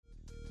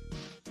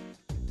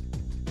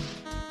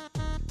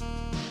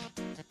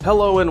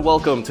Hello and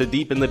welcome to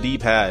Deep in the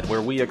D-Pad,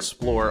 where we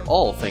explore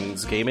all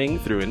things gaming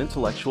through an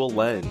intellectual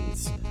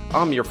lens.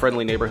 I'm your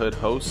friendly neighborhood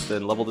host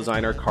and level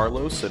designer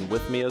Carlos, and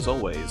with me as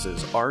always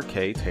is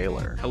RK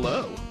Taylor.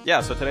 Hello. Yeah,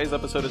 so today's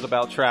episode is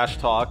about trash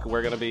talk.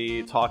 We're going to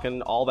be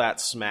talking all that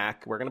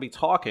smack. We're going to be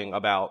talking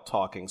about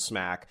talking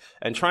smack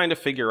and trying to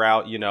figure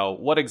out,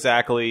 what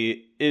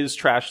exactly is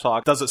trash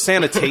talk. Does a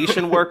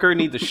sanitation worker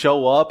need to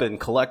show up and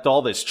collect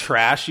all this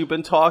trash you've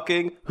been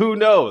talking? Who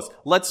knows?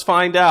 Let's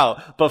find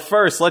out. But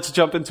first, let's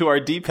jump into our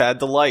D-pad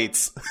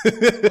delights.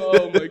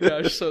 Oh my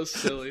gosh, so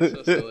silly.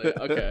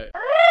 Okay.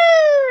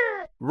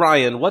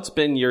 Ryan, what's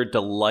been your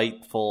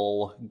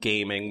delightful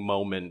gaming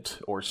moment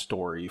or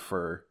story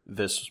for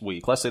this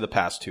week? Let's say the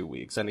past 2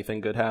 weeks. Anything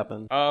good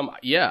happen?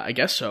 Yeah, I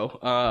guess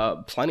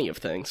so. Plenty of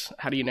things.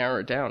 How do you narrow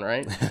it down,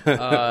 right?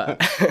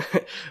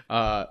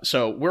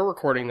 So we're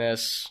recording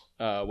this,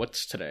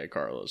 what's today,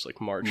 Carlos? Like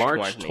March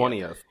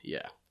 20th.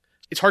 Yeah.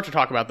 It's hard to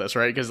talk about this,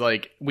 right? Because,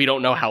 we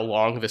don't know how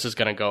long this is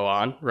going to go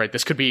on, right?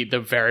 This could be the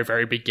very,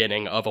 very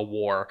beginning of a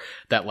war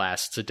that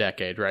lasts a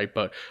decade, right?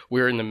 But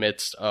we're in the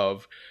midst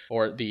of,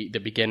 or the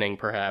beginning,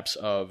 perhaps,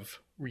 of,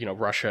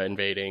 Russia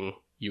invading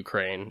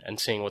Ukraine and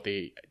seeing what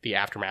the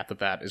aftermath of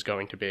that is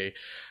going to be.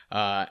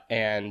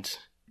 And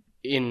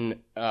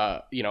in,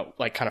 kind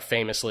of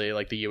famously,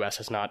 the U.S.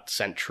 has not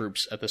sent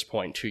troops at this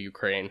point to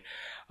Ukraine.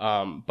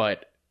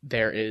 But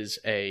there is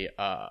a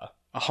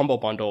Humble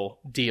Bundle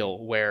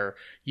deal where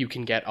you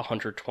can get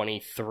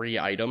 123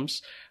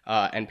 items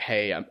and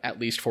pay at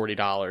least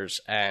 $40.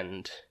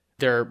 And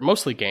they're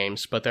mostly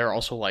games, but they're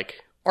also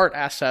art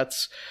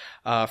assets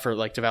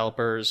for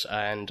developers,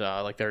 and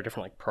there are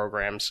different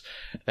programs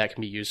that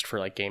can be used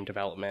for game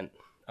development.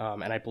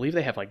 And I believe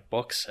they have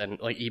books and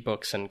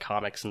ebooks and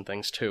comics and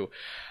things too.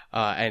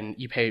 And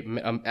you pay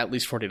at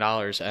least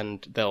 $40,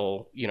 and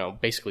they'll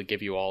basically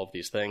give you all of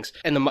these things.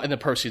 And the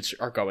proceeds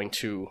are going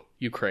to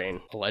Ukraine,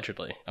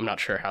 allegedly. I'm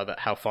not sure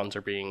how funds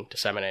are being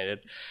disseminated.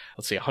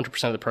 Let's see,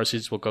 100% of the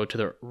proceeds will go to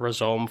the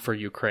Razom for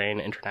Ukraine,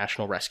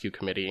 International Rescue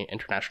Committee,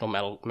 International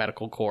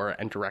Medical Corps,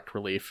 and Direct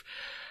Relief.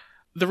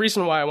 The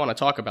reason why I want to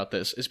talk about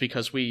this is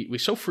because we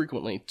so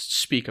frequently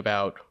speak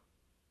about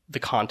the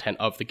content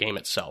of the game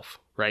itself,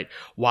 right?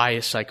 Why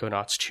is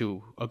Psychonauts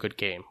 2 a good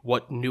game?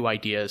 What new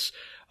ideas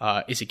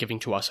is it giving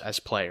to us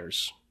as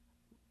players?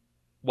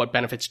 What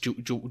benefits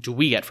do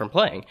we get from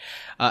playing?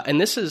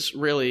 And this is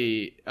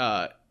really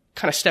kind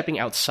of stepping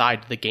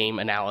outside the game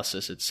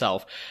analysis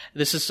itself.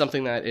 This is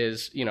something that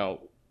is,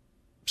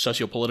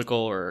 sociopolitical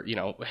or,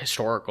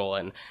 historical,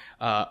 and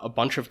a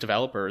bunch of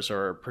developers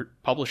or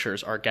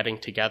publishers are getting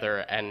together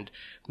and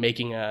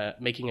making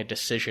a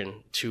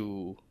decision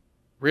to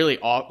really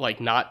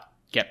not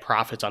get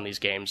profits on these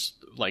games.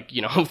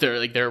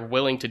 They're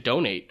willing to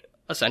donate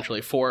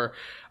essentially for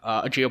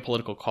a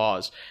geopolitical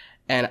cause.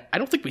 And I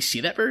don't think we see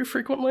that very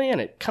frequently,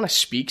 and it kind of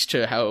speaks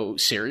to how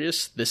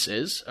serious this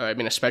is. I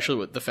mean, especially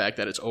with the fact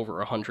that it's over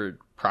 100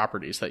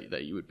 properties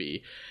that you would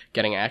be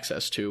getting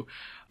access to.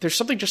 There's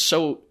something just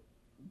so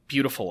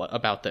beautiful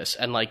about this,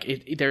 and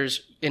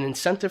there's an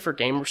incentive for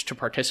gamers to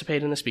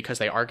participate in this because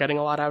they are getting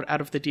a lot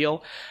out of the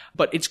deal,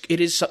 but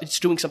it's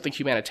doing something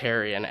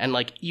humanitarian,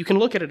 and you can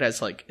look at it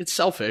as it's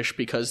selfish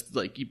because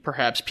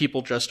perhaps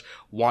people just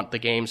want the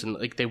games and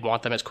they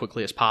want them as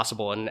quickly as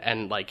possible, and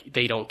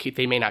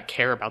they may not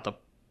care about the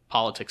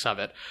politics of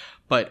it,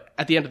 but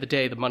at the end of the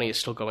day the money is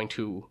still going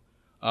to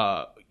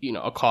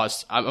a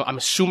cause. I'm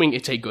assuming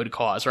it's a good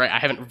cause, right? I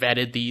haven't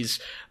vetted these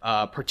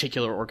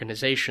particular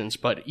organizations,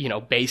 but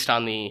based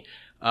on the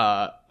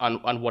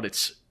on what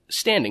it's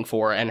standing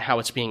for and how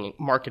it's being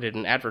marketed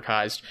and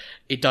advertised,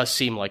 it does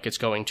seem like it's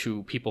going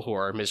to people who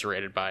are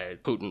immiserated by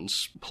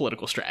Putin's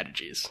political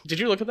strategies. Did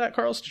you look at that,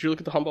 Carlos? Did you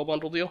look at the Humble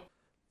Bundle deal?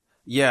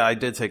 Yeah, I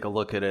did take a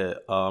look at it.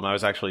 I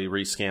was actually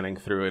rescanning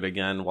through it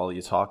again while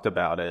you talked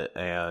about it,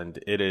 and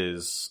it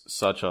is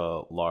such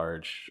a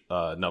large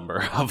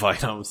number of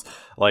items.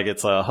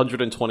 It's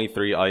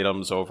 123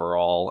 items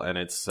overall, and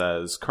it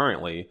says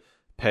currently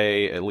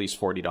pay at least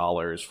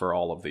 $40 for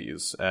all of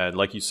these. And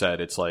like you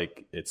said, it's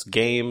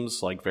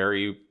games,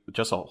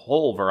 just a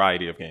whole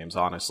variety of games,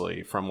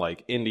 honestly, from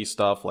indie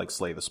stuff like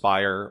Slay the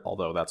Spire,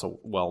 although that's a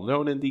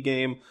well-known indie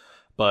game.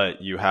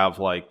 But you have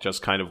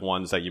just kind of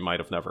ones that you might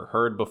have never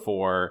heard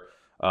before,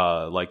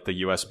 like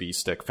the USB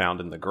stick found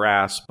in the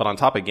grass. But on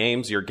top of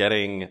games, you're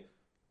getting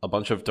a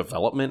bunch of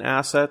development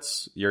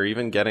assets. You're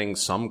even getting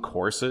some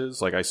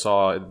courses. I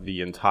saw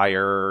the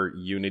entire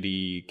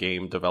Unity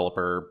game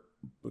developer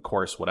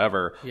course,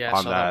 whatever,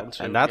 on that.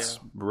 And that's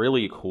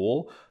really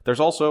cool.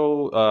 There's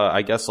also,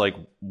 I guess,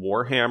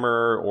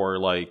 Warhammer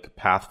or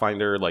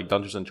Pathfinder,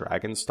 Dungeons and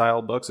Dragons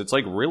style books. It's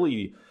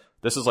really...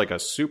 This is a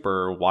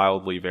super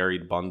wildly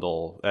varied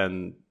bundle,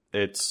 and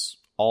it's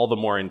all the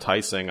more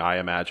enticing, I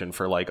imagine,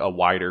 for a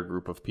wider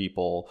group of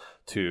people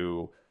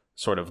to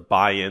sort of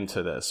buy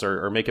into this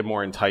or make it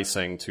more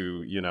enticing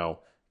to,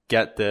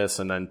 get this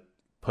and then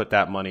put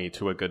that money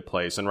to a good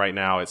place. And right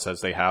now it says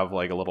they have a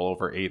little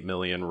over 8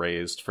 million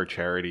raised for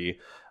charity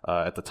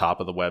at the top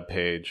of the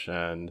webpage,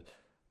 and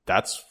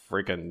that's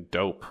freaking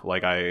dope.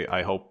 Like,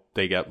 I hope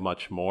they get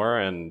much more,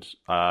 and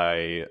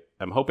I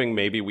am hoping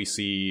maybe we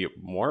see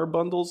more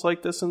bundles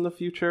like this in the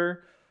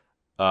future.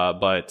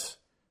 But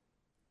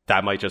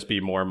that might just be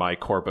more my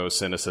Corbo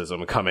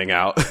cynicism coming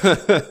out,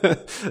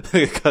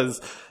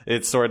 because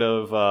it's sort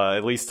of,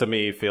 at least to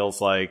me, feels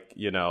like,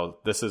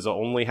 this is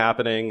only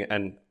happening,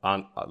 and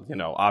on,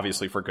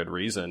 obviously for good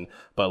reason,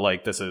 but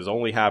like this is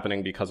only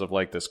happening because of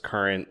like this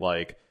current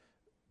like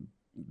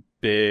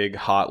big,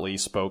 hotly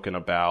spoken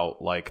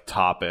about like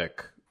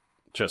topic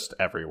just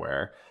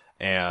everywhere.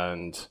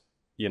 And,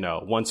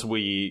 once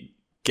we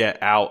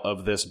get out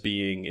of this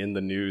being in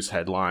the news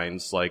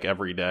headlines like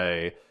every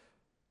day,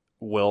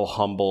 will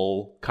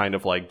Humble kind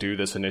of like do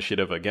this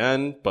initiative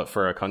again, but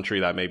for a country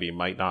that maybe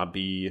might not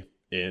be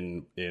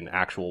in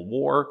actual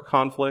war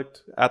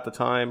conflict at the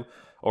time?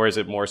 Or is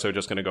it more so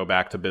just going to go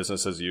back to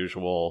business as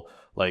usual?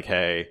 Like,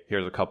 hey,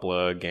 here's a couple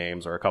of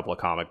games or a couple of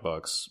comic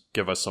books,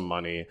 give us some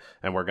money,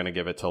 and we're going to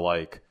give it to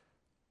like,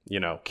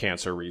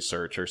 cancer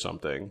research or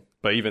something.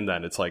 But even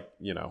then, it's like,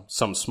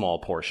 some small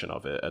portion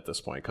of it at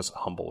this point, because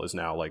Humble is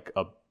now like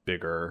a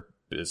bigger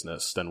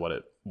business than what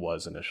it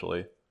was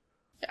initially.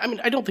 I mean,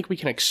 I don't think we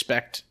can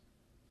expect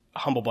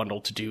Humble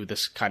Bundle to do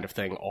this kind of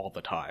thing all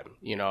the time.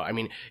 I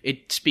mean,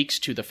 it speaks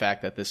to the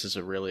fact that this is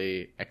a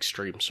really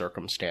extreme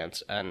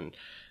circumstance, and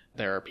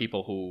there are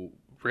people who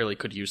really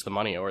could use the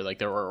money, or like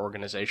there are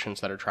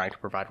organizations that are trying to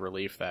provide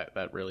relief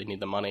that really need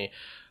the money.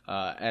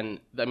 And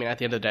I mean, at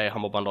the end of the day,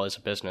 Humble Bundle is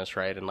a business,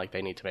 right? And like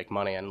they need to make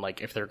money. And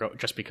like if they're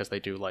just because they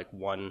do like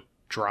one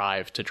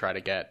drive to try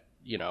to get,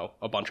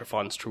 a bunch of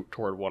funds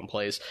toward one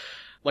place,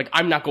 like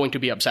I'm not going to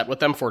be upset with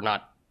them for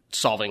not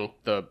solving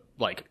the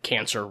like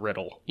cancer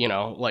riddle,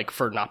 like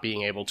for not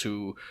being able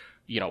to,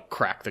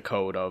 crack the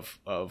code of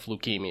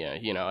leukemia,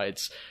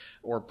 it's,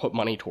 or put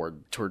money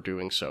toward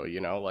doing so,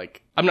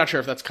 like I'm not sure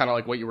if that's kind of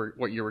like what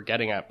you were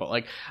getting at, but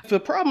like the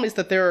problem is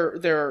that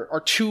there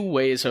are two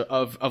ways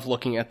of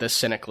looking at this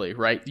cynically,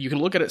 right? You can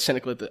look at it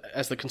cynically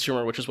as the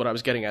consumer, which is what I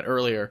was getting at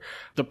earlier.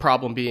 The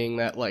problem being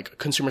that like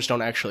consumers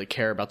don't actually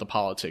care about the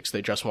politics;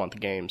 they just want the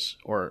games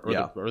or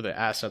the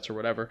assets or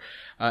whatever.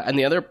 And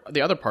the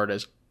other part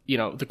is,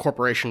 the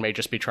corporation may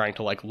just be trying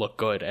to like look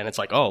good, and it's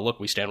like, oh, look,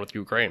 we stand with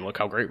Ukraine. Look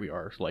how great we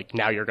are. Like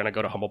now you're going to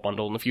go to Humble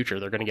Bundle in the future.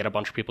 They're going to get a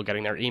bunch of people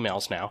getting their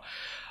emails now.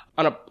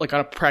 On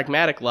a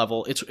pragmatic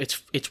level,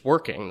 it's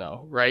working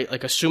though, right?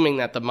 Like assuming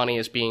that the money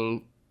is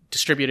being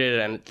distributed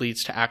and it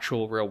leads to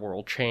actual real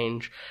world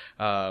change.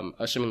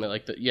 Assuming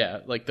that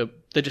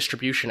the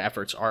distribution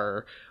efforts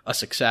are a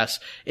success.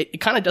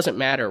 It kind of doesn't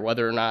matter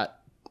whether or not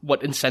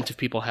what incentive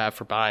people have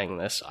for buying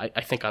this.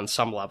 I think on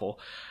some level.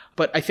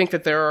 But I think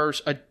that there are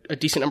a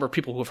decent number of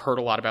people who have heard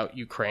a lot about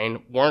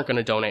Ukraine, weren't going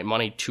to donate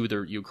money to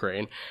the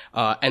Ukraine.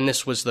 And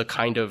this was the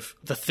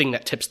thing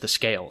that tips the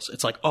scales.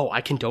 It's like, oh,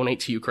 I can donate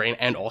to Ukraine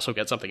and also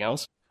get something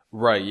else.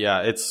 Right.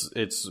 Yeah.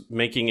 It's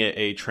making it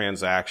a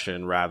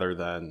transaction rather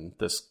than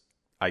this,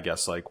 I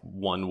guess, like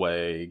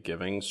one-way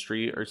giving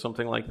street or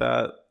something like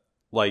that.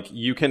 Like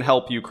you can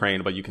help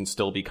Ukraine, but you can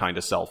still be kind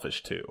of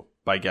selfish too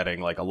by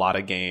getting like a lot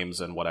of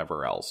games and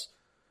whatever else.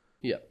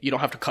 Yeah, you don't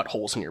have to cut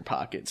holes in your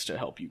pockets to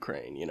help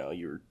Ukraine.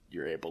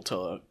 You're able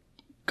to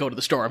go to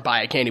the store and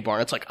buy a candy bar.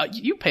 And it's like,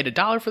 you paid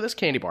 $1 for this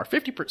candy bar.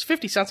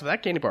 50 cents of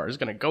that candy bar is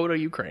going to go to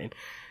Ukraine.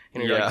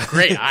 And you're like,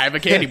 great, I have a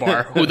candy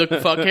bar. Who the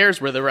fuck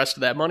cares where the rest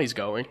of that money's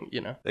going?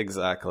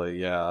 Exactly.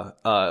 Yeah.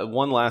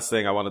 One last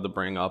thing I wanted to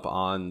bring up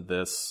on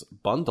this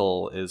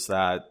bundle is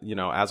that,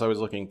 as I was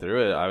looking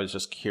through it, I was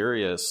just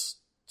curious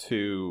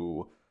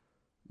to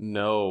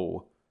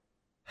know,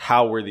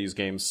 how were these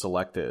games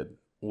selected?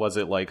 Was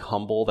it like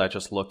Humble that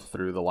just looked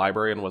through the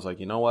library and was like,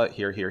 you know what,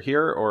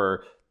 here,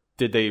 or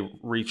did they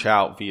reach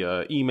out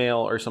via email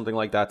or something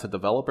like that to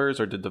developers,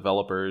 or did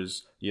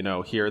developers,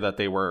 hear that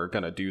they were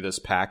going to do this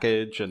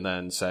package and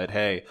then said,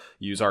 hey,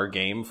 use our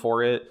game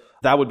for it?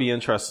 That would be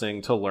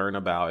interesting to learn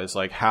about, is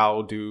like,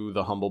 how do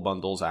the Humble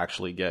Bundles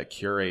actually get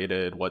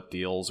curated? What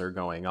deals are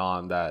going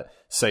on that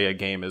say a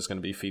game is going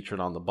to be featured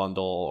on the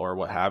bundle or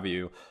what have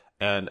you?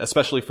 And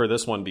especially for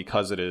this one,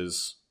 because it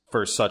is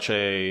for such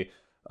a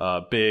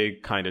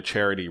big kind of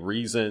charity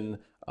reason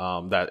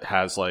that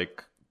has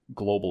like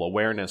global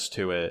awareness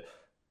to it,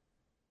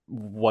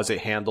 was it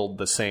handled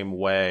the same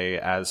way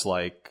as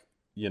like,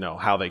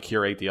 how they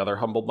curate the other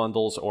Humble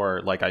Bundles?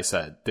 Or like I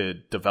said,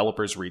 did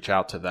developers reach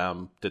out to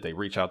them? Did they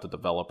reach out to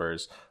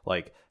developers?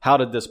 Like, how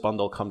did this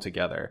bundle come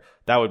together?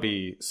 That would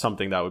be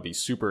something that would be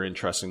super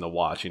interesting to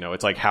watch.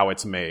 It's like how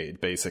it's made,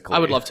 basically. I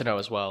would love to know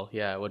as well.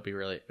 Yeah, it would be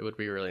really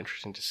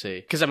interesting to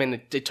see. Because I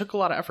mean, it took a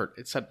lot of effort.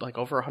 It said like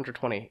over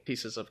 120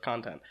 pieces of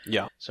content.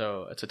 Yeah.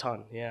 So it's a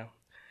ton. Yeah.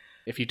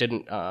 If you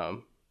didn't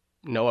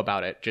know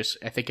about it,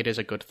 I think it is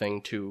a good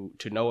thing to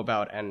know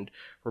about and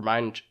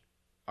remind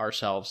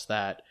ourselves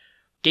that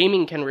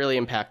gaming can really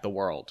impact the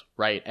world,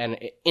 right? And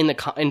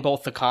in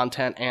both the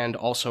content and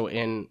also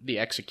in the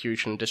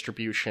execution,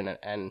 distribution,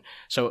 and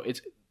so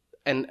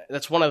and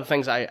that's one of the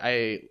things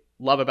I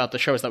love about the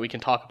show, is that we can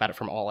talk about it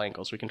from all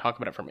angles. We can talk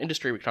about it from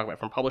industry, we can talk about it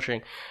from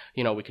publishing,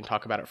 we can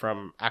talk about it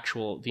from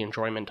the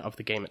enjoyment of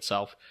the game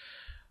itself.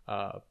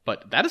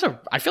 But that is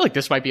I feel like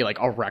this might be like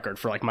a record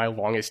for like my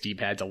longest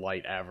D-pad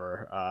delight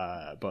ever.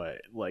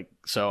 But like,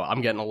 so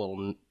I'm getting a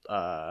little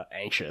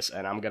anxious,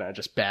 and I'm gonna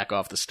just back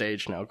off the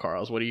stage now.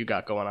 Carls, what do you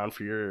got going on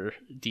for your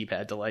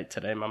D-pad delight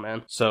today, my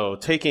man? So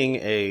taking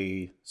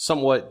a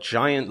somewhat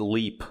giant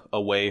leap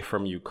away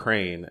from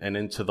Ukraine and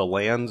into the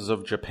lands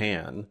of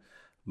Japan,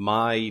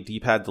 my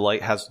D-pad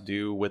delight has to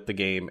do with the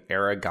game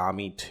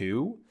Origami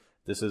 2.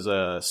 This is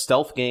a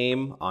stealth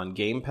game on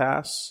Game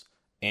Pass,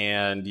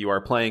 and you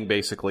are playing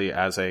basically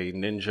as a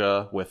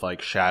ninja with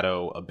like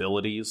shadow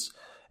abilities,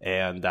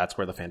 and that's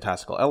where the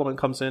fantastical element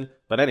comes in.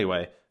 But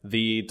anyway,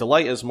 the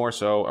delight is more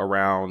so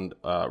around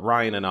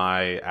Ryan and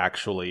I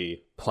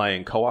actually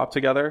playing co-op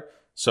together.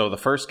 So the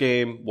first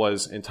game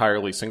was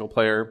entirely single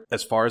player.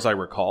 As far as I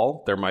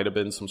recall, there might have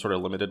been some sort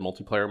of limited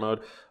multiplayer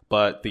mode,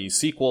 but the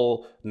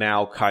sequel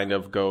now kind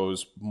of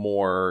goes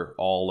more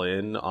all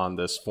in on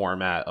this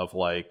format of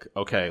like,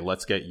 okay,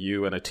 let's get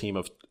you and a team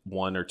of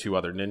 1 or 2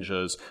 other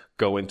ninjas,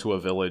 go into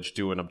a village,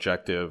 do an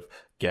objective,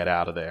 get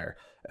out of there.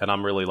 And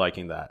I'm really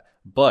liking that.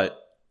 But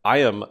I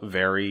am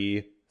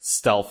very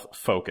stealth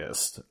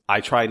focused. I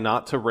try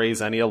not to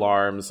raise any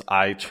alarms.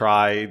 I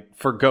try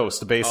for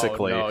Ghost,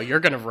 basically. Oh no, you're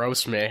gonna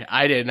roast me.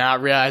 I did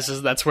not realize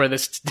that's where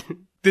this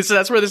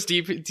that's where this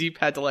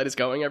D-pad delight is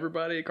going,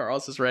 everybody.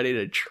 Carlos is ready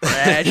to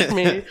trash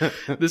me.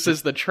 This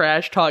is the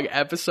trash talk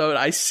episode.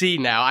 I see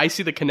now. I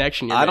see the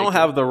connection you're making. Don't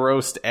have the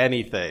roast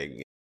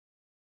anything.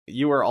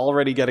 You were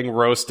already getting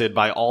roasted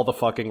by all the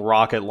fucking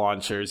rocket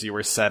launchers you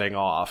were setting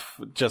off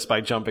just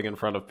by jumping in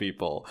front of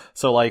people.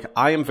 So, like,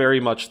 I am very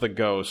much the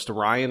Ghost.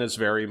 Ryan is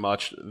very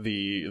much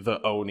the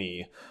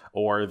Oni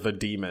or the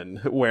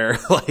demon, where,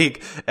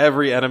 like,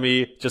 every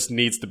enemy just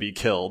needs to be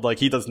killed. Like,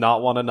 he does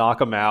not want to knock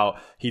them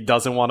out. He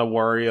doesn't want to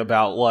worry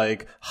about,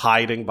 like,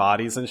 hiding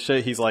bodies and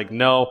shit. He's like,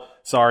 no,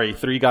 sorry,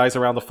 3 guys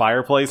around the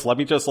fireplace. Let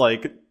me just,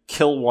 like,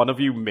 kill one of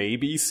you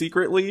maybe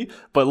secretly,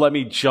 but let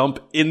me jump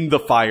in the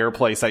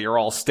fireplace that you're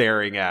all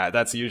staring at.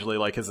 That's usually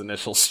like his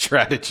initial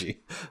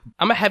strategy.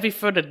 I'm a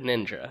heavy-footed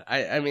ninja.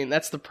 I mean,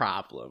 that's the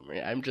problem.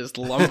 I'm just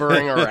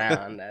lumbering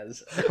around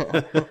as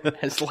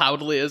as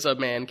loudly as a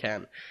man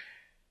can.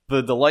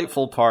 The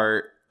delightful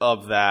part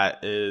of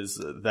that is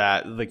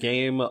that the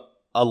game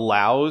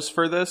allows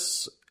for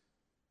this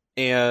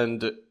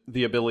and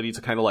the ability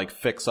to kind of like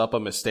fix up a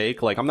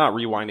mistake. Like, I'm not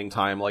rewinding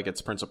time like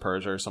it's Prince of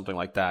Persia or something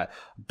like that,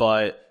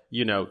 but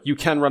you know, you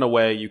can run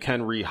away, you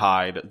can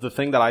re-hide. The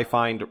thing that I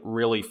find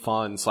really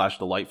fun /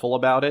 delightful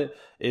about it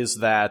is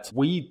that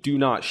we do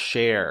not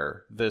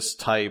share this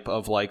type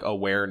of like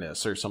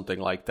awareness or something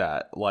like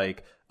that.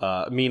 Like,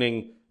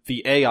 meaning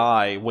the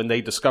AI, when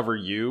they discover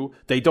you,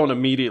 they don't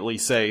immediately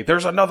say,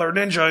 there's another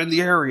ninja in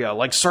the area,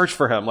 like search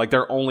for him. Like,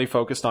 they're only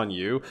focused on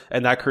you.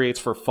 And that creates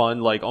for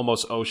fun, like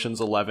almost Ocean's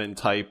 11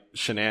 type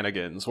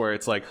shenanigans where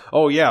it's like,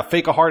 oh yeah,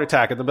 fake a heart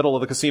attack in the middle of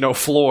the casino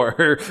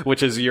floor,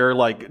 which is you're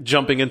like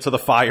jumping into the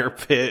fire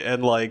pit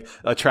and like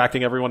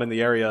attracting everyone in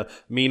the area.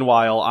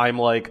 Meanwhile, I'm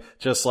like,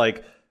 just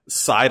like,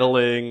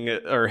 sidling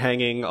or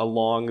hanging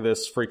along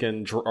this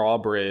freaking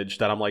drawbridge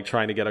that I'm like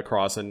trying to get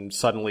across, and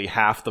suddenly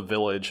half the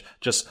village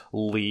just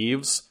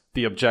leaves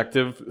the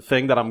objective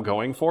thing that I'm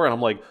going for, and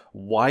I'm like,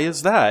 why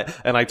is that?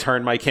 And I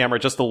turn my camera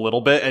just a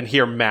little bit and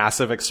hear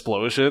massive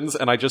explosions,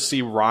 and I just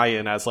see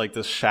Ryan as like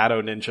this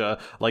shadow ninja,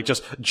 like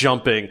just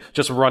jumping,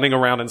 just running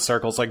around in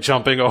circles, like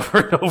jumping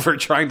over and over,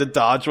 trying to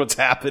dodge what's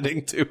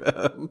happening to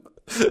him.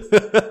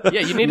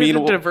 Yeah, you needed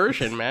a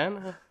diversion,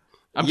 man.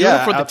 I'm doing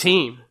it for the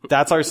team.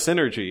 That's our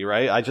synergy,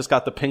 right? I just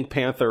got the Pink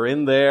Panther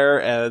in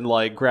there and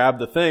like grabbed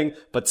the thing,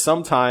 but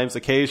sometimes,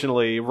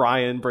 occasionally,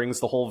 Ryan brings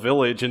the whole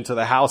village into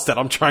the house that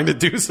I'm trying to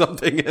do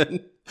something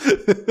in.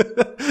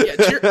 Yeah,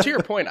 to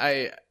your point,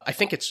 I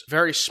think it's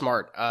very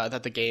smart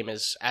that the game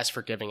is as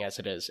forgiving as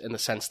it is, in the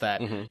sense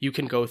that you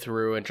can go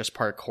through and just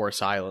parkour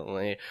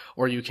silently,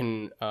 or you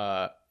can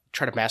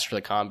try to master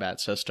the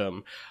combat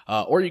system,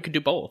 or you could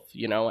do both,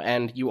 you know,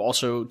 and you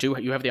also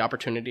you have the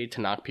opportunity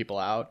to knock people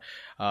out,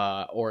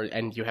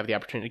 and you have the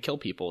opportunity to kill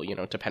people, you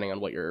know, depending on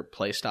what your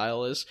play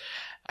style is.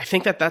 I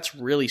think that that's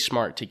really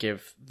smart to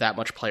give that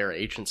much player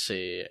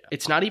agency.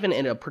 It's not even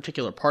in a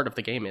particular part of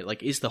the game. It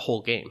like is the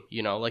whole game,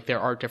 you know, like there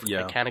are different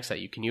mechanics that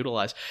you can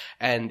utilize,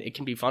 and it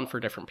can be fun for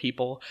different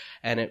people.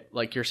 And it,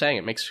 like you're saying,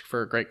 it makes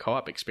for a great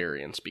co-op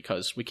experience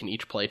because we can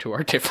each play to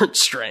our different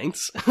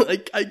strengths,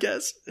 like, I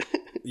guess.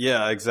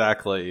 Yeah,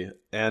 exactly.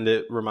 And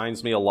it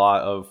reminds me a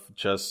lot of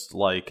just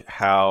like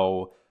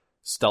how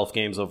stealth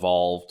games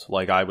evolved.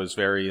 Like, I was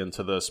very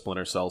into the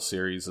Splinter Cell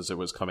series as it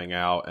was coming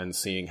out, and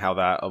seeing how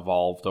that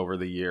evolved over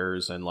the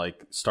years and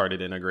like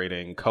started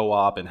integrating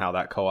co-op and how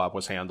that co-op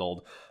was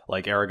handled.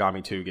 Like,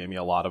 Origami 2 gave me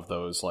a lot of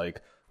those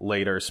like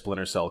later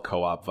Splinter Cell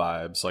co-op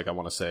vibes. Like, I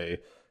want to say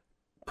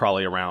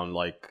probably around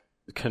like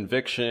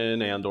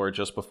Conviction and or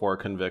just before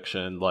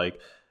Conviction. Like,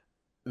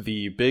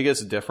 the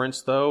biggest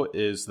difference though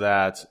is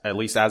that, at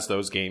least as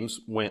those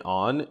games went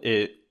on,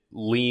 it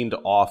leaned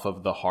off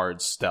of the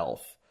hard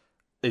stealth.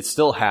 it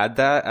still had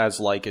that as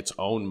like its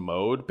own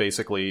mode,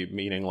 basically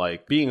meaning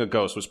like being a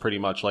ghost was pretty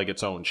much like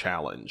its own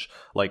challenge,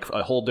 like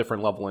a whole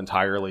different level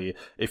entirely.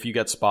 If you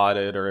get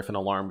spotted or if an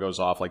alarm goes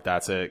off, like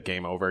that's it,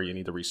 game over, you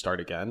need to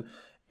restart again.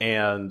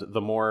 And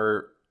the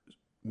more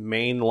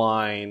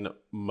mainline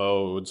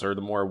modes, or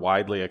the more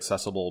widely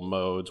accessible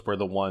modes, were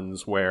the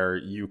ones where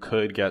you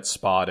could get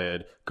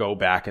spotted, go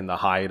back into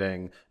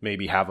hiding,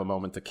 maybe have a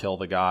moment to kill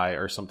the guy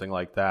or something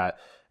like that.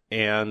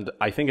 And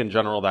I think in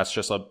general that's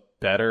just a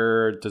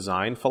better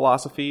design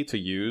philosophy to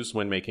use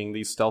when making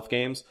these stealth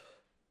games,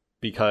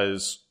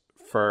 because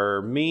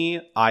for me,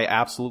 I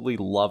absolutely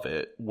love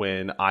it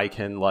when I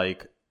can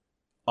like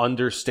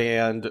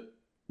understand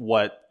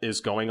what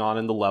is going on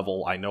in the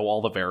level. I know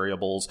all the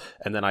variables,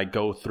 and then I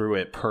go through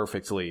it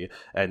perfectly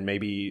and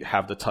maybe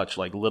have to touch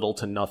like little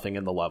to nothing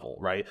in the level,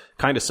 right?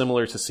 Kind of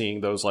similar to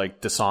seeing those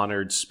like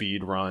Dishonored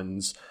speed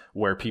runs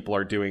where people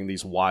are doing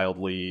these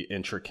wildly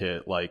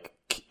intricate like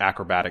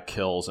acrobatic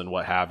kills and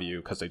what have you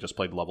because they just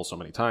played the level so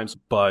many times.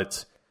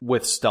 But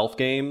with stealth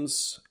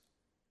games,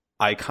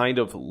 I kind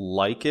of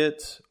like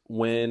it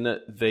when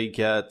they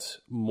get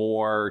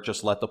more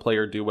just let the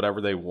player do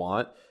whatever they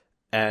want.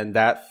 And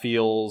that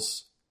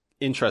feels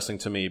interesting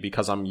to me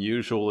because I'm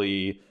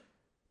usually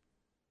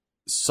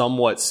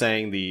somewhat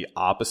saying the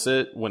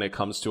opposite when it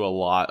comes to a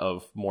lot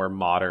of more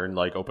modern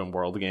like open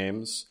world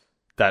games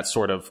that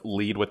sort of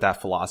lead with that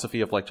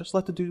philosophy of like just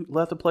let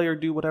the player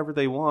do whatever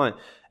they want,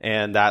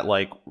 and that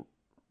like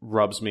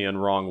rubs me in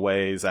wrong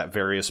ways at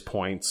various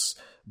points.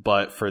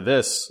 But for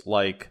this,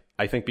 like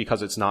I think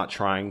because it's not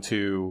trying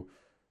to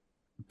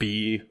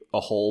be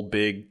a whole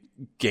big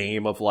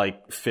game of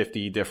like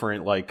 50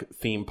 different like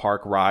theme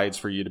park rides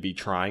for you to be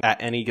trying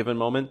at any given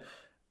moment,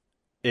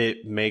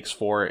 it makes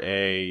for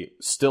a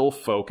still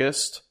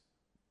focused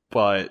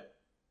but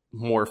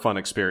more fun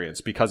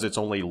experience because it's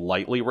only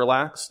lightly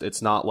relaxed.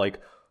 It's not like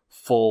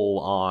full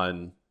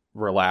on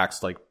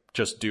relaxed, like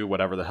just do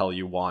whatever the hell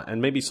you want.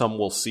 And maybe some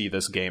will see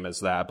this game as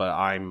that, but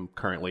I'm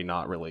currently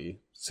not really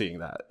seeing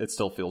that. It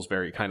still feels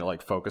very kind of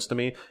like focused to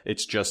me.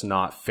 It's just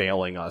not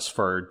failing us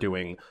for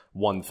doing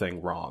one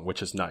thing wrong,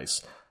 which is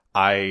nice.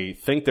 I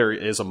think there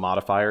is a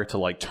modifier to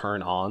like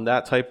turn on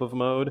that type of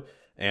mode,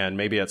 and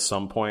maybe at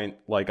some point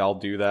like I'll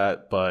do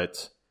that,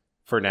 but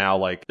for now,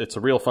 like, it's a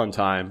real fun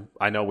time.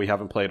 I know we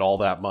haven't played all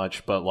that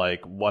much, but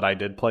like what I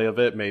did play of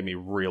it made me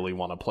really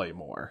want to play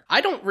more. I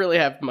don't really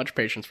have much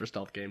patience for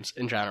stealth games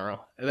in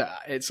general.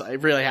 I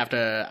really have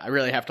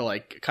to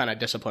like kind of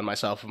discipline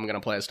myself if I'm going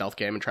to play a stealth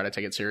game and try to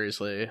take it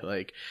seriously.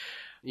 Like,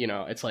 you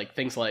know, it's like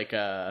things like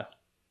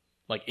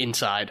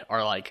Inside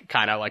are like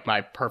kind of like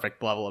my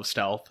perfect level of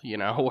stealth, you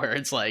know, where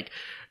it's like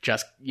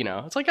just, you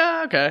know, it's like,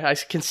 okay, I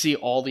can see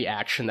all the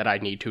action that I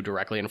need to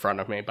directly in front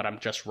of me, but I'm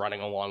just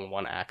running along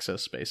one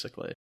axis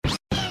basically.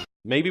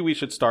 Maybe we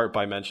should start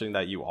by mentioning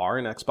that you are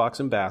an Xbox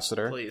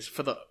ambassador. Please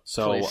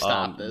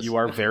stop this. You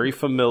are very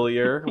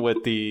familiar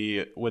with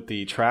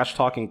the trash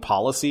talking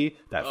policy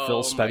that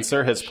Phil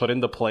Spencer has put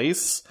into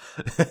place.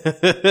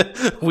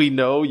 We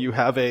know you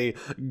have a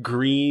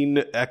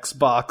green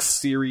Xbox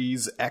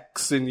Series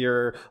X in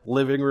your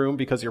living room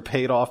because you're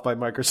paid off by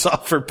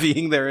Microsoft for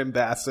being their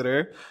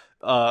ambassador.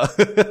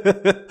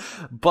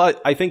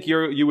 But I think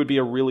you would be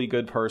a really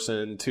good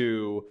person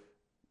to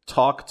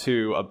talk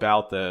to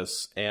about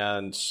this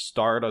and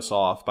start us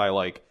off by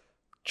like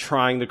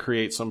trying to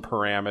create some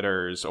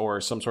parameters or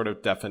some sort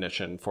of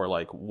definition for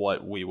like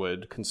what we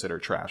would consider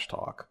trash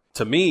talk.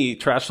 To me,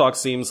 trash talk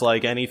seems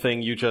like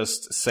anything you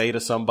just say to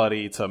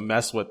somebody to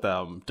mess with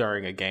them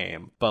during a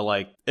game, but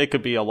like it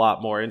could be a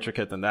lot more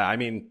intricate than that. I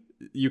mean,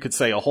 you could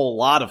say a whole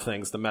lot of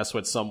things to mess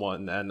with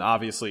someone, and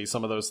obviously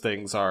some of those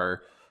things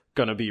are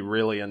going to be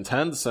really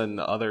intense and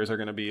others are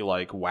going to be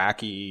like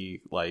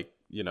wacky, like,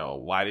 you know,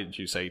 why did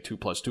you say 2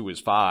 + 2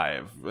 is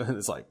 5?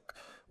 It's like,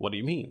 what do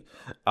you mean?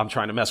 I'm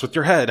trying to mess with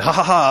your head. Ha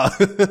ha ha.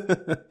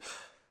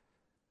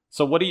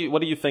 So what do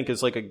you think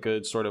is like a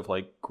good sort of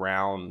like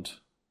grounding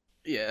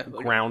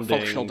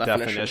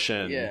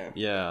definition?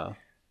 Yeah.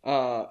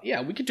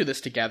 Yeah, we could do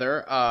this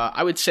together.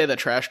 I would say that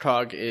trash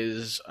talk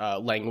is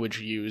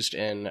language used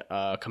in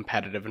a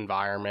competitive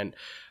environment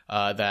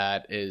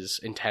that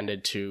is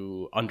intended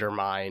to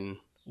undermine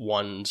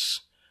one's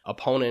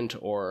opponent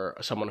or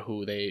someone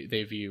who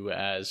they view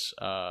as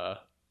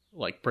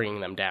like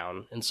bringing them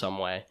down in some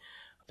way.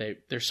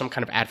 There's some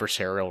kind of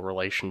adversarial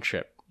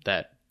relationship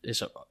that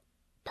is a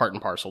part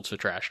and parcel to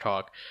trash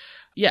talk.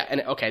 Yeah,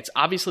 and okay, it's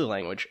obviously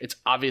language. It's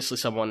obviously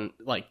someone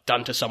like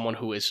done to someone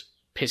who is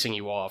pissing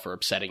you off or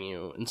upsetting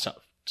you in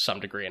some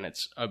degree, and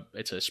it's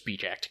a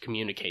speech act to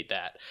communicate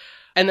that.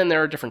 And then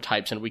there are different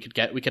types, and we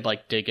could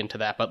like dig into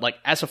that. But like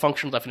as a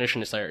functional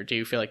definition, do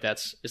you feel like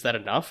is that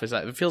enough?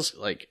 It feels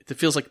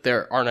like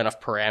there aren't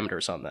enough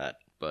parameters on that.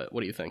 But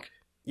what do you think?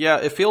 Yeah,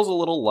 it feels a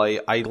little light.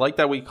 I like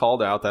that we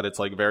called out that it's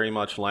like very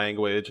much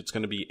language. It's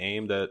going to be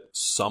aimed at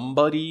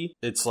somebody.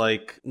 It's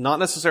like not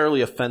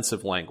necessarily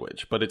offensive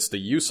language, but it's the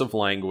use of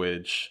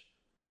language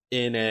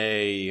in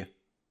a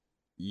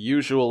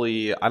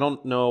usually, I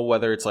don't know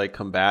whether it's like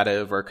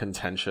combative or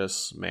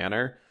contentious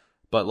manner,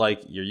 but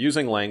like you're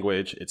using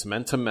language, it's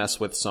meant to mess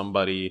with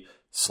somebody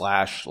 /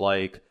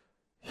 like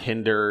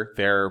hinder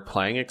their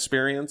playing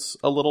experience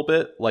a little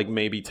bit, like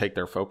maybe take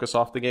their focus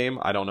off the game.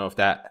 I don't know if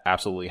that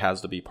absolutely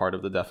has to be part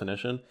of the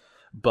definition,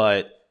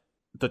 but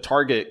the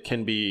target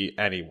can be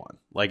anyone.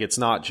 Like it's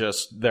not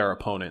just their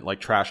opponent. Like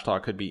trash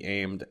talk could be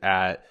aimed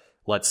at,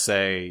 let's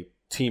say,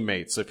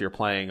 teammates if you're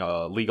playing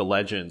League of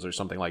Legends or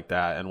something like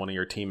that, and one of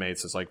your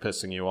teammates is like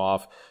pissing you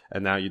off,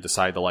 and now you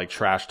decide to like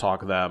trash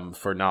talk them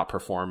for not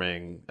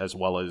performing as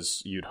well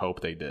as you'd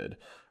hope they did,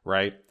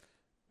 right?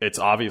 It's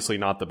obviously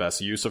not the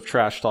best use of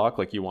trash talk.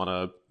 Like you want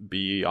to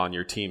be on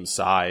your team's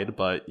side,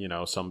 but you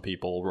know, some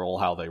people roll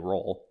how they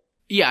roll.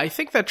 Yeah, I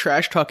think that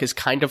trash talk is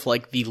kind of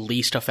like the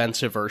least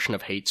offensive version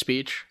of hate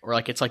speech, or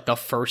like it's like the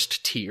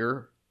first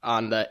tier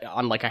on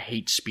like a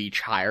hate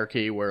speech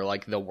hierarchy, where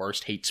like the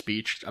worst hate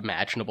speech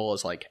imaginable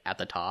is like at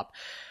the top.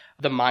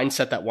 The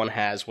mindset that one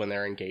has when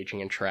they're engaging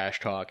in trash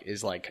talk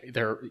is like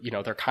they're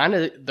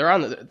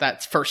on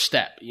that first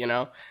step, you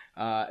know.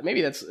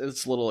 Maybe it's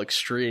a little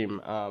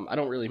extreme. I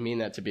don't really mean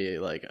that to be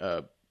like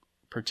a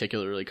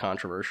particularly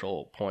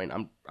controversial point.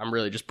 I'm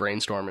really just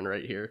brainstorming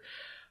right here.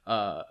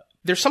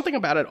 There's something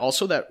about it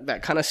also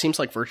that kind of seems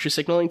like virtue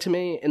signaling to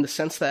me, in the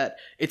sense that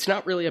it's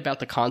not really about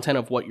the content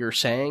of what you're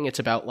saying. It's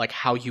about like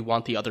how you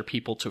want the other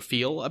people to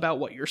feel about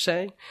what you're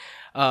saying.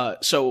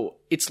 So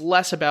it's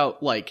less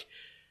about like,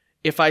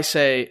 if I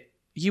say,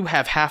 you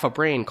have half a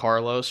brain,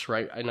 Carlos,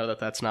 right? I know that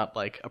that's not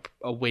like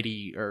a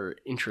witty or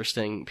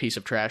interesting piece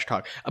of trash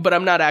talk, but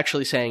I'm not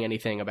actually saying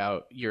anything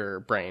about your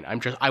brain.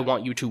 I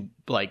want you to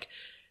like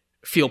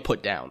feel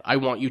put down. I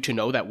want you to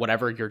know that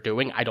whatever you're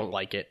doing, I don't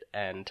like it,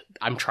 and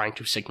I'm trying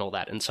to signal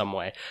that in some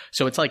way.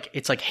 So it's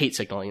like hate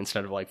signaling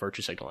instead of like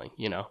virtue signaling,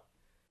 you know?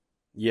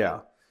 Yeah,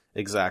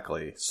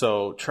 exactly.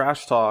 So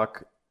trash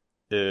talk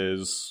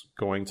is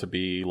going to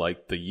be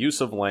like the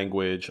use of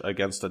language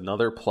against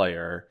another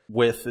player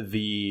with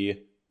the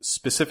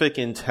specific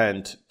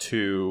intent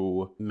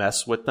to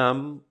mess with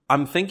them.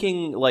 I'm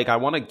thinking like I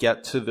want to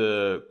get to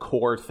the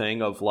core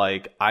thing of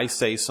like, I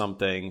say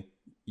something,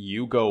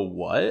 you go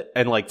what?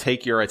 And like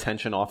take your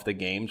attention off the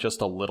game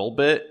just a little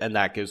bit, and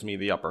that gives me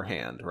the upper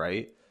hand,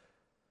 right?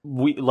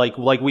 We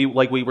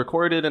we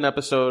recorded an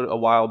episode a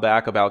while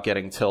back about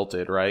getting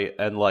tilted, right?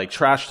 And like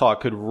trash talk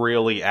could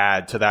really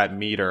add to that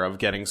meter of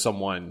getting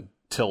someone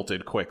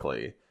tilted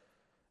quickly.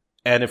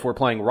 And if we're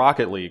playing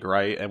Rocket League,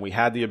 right, and we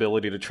had the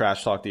ability to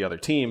trash talk the other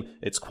team,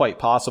 it's quite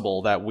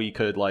possible that we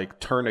could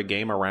like turn a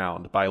game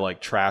around by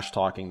like trash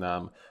talking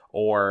them,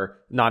 or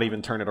not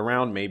even turn it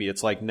around. Maybe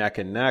it's like neck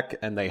and neck,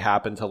 and they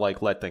happen to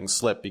like let things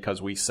slip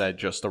because we said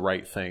just the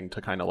right thing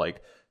to kind of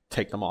like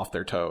take them off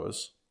their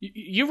toes.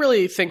 You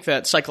really think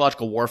that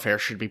psychological warfare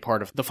should be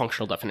part of the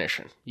functional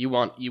definition? You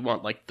want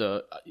like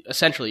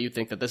essentially you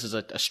think that this is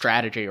a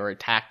strategy or a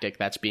tactic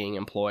that's being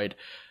employed,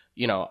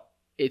 you know,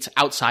 it's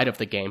outside of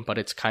the game, but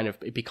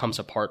it becomes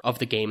a part of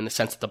the game in the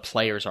sense that the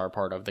players are a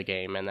part of the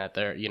game, and that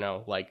they're, you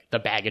know, like the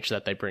baggage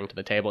that they bring to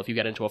the table. If you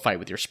get into a fight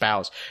with your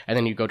spouse and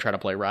then you go try to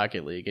play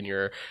Rocket League and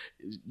you're,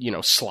 you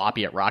know,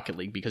 sloppy at Rocket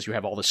League because you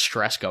have all this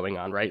stress going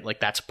on, right? Like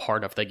that's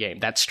part of the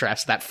game. That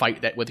stress, that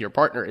fight that with your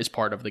partner is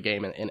part of the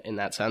game in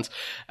that sense.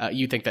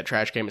 You think that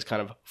trash game is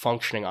kind of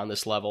functioning on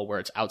this level where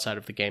it's outside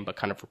of the game, but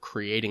kind of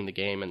creating the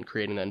game and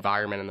creating the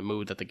environment and the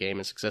mood that the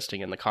game is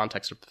existing in, the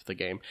context of the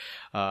game.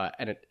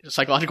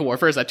 Psychological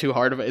warfare, is that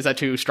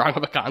too strong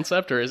of a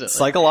concept, or is it like...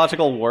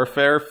 Psychological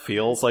warfare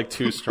feels like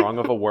too strong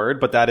of a word,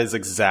 but that is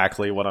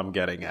exactly what I'm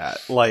getting at.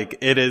 Like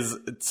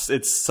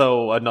it's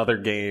so another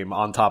game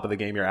on top of the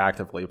game you're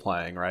actively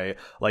playing, right?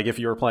 Like if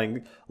you were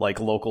playing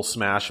like local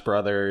Smash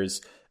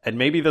Brothers, and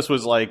maybe this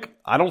was like,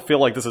 I don't feel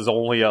like this is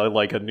only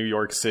a New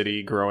York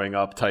City growing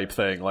up type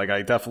thing. Like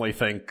I definitely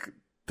think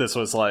this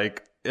was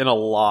like in a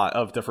lot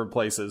of different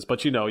places,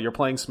 but you know, you're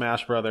playing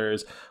Smash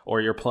Brothers,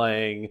 or you're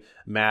playing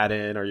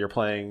Madden, or you're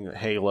playing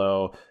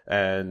Halo,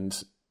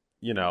 and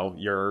you know,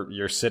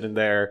 you're sitting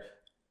there,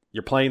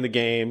 you're playing the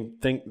game,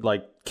 think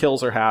like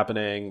kills are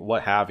happening,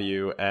 what have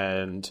you,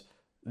 and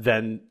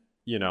then,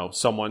 you know,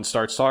 someone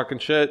starts talking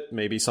shit,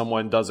 maybe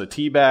someone does a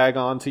teabag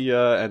onto you,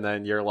 and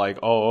then you're like,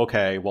 oh,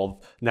 okay,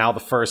 well, now the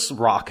first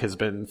rock has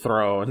been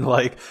thrown.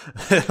 Like,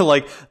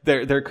 like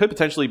there could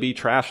potentially be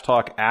trash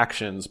talk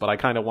actions, but I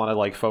kind of want to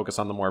like focus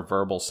on the more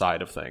verbal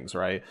side of things,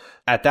 right?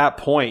 At that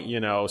point, you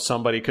know,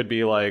 somebody could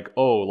be like,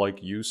 oh,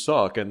 like, you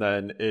suck, and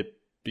then it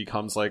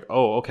becomes like,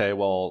 oh, okay,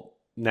 well,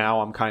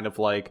 now I'm kind of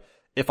like,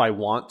 if I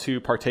want to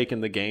partake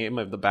in the game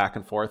of the back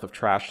and forth of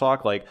trash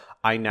talk, like,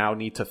 I now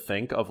need to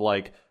think of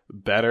like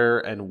better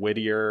and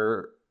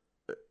wittier,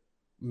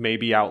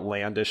 maybe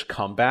outlandish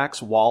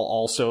comebacks, while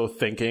also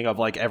thinking of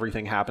like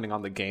everything happening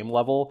on the game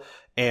level.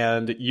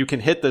 And you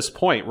can hit this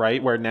point,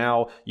 right, where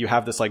now you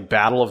have this like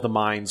battle of the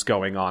minds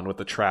going on with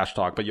the trash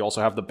talk, but you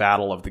also have the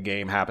battle of the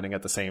game happening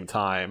at the same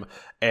time.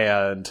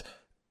 And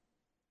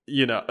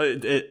you know,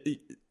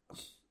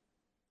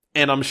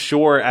 and I'm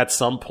sure at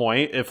some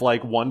point, if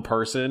like one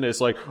person is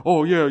like,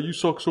 oh yeah, you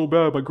suck so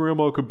bad, my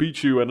grandma could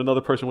beat you, and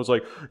another person was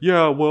like,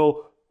 yeah,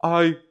 well,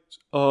 I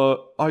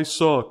I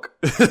suck.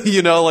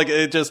 You know, like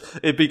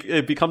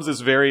it becomes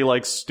this very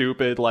like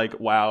stupid, like,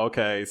 wow,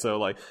 okay. So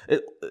like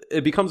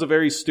it becomes a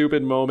very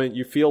stupid moment.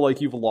 You feel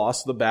like you've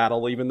lost the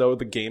battle, even though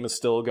the game is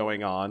still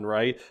going on,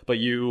 right? But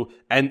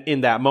and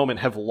in that moment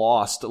have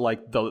lost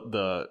like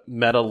the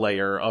meta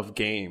layer of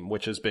game,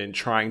 which has been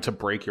trying to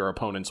break your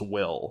opponent's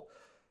will.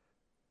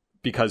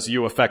 Because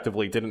you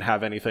effectively didn't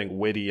have anything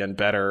witty and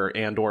better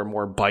and or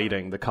more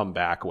biting to come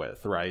back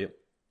with, right?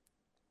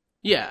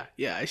 Yeah,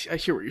 I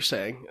hear what you're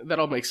saying. That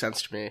all makes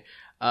sense to me.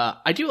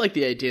 I do like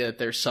the idea that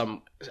there's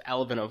some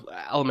element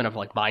of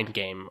like mind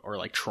game or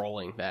like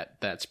trolling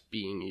that's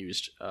being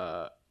used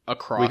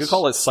across. We could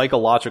call it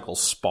psychological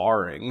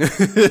sparring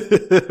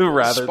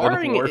rather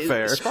than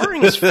warfare.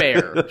 Sparring is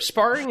fair.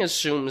 Sparring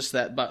assumes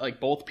that, but like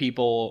both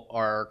people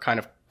are kind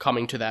of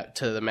coming to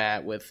the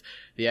mat with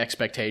the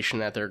expectation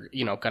that they're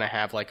going to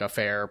have like a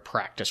fair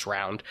practice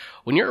round.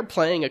 When you're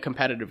playing a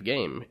competitive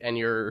game and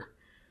you're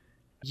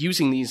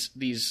using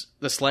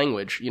this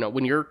language,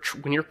 when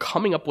you're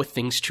coming up with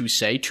things to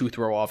say to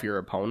throw off your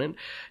opponent,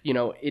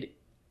 it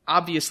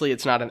obviously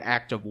it's not an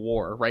act of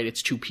war, right?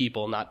 It's two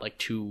people, not like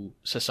two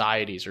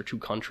societies or two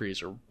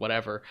countries or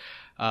whatever.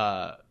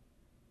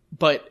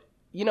 But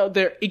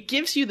it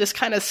gives you this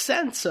kind of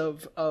sense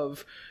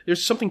of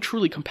there's something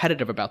truly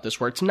competitive about this,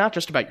 where it's not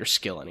just about your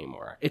skill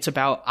anymore. It's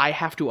about, I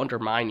have to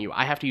undermine you.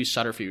 I have to use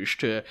subterfuge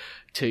to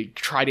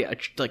try to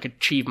like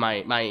achieve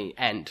my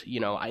end.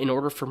 In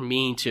order for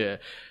me to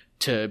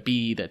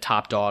be the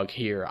top dog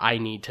here, I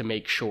need to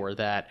make sure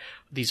that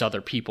these other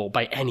people,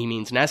 by any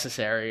means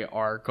necessary,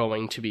 are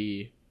going to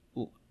be,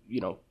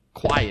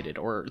 quieted,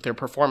 or their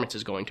performance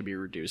is going to be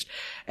reduced.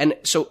 And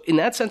so in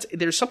that sense,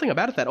 there's something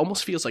about it that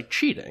almost feels like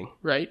cheating,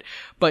 right?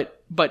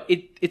 But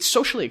it's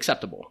socially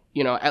acceptable.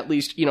 At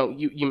least,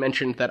 you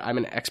mentioned that I'm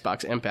an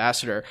Xbox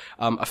ambassador,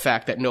 a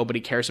fact that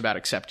nobody cares about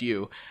except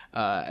you.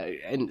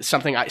 And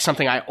something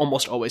I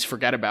almost always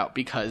forget about,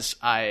 because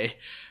I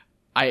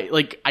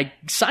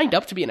signed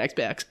up to be an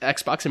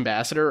Xbox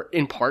ambassador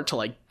in part to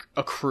like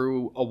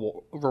accrue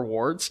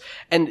rewards,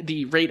 and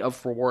the rate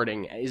of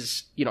rewarding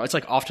is, it's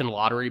like often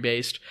lottery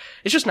based.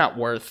 It's just not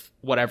worth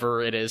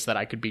whatever it is that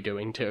I could be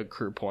doing to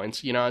accrue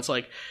points. It's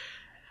like,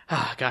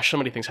 gosh, so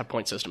many things have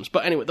point systems.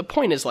 But anyway, the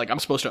point is like, I'm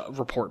supposed to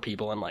report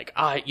people, and like,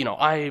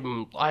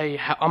 I'm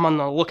on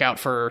the lookout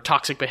for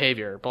toxic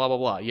behavior, blah,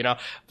 blah, blah,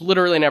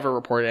 literally never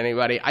report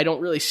anybody. I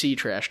don't really see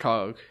trash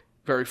talk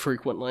very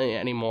frequently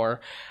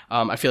anymore.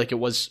 I feel like it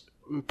was,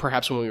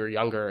 perhaps when we were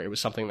younger, it was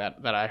something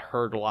that I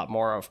heard a lot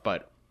more of,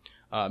 but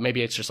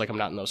maybe it's just like I'm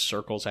not in those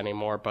circles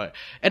anymore.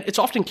 And it's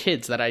often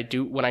kids that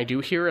when I do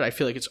hear it, I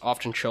feel like it's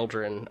often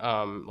children,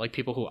 like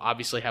people who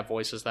obviously have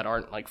voices that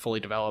aren't like fully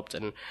developed,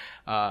 and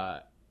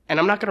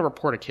I'm not going to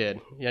report a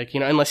kid, like,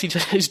 unless he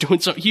just is doing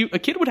a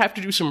kid would have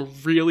to do some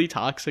really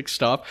toxic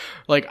stuff.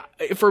 Like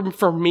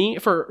for me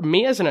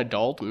as an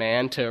adult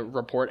man to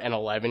report an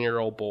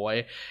 11-year-old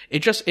boy,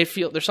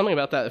 there's something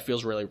about that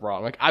feels really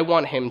wrong. Like, I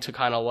want him to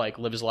kind of like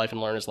live his life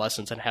and learn his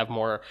lessons and have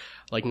more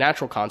like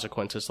natural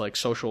consequences, like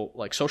social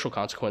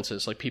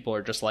consequences. Like, people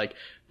are just like,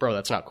 bro,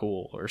 that's not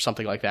cool, or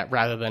something like that,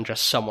 rather than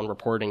just someone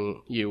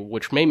reporting you,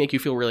 which may make you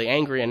feel really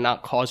angry and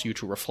not cause you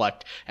to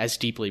reflect as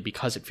deeply,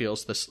 because it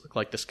feels this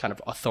kind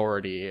of authority.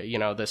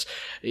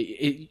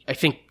 I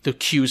think the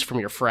cues from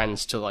your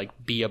friends to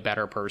like be a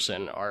better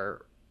person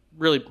are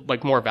really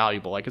like more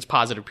valuable. Like, it's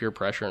positive peer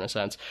pressure in a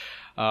sense.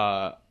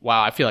 Wow,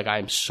 I feel like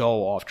I'm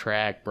so off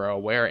track, bro.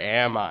 Where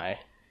am I?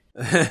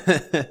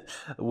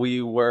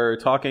 We were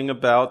talking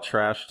about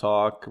trash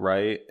talk,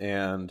 right?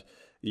 And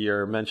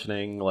you're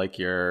mentioning like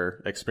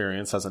your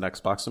experience as an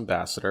Xbox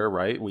ambassador,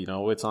 right? We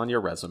know it's on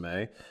your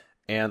resume.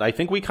 And I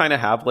think we kind of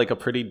have like a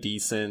pretty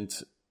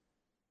decent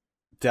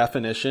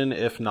definition,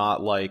 if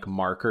not like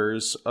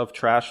markers of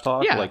trash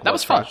talk, yeah, like that what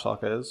was trash fun.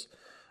 talk is.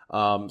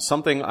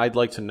 Something I'd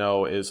like to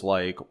know is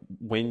like,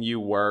 when you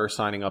were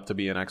signing up to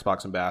be an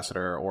Xbox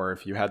ambassador, or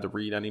if you had to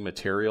read any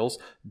materials,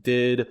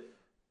 did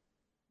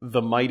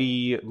the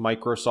mighty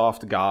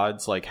Microsoft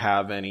gods like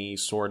have any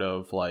sort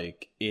of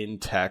like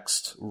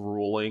in-text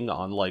ruling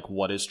on like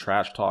what is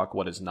trash talk,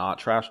 what is not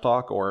trash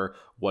talk, or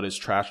what is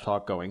trash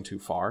talk going too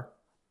far?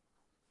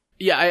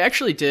 Yeah, I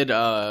actually did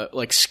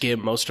like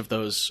skim most of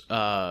those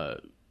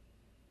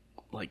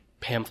like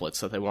pamphlets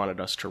that they wanted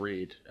us to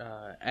read,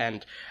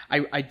 and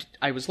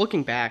I was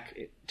looking back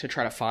to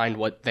try to find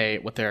what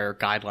their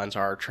guidelines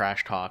are,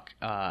 trash talk,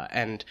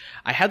 and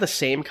I had the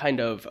same kind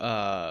of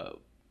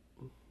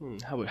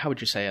how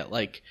would you say it,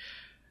 like,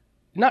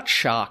 not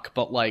shock,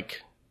 but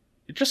like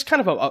just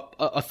kind of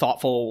a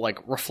thoughtful, like,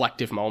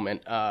 reflective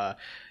moment.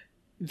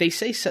 They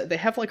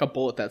have like a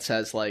bullet that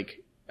says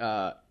like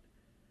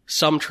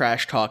some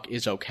trash talk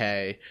is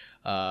okay,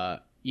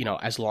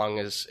 as long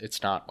as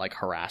it's not like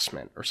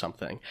harassment or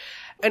something.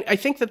 And I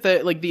think that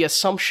the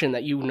assumption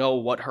that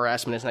what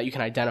harassment is and that you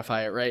can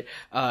identify it, right?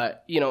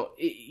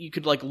 You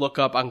could like look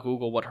up on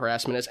Google what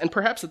harassment is, and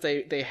perhaps that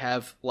they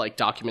have like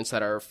documents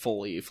that are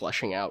fully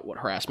fleshing out what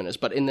harassment is.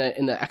 But in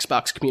the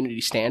Xbox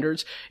community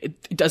standards,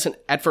 it doesn't,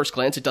 at first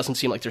glance, it doesn't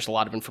seem like there's a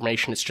lot of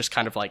information. It's just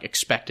kind of like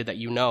expected that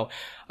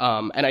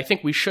and I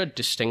think we should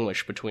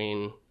distinguish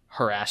between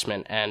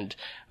harassment and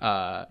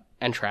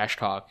trash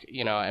talk,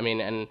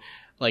 and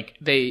like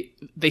they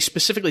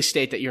specifically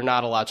state that you're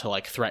not allowed to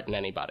like threaten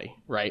anybody,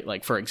 right?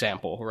 Like, for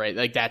example, right?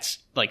 Like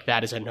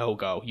that is a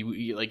no-go.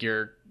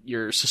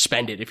 You're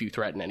suspended if you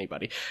threaten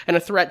anybody. And a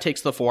threat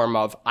takes the form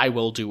of, I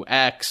will do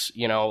X,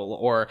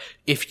 or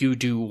if you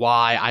do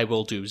Y, I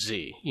will do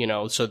Z,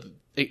 so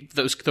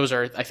those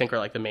are, I think, are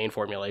like the main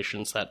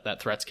formulations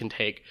that threats can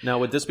take. Now,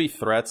 would this be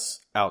threats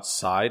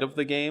outside of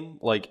the game?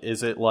 Like,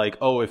 is it like,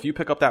 oh, if you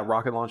pick up that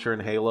rocket launcher in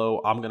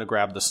Halo, I'm going to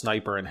grab the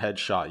sniper and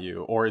headshot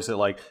you? Or is it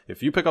like,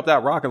 if you pick up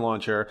that rocket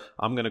launcher,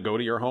 I'm going to go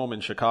to your home in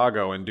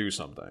Chicago and do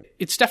something?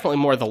 It's definitely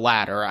more the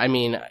latter. I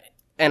mean,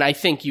 and I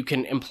think you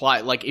can imply,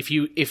 like, if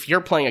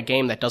you're playing a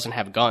game that doesn't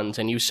have guns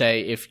and you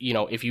say, if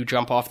you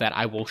jump off that,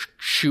 I will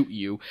shoot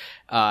you,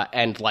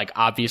 and like,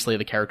 obviously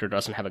the character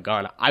doesn't have a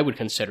gun, I would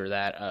consider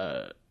that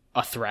a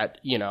threat,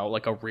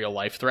 like a real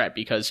life threat,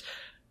 because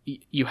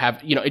you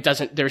have,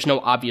 there's no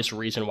obvious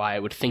reason why I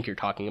would think you're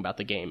talking about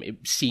the game.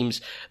 It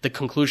seems the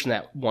conclusion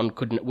that one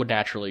would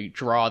naturally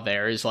draw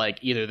there is like,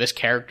 either this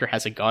character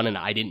has a gun and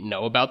I didn't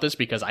know about this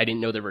because I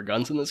didn't know there were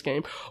guns in this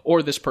game,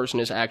 or this person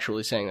is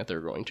actually saying that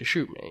they're going to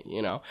shoot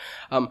me,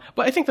 But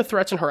I think the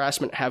threats and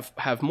harassment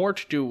have more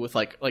to do with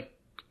like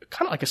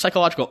kind of like a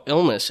psychological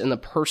illness in the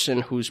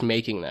person who's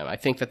making them. I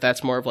think that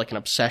that's more of like an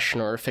obsession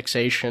or a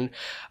fixation.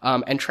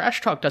 And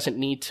trash talk doesn't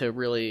need to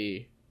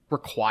really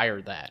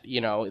require that.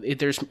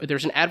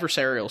 There's an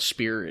adversarial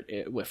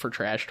spirit for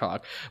trash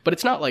talk, but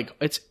it's not like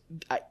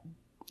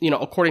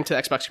according to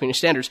the Xbox community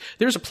standards,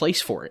 there's a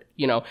place for it.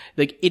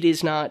 Like it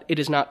is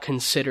not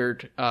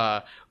considered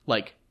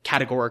like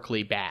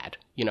categorically bad.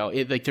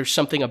 Like there's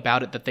something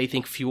about it that they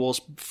think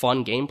fuels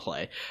fun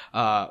gameplay,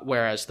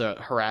 whereas the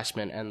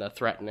harassment and the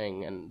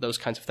threatening and those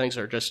kinds of things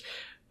are just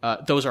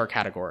those are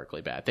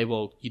categorically bad.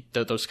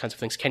 Those kinds of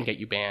things can get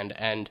you banned,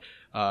 and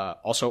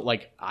also,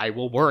 like, I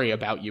will worry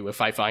about you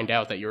if I find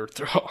out that you're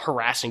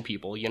harassing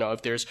people.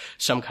 If there's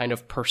some kind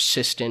of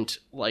persistent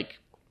like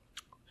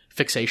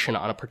fixation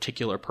on a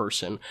particular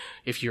person,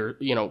 if you're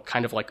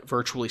kind of like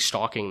virtually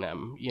stalking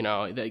them,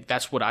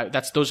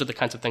 those are the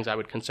kinds of things I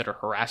would consider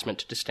harassment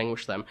to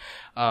distinguish them.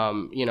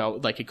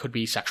 Like it could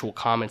be sexual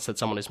comments that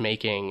someone is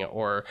making,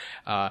 or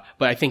but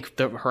I think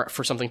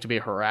for something to be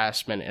a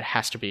harassment, it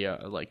has to be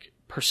like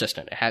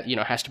persistent. It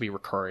has to be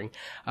recurring,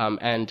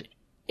 and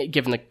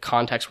given the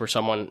context where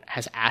someone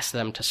has asked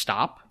them to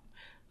stop,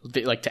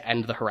 like to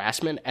end the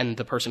harassment, and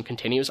the person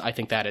continues, I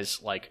think that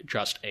is like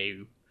just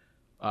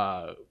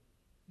an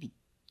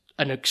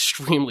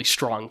extremely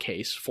strong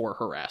case for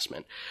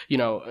harassment.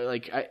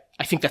 Like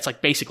I think that's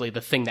like basically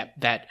the thing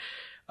that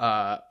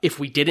if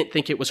we didn't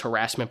think it was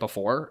harassment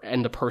before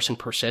and the person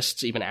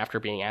persists even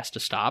after being asked to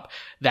stop,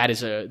 that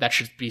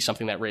should be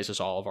something that raises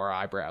all of our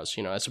eyebrows.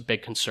 That's a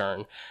big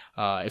concern.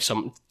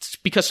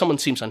 Because someone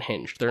seems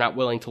unhinged, they're not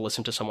willing to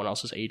listen to someone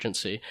else's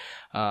agency.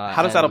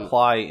 How does that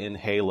apply in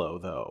Halo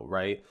though,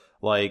 right?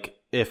 Like,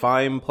 if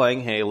I'm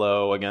playing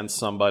Halo against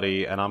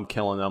somebody and I'm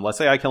killing them, let's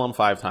say I kill them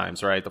 5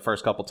 times, right? The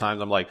first couple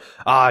times I'm like,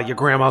 your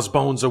grandma's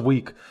bones are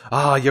weak.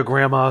 Your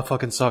grandma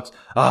fucking sucks.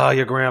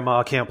 Your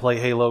grandma can't play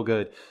Halo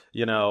good.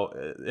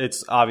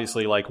 It's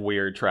obviously like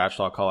weird trash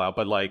talk call out,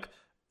 but like,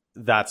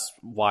 that's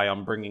why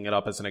I'm bringing it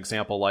up as an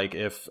example. Like,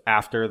 if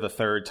after the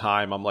 3rd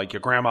time I'm like, your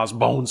grandma's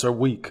bones are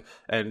weak,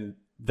 and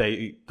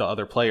the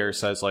other player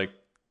says like,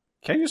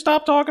 can you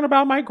stop talking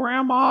about my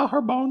grandma?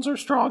 Her bones are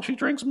strong. She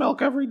drinks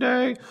milk every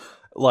day.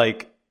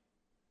 Like,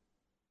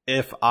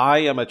 if I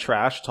am a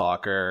trash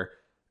talker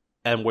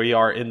and we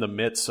are in the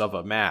midst of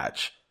a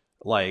match,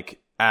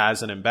 like,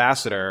 as an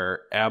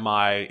ambassador, am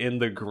I in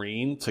the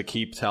green to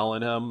keep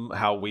telling him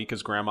how weak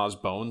his grandma's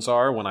bones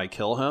are when I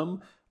kill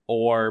him?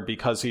 Or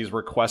because he's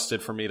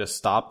requested for me to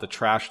stop the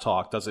trash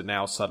talk, does it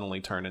now suddenly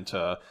turn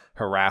into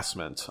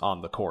harassment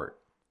on the court?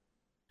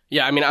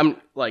 Yeah, I mean, I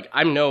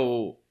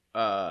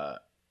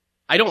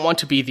don't want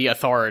to be the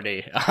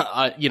authority,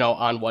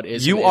 on what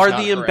is. You are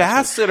the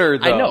ambassador,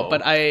 though. I know,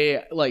 but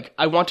I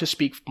want to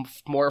speak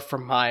more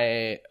from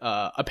my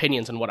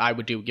opinions on what I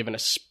would do given a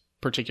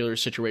particular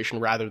situation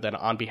rather than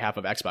on behalf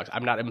of Xbox.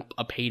 I'm not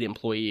a paid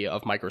employee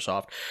of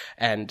Microsoft,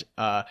 and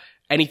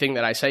anything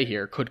that I say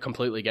here could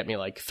completely get me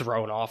like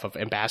thrown off of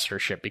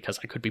ambassadorship because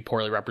I could be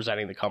poorly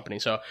representing the company.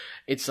 So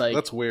it's like,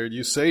 that's weird.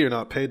 You say you're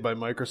not paid by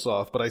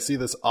Microsoft, but I see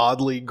this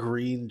oddly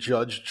green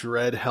Judge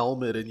Dredd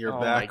helmet in your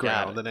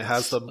background, and it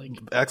has the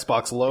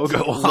Xbox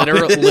logo on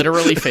it.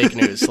 Literally fake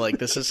news. Like,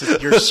 this is,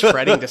 you're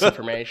spreading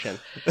disinformation.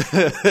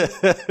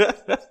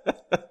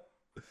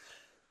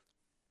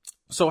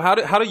 So how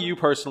do you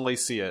personally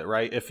see it,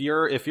 right? If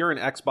you're an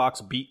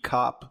Xbox beat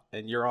cop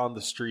and you're on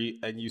the street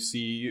and you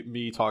see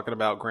me talking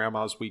about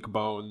grandma's weak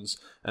bones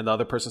and the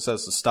other person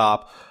says to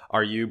stop,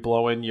 are you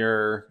blowing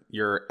your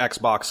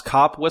Xbox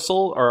cop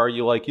whistle, or are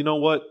you like, you know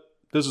what?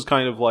 This is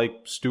kind of like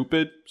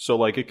stupid, so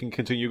like it can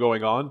continue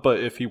going on. But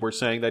if he were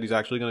saying that he's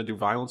actually going to do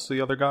violence to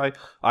the other guy,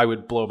 I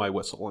would blow my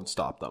whistle and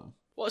stop them.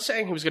 Well,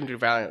 saying he was going to do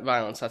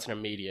violence, that's an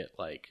immediate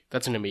concern,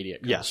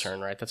 yes.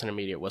 Right? That's an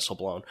immediate whistle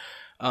blown.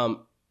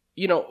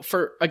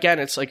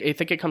 It's like, I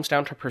think it comes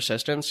down to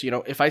persistence.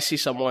 If I see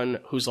someone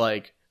who's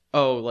like,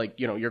 oh, like,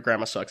 your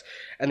grandma sucks,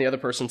 and the other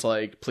person's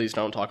like, please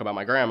don't talk about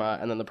my grandma,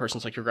 and then the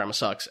person's like, your grandma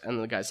sucks,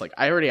 and the guy's like,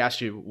 I already asked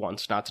you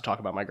once not to talk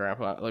about my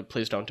grandma, like,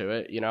 please don't do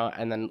it,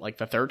 and then like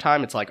the third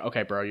time it's like,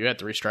 okay, bro, you had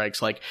 3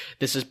 strikes, like,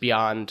 this is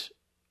beyond,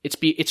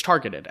 it's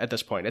targeted at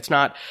this point. It's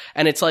not,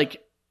 and it's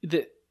like,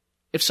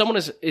 if someone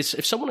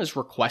is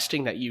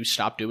requesting that you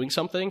stop doing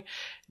something,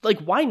 like,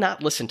 why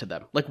not listen to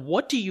them? Like,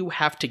 what do you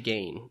have to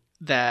gain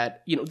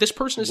that, this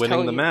person is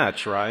winning the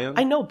match, Ryan?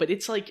 I know, but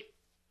it's like,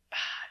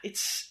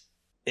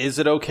 Is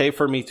it okay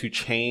for me to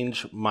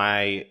change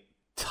my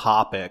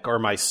topic or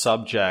my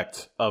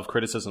subject of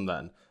criticism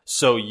then?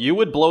 So you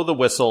would blow the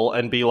whistle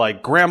and be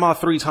like, grandma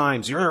 3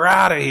 times, you're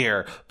out of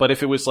here. But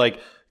if it was like,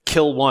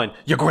 kill 1,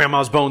 your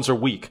grandma's bones are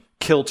weak.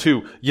 Kill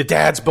 2, your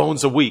dad's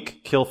bones are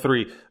weak. Kill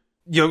 3,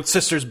 your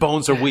sister's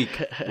bones are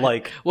weak.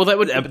 Like, well, that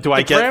would, do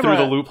I get through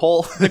the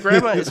loophole? The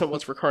grandma isn't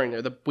what's recurring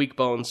there. The weak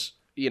bones,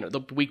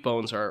 the weak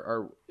bones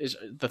is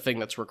the thing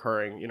that's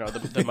recurring.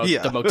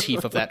 The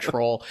motif of that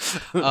troll.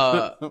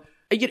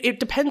 It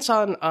depends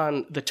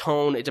on the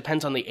tone. It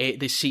depends on the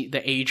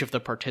age of the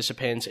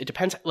participants. It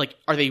depends, like,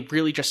 are they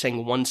really just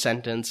saying one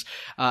sentence?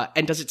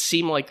 And does it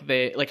seem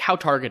like how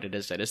targeted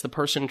is it? Is the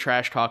person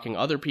trash talking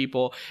other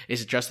people?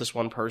 Is it just this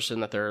one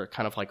person that they're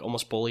kind of like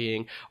almost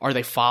bullying? Are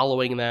they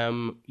following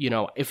them?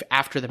 If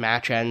after the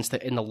match ends,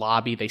 in the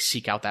lobby, they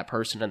seek out that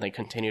person and they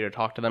continue to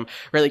talk to them,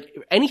 right?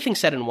 Like, anything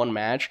said in one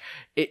match,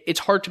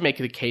 it's hard to make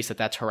the case that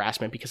that's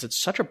harassment because it's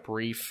such a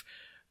brief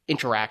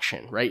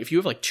interaction, right? If you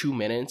have like 2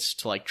 minutes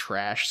to like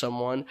trash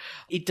someone,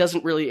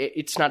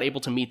 it's not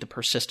able to meet the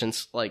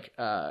persistence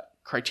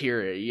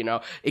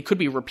criteria. It could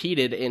be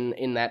repeated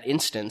in that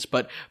instance,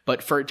 but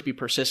for it to be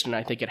persistent,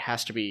 I think it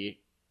has to be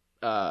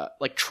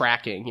like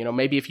tracking,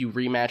 maybe if you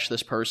rematch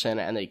this person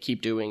and they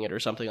keep doing it or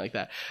something like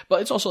that.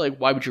 But it's also like,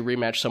 why would you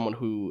rematch someone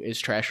who is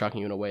trash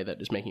talking you in a way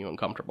that is making you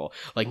uncomfortable?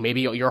 Like,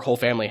 maybe your whole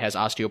family has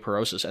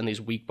osteoporosis and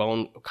these weak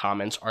bone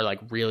comments are like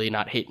really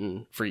not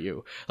hitting for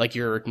you. Like,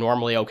 you're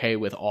normally okay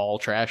with all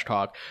trash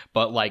talk,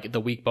 but like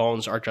the weak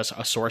bones are just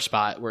a sore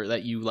spot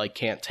that you like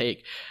can't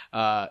take.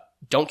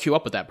 Don't queue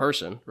up with that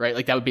person, right?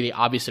 Like, that would be the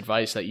obvious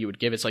advice that you would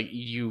give. It's like,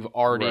 you've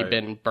already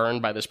been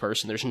burned by this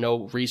person. There's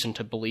no reason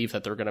to believe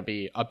that they're going to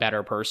be a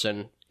better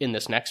person in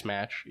this next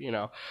match,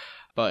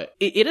 But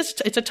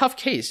it's a tough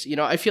case,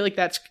 I feel like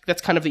that's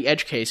kind of the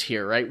edge case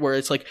here, right? Where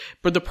it's like,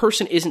 but the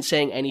person isn't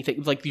saying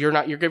anything. Like,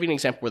 you're giving an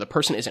example where the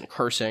person isn't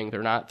cursing,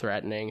 they're not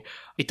threatening.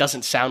 It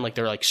doesn't sound like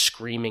they're like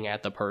screaming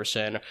at the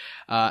person,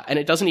 and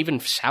it doesn't even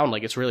sound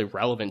like it's really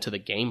relevant to the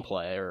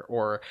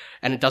gameplay,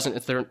 and it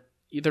doesn't.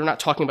 They're not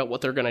talking about what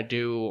they're going to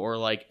do, or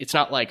like, it's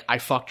not like, I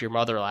fucked your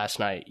mother last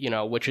night,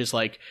 which is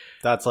like,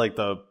 that's like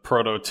the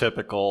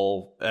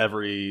prototypical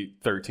every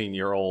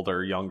 13-year-old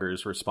or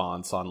younger's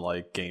response on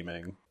like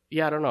gaming.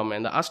 Yeah, I don't know,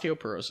 man. The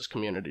osteoporosis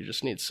community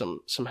just needs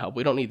some help.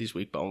 We don't need these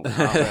weak bone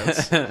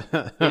comments.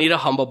 We need a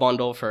humble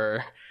bundle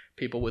for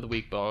people with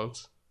weak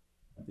bones.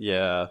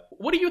 Yeah.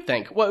 What do you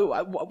think?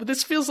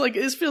 This feels like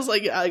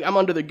I'm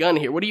under the gun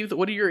here. What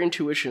are your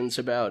intuitions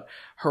about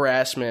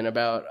harassment?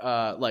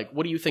 About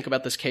what do you think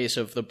about this case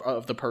of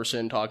the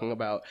person talking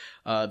about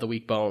the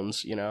weak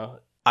bones?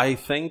 I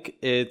think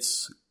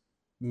it's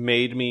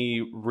made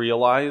me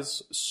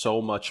realize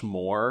so much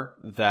more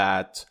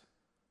that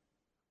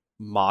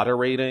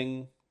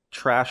moderating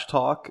trash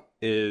talk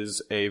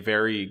is a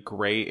very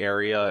gray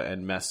area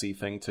and messy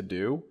thing to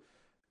do,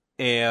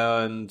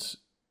 and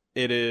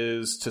it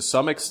is to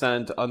some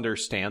extent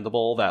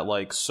understandable that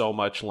like so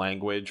much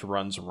language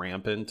runs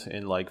rampant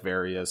in like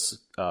various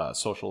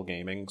social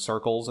gaming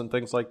circles and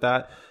things like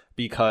that,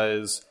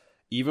 because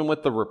even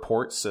with the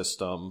report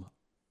system,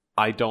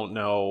 I don't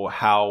know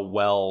how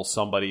well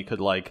somebody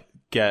could like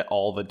get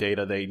all the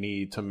data they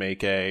need to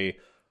make a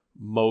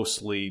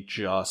mostly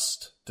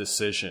just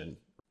decision.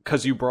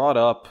 Because you brought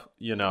up,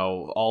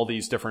 all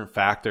these different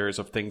factors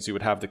of things you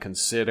would have to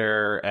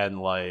consider, and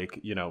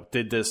like,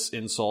 did this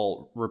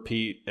insult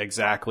repeat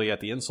exactly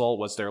at the insult?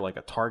 Was there like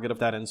a target of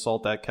that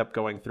insult that kept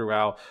going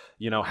throughout?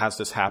 Has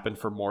this happened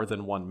for more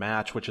than one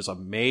match, which is a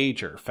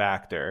major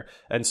factor?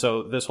 And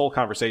so this whole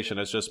conversation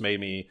has just made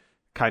me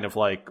kind of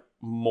like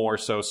more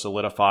so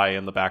solidify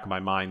in the back of my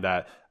mind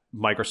that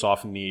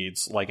Microsoft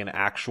needs like an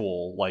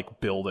actual like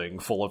building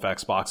full of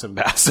Xbox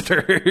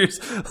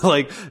ambassadors,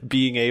 like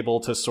being able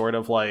to sort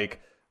of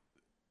like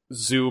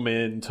zoom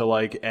in to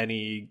like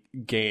any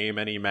game,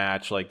 any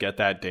match, like get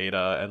that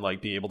data and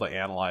like be able to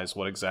analyze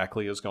what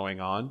exactly is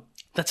going on.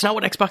 That's not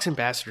what Xbox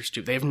ambassadors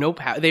do. They have no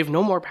power. They have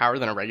no more power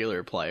than a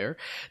regular player.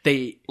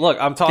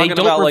 I'm talking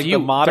about like the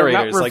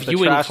moderators, like the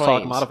trash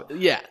talk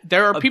moderators. Yeah,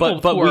 there are people,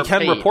 but we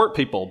can report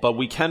people. But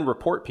we can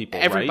report people.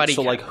 Everybody right?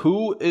 So can. like,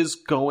 who is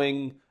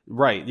going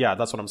right? Yeah,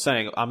 that's what I'm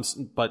saying.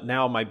 But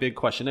now my big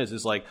question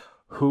is like,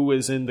 who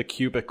is in the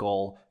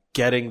cubicle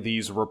getting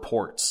these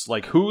reports?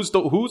 Like, who's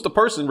the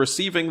person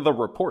receiving the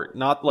report?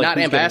 Not like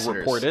who's getting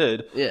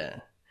reported.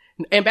 Yeah.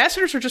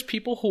 Ambassadors are just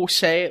people who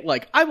say,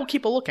 like, I will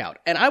keep a lookout,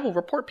 and I will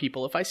report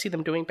people if I see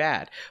them doing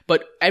bad.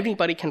 But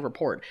anybody can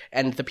report,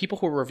 and the people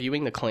who are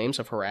reviewing the claims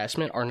of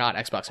harassment are not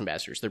Xbox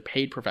ambassadors. They're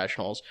paid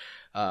professionals.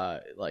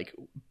 Like,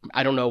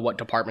 I don't know what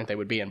department they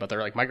would be in, but they're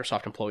like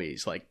Microsoft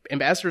employees. Like,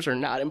 ambassadors are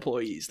not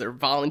employees. They're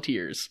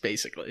volunteers,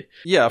 basically.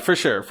 Yeah, for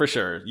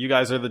sure. You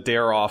guys are the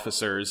dare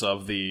officers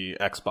of the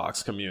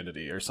Xbox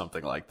community or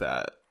something like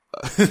that.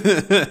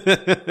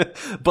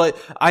 But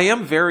I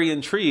am very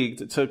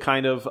intrigued to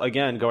kind of,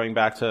 again, going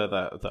back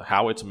to the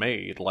how it's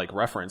made, like,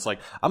 reference, like,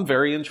 I'm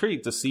very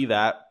intrigued to see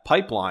that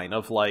pipeline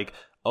of like,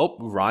 oh,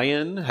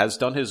 Ryan has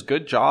done his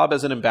good job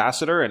as an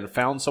ambassador and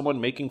found someone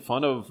making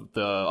fun of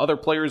the other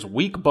players'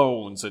 weak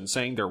bones and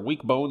saying their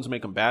weak bones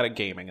make them bad at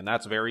gaming, and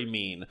that's very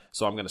mean.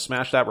 So I'm going to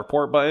smash that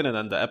report button, and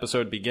then the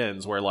episode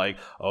begins where like,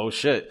 oh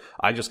shit,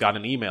 I just got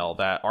an email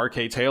that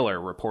RK Taylor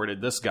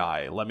reported this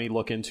guy. Let me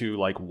look into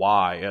like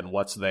why and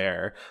what's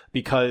there.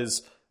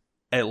 Because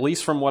at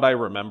least from what I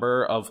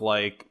remember of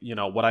like, you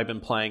know, what I've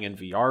been playing in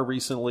VR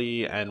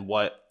recently and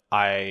what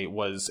I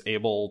was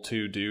able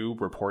to do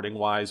reporting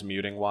wise,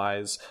 muting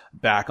wise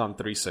back on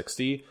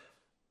 360,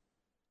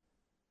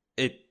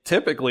 it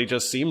typically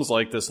just seems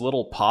like this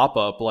little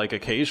pop-up, like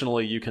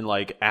occasionally you can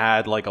like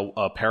add like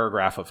a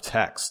paragraph of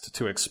text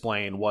to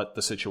explain what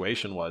the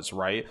situation was,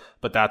 right?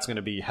 But that's going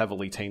to be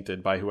heavily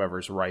tainted by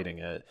whoever's writing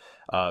it,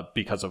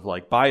 because of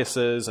like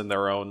biases and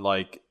their own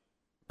like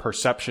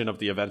perception of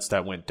the events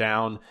that went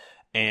down.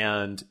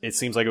 And it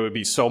seems like it would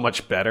be so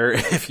much better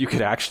if you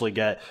could actually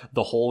get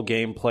the whole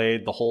game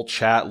played, the whole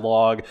chat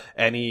log,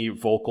 any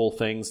vocal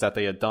things that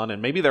they had done.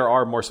 And maybe there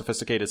are more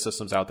sophisticated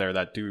systems out there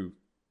that do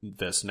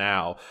this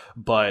now.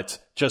 But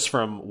just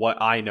from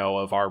what I know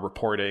of our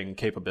reporting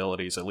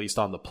capabilities, at least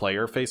on the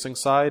player-facing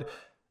side,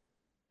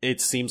 it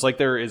seems like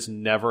there is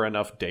never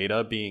enough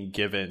data being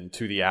given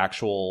to the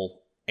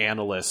actual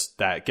analyst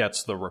that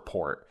gets the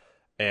report.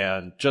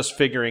 And just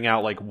figuring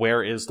out like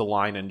where is the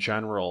line in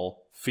general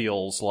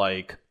feels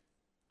like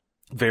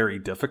very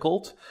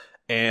difficult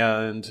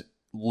and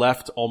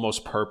left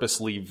almost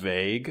purposely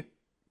vague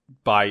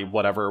by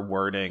whatever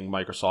wording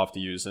Microsoft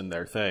used in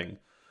their thing.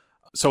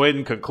 So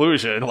in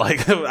conclusion,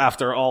 like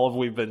after all of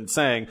we've been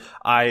saying,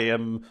 I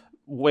am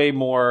way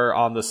more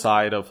on the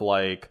side of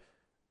like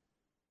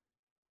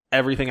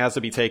everything has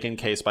to be taken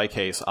case by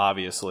case,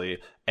 obviously,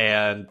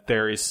 and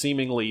there is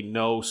seemingly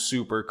no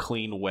super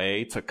clean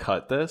way to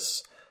cut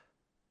this.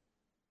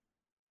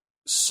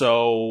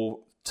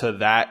 So to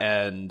that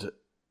end,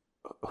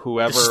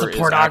 whoever this is the is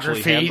pornography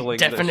actually handling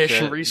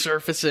definition this shit,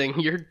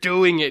 resurfacing. You're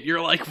doing it.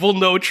 You're like, we'll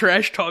know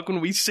trash talk when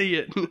we see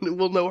it.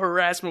 We'll know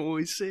harassment when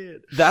we see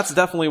it. That's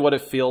definitely what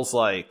it feels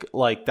like.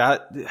 Like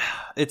that,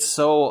 it's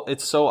so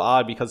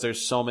odd because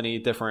there's so many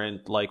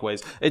different like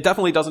ways. It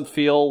definitely doesn't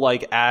feel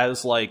like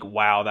as like,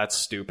 wow, that's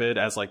stupid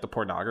as like the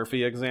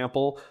pornography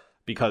example,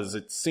 because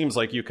it seems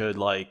like you could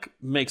like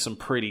make some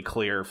pretty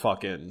clear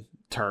fucking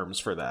terms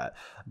for that.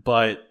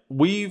 But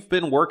we've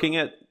been working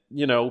at,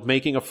 you know,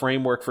 making a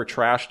framework for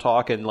trash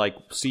talk and like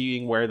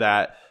seeing where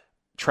that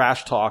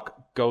trash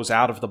talk goes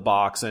out of the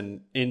box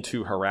and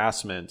into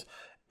harassment.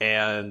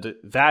 And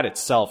that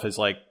itself has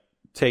like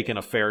taken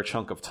a fair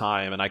chunk of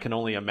time. And I can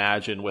only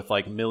imagine with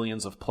like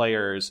millions of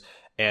players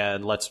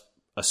and let's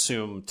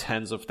assume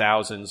tens of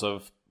thousands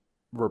of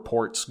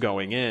reports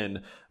going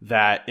in,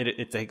 that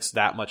it takes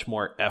that much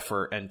more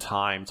effort and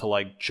time to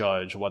like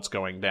judge what's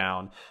going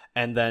down.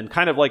 And then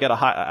kind of like at a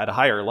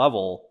higher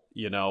level,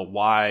 you know,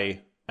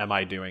 why am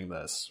I doing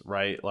this,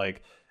 right?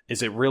 Like,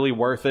 is it really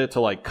worth it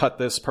to like cut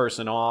this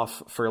person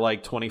off for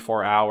like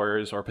 24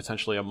 hours or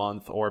potentially a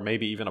month or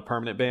maybe even a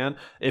permanent ban?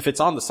 If it's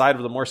on the side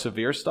of the more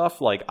severe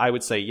stuff, like I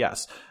would say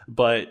yes.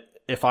 But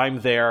if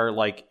I'm there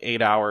like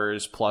 8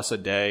 hours plus a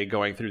day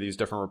going through these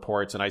different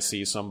reports and I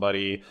see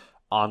somebody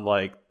on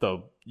like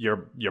the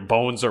your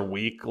bones are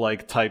weak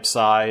like type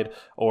side,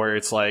 or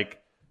it's like,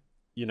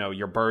 you know,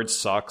 your bird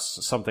sucks,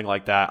 something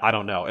like that. I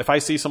don't know. If I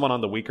see someone on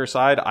the weaker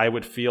side, I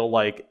would feel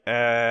like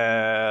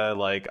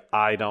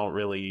I don't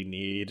really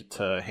need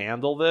to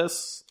handle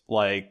this.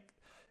 Like,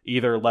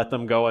 either let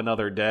them go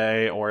another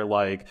day or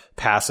like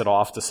pass it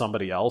off to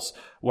somebody else.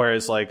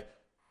 Whereas like,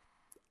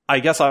 I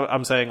guess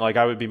I'm saying like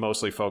I would be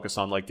mostly focused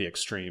on like the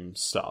extreme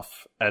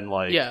stuff and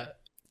like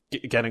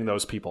getting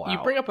those people out. You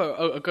bring up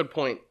a good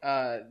point.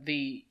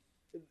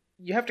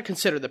 You have to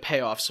consider the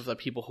payoffs of the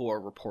people who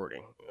are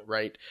reporting,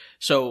 right?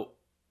 So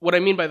what I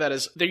mean by that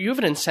is that you have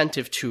an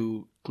incentive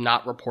to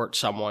not report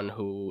someone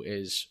who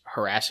is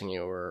harassing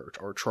you or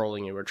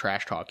trolling you or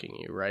trash talking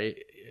you, right?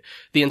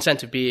 The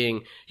incentive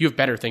being you have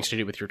better things to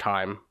do with your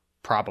time,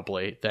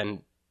 probably,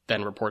 than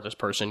then report this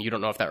person. You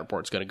don't know if that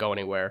report's going to go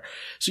anywhere.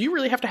 So you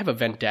really have to have a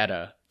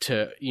vendetta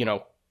to,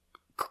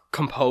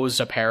 compose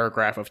a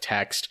paragraph of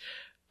text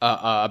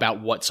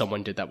about what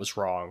someone did that was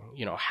wrong,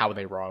 how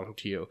they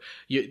wronged you.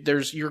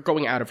 You're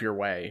going out of your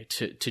way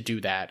to do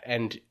that.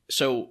 And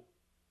so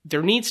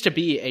there needs to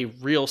be a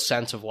real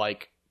sense of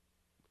like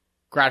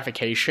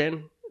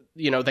gratification,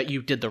 that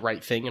you did the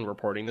right thing in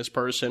reporting this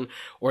person,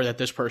 or that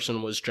this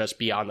person was just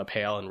beyond the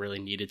pale and really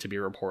needed to be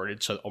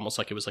reported. So almost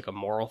like it was like a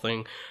moral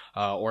thing,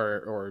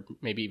 or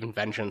maybe even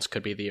vengeance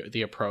could be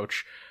the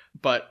approach.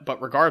 But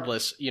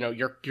regardless,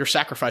 you're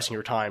sacrificing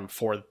your time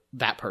for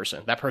that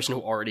person who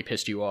already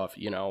pissed you off,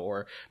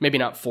 or maybe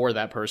not for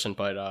that person,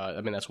 but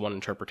that's one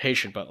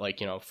interpretation, but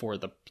like, for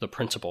the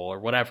principal or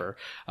whatever,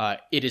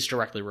 it is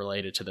directly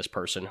related to this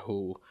person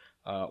who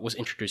was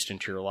introduced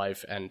into your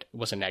life and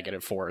was a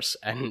negative force,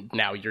 and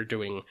now you're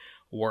doing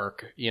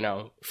work,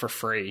 for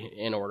free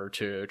in order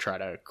to try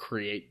to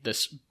create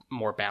this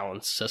more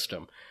balanced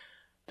system.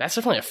 That's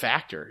definitely a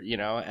factor,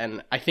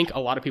 and I think a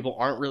lot of people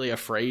aren't really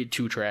afraid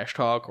to trash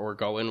talk or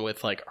go in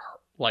with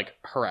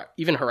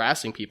even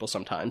harassing people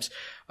sometimes,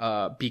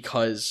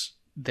 because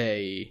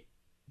they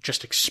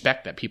just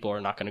expect that people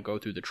are not going to go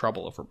through the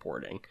trouble of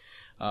reporting.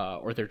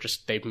 Or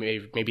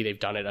maybe they've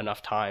done it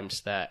enough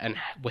times and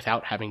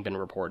without having been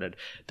reported,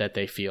 that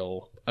they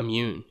feel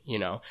immune,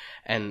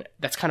 and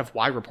that's kind of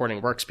why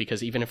reporting works,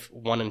 because even if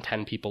 1 in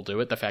 10 people do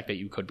it, the fact that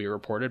you could be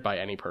reported by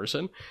any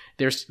person,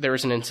 there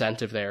is an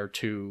incentive there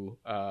to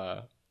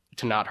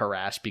not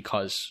harass,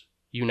 because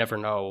you never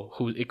know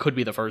who it could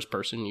be. The first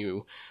person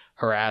you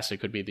harass, it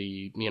could be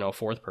the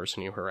fourth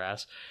person you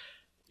harass.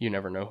 You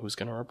never know who's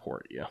going to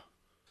report you.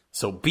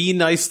 So be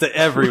nice to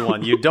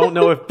everyone. You don't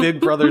know if Big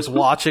Brother's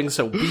watching,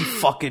 so be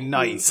fucking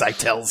nice, I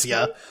tells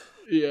ya.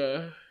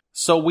 Yeah.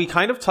 So we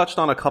kind of touched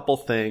on a couple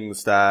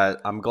things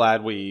that I'm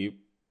glad we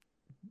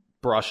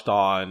brushed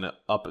on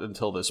up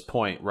until this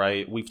point,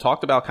 right? We've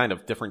talked about kind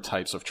of different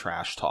types of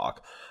trash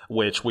talk,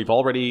 which we've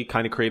already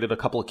kind of created a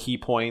couple of key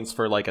points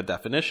for like a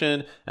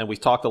definition. And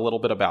we've talked a little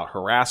bit about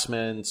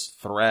harassments,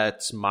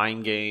 threats,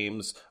 mind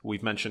games.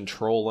 We've mentioned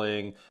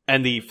trolling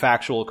and the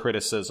factual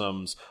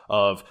criticisms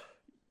of,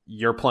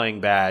 you're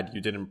playing bad,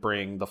 you didn't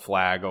bring the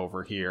flag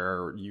over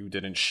here, you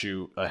didn't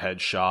shoot a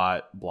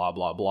headshot, blah,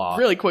 blah, blah.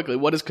 Really quickly,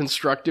 what is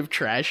constructive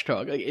trash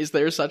talk? Like, is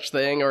there such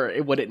thing,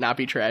 or would it not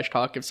be trash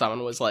talk if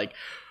someone was like,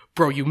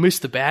 bro, you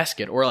missed the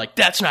basket, or like,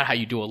 that's not how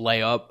you do a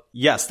layup?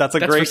 Yes, that's a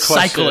great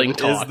question.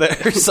 Talk. Is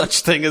there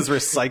such thing as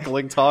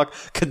recycling talk?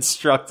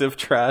 Constructive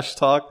trash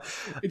talk?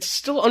 It's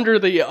still under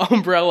the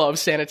umbrella of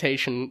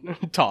sanitation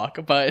talk,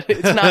 but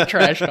it's not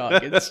trash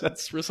talk. It's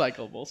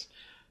recyclables.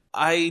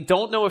 I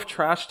don't know if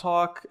trash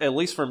talk, at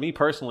least for me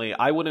personally,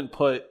 I wouldn't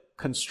put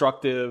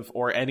constructive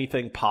or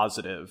anything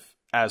positive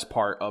as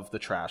part of the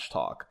trash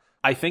talk.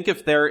 I think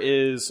if there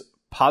is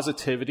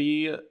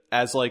positivity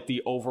as like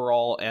the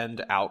overall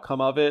end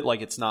outcome of it, like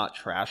it's not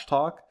trash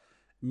talk,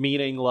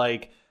 meaning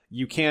like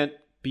you can't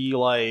be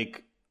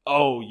like,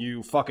 oh,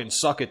 you fucking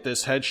suck at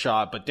this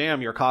headshot, but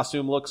damn, your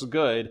costume looks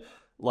good.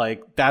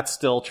 Like that's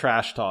still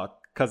trash talk.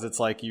 Because it's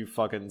like you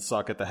fucking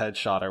suck at the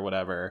headshot or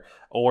whatever.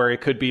 Or it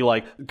could be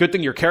like, good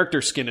thing your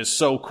character skin is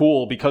so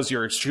cool because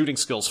your shooting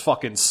skills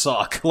fucking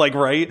suck. Like,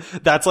 right?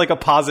 That's like a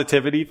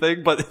positivity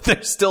thing, but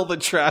there's still the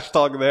trash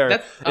talk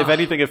there. If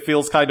anything, it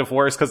feels kind of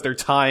worse because they're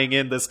tying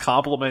in this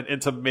compliment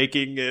into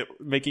making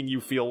you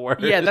feel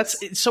worse. Yeah,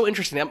 it's so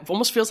interesting. That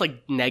almost feels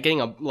like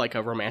negging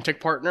a romantic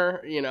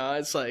partner.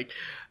 It's like...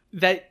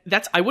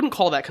 That's I wouldn't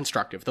call that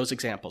constructive, those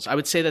examples. I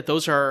would say that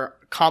those are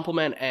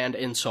compliment and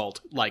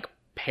insult, like,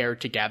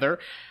 paired together.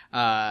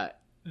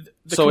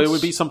 So it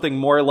would be something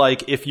more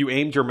like if you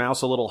aimed your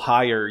mouse a little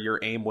higher, your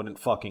aim wouldn't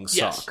fucking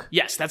suck.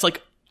 Yes, that's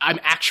like, I'm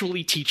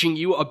actually teaching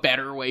you a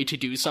better way to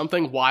do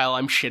something while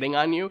I'm shitting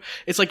on you.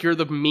 It's like you're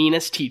the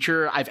meanest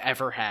teacher I've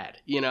ever had,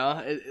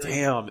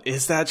 Damn,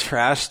 is that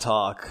trash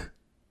talk?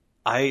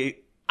 I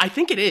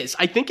think it is.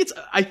 I think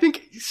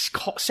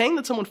saying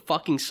that someone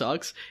fucking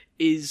sucks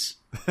is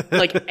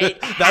like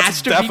it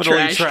has to be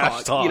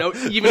trash talk.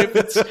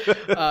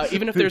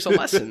 Even if there's a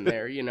lesson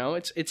there,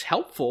 it's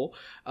helpful.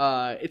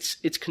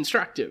 It's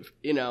constructive,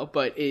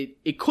 but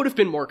it could have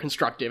been more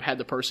constructive had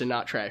the person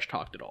not trash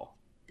talked at all.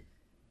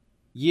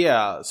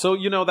 Yeah. So,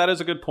 that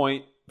is a good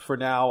point. For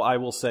now, I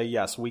will say,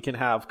 yes, we can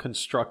have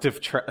constructive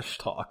trash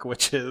talk,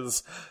 which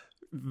is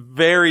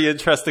very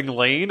interesting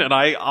lane, and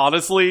I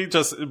honestly,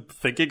 just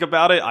thinking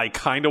about it, I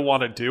kind of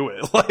want to do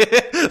it.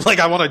 Like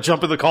I want to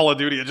jump in the Call of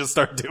Duty and just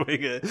start doing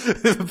it.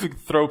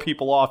 Throw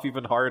people off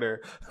even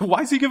harder.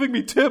 Why is he giving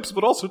me tips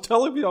but also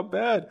telling me I'm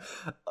bad?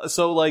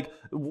 So like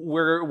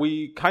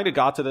we kind of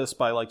got to this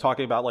by like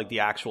talking about like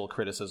the actual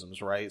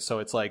criticisms, right? So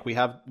it's like we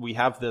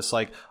have this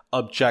like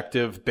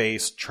objective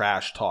based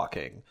trash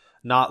talking,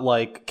 not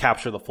like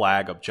capture the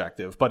flag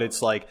objective, but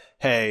it's like,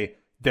 hey,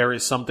 there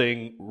is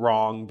something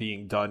wrong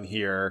being done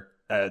here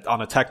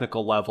on a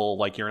technical level,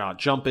 like you're not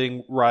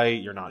jumping right,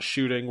 you're not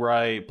shooting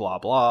right, blah,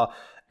 blah,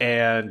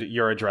 and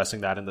you're addressing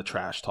that in the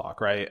trash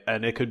talk, right?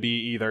 And it could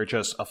be either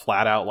just a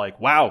flat out like,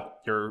 wow,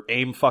 your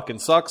aim fucking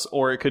sucks,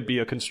 or it could be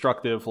a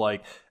constructive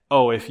like,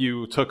 oh, if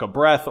you took a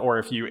breath or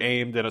if you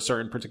aimed in a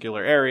certain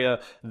particular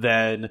area,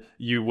 then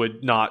you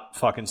would not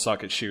fucking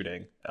suck at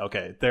shooting.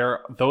 Okay,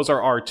 those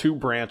are our two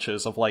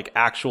branches of like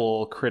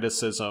actual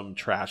criticism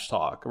trash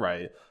talk,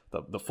 right?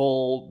 The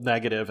full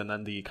negative and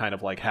then the kind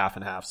of like half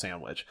and half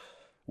sandwich.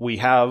 We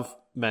have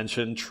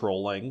mentioned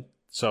trolling.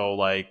 So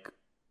like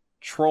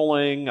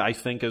trolling, I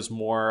think, is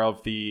more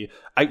of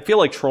I feel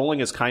like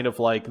trolling is kind of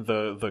like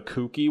the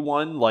kooky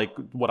one, like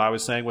what I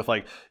was saying with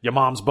like, your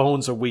mom's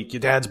bones are weak, your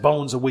dad's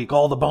bones are weak,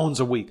 all the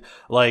bones are weak.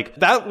 Like,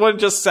 that one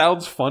just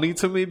sounds funny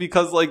to me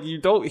because like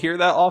you don't hear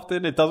that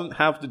often. It doesn't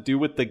have to do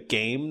with the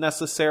game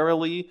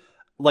necessarily.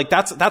 Like,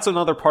 that's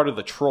another part of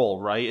the troll,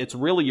 right? It's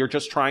really,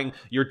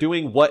 you're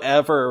doing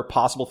whatever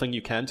possible thing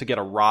you can to get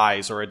a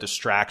rise or a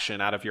distraction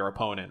out of your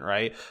opponent,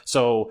 right?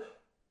 So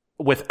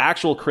with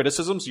actual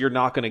criticisms, you're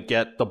not going to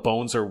get the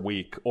bones are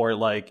weak or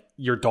like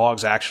your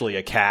dog's actually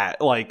a cat,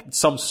 like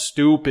some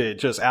stupid,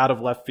 just out of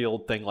left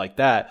field thing like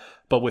that.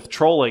 But with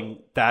trolling,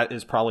 that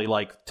is probably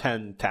like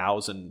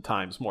 10,000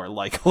 times more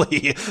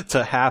likely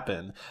to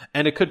happen.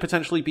 And it could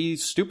potentially be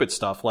stupid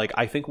stuff. Like,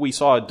 I think we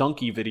saw a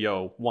Donkey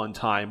video one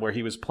time where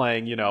he was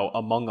playing,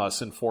 Among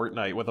Us in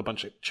Fortnite with a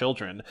bunch of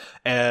children.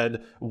 And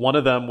one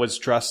of them was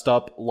dressed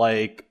up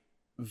like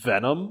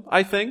Venom,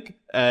 I think,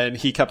 and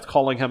he kept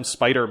calling him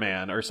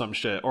Spider-Man or some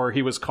shit, or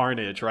he was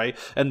Carnage, right?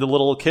 And the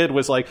little kid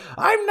was like,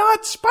 I'm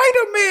not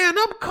Spider-Man,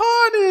 I'm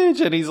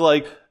Carnage! And he's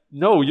like,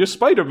 no, you're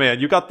Spider-Man,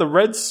 you got the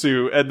red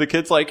suit. And the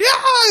kid's like,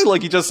 yeah!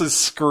 Like, he just is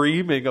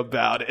screaming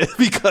about it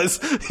because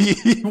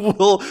he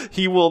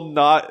will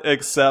not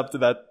accept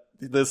that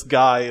this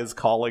guy is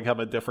calling him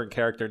a different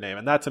character name.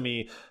 And that to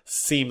me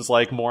seems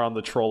like more on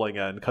the trolling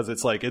end, because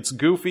it's like, it's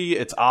goofy,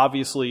 it's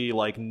obviously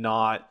like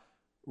not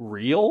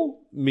real,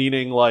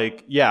 meaning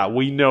like, yeah,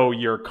 we know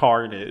you're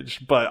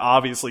Carnage, but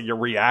obviously you're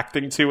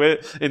reacting to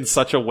it in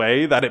such a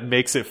way that it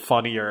makes it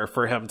funnier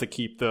for him to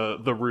keep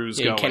the ruse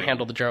going. You can't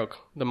handle the joke.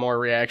 The more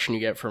reaction you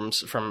get from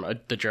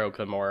the joke,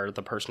 the more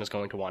the person is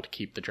going to want to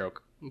keep the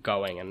joke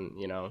going, and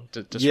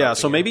yeah.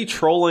 So maybe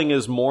trolling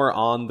is more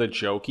on the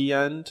jokey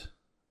end.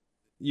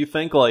 You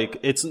think like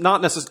it's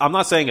not necessarily. I'm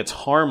not saying it's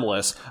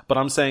harmless, but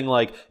I'm saying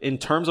like in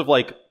terms of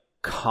like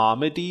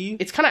comedy,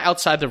 it's kind of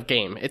outside the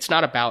game. It's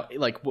not about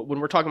like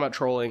when we're talking about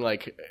trolling,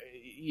 like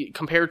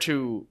compared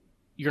to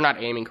you're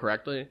not aiming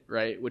correctly,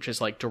 right, which is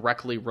like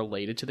directly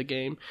related to the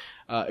game.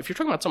 If you're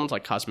talking about someone's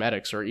like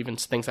cosmetics or even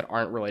things that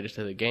aren't related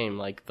to the game,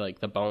 like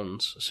the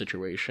bones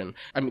situation,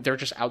 I mean, they're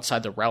just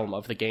outside the realm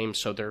of the game,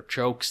 so they're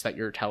jokes that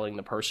you're telling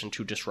the person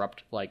to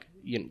disrupt like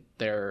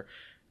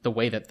the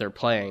way that they're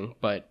playing,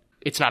 but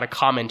it's not a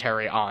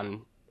commentary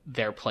on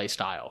their play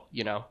style.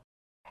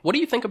 What do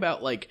you think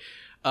about like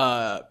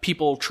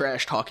people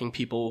trash talking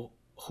people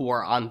who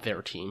are on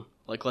their team?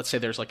 Like, let's say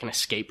there's like an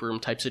escape room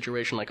type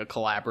situation, like a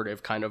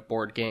collaborative kind of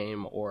board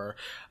game, or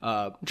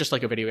just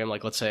like a video game,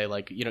 like let's say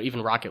like,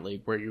 even Rocket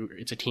League, where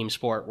it's a team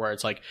sport where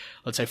it's like,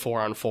 let's say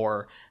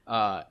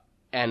 4-on-4,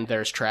 and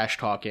there's trash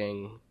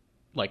talking,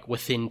 like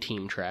within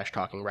team trash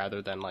talking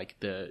rather than like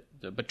the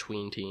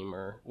between team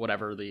or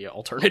whatever the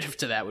alternative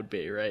to that would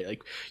be, right?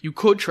 Like, you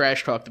could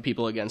trash talk the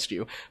people against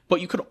you,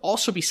 but you could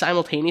also be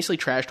simultaneously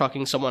trash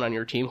talking someone on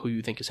your team who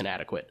you think is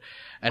inadequate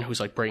and who's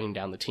like bringing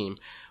down the team.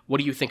 What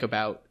do you think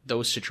about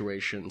those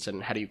situations,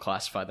 and how do you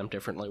classify them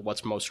differently?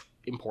 What's most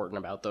important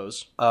about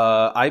those?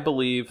 I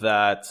believe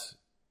that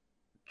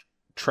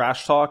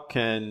trash talk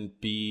can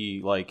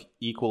be like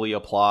equally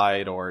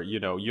applied or,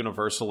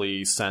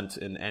 universally sent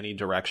in any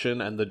direction,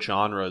 and the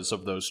genres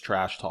of those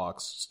trash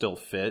talks still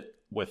fit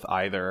with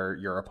either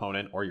your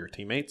opponent or your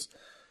teammates.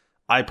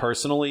 I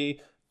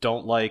personally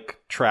don't like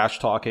trash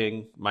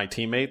talking my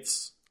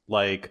teammates.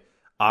 Like,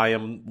 I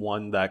am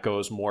one that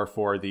goes more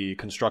for the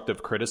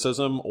constructive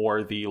criticism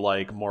or the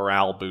like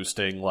morale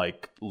boosting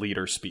like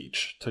leader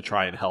speech to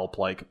try and help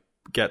like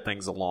get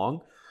things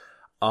along.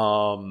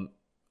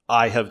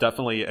 I have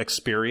definitely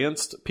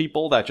experienced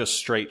people that just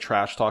straight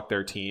trash talk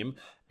their team,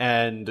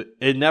 and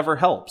it never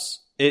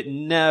helps. It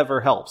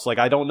never helps. Like,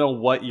 I don't know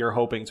what you're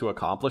hoping to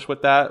accomplish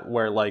with that,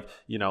 where like,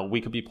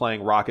 we could be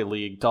playing Rocket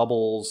League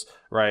doubles,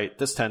 right?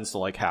 This tends to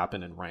like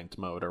happen in ranked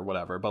mode or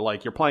whatever, but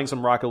like you're playing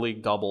some Rocket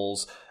League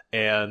doubles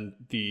and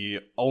the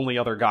only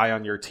other guy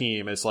on your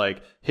team is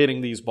like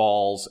hitting these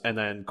balls and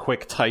then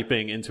quick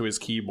typing into his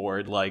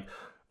keyboard like,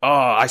 oh,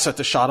 I set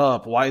the shot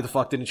up, why the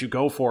fuck didn't you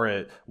go for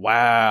it?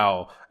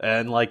 Wow.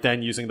 And like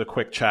then using the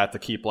quick chat to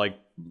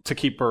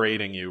keep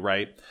berating you,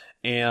 right?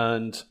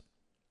 And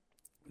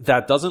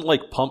that doesn't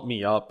like pump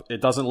me up.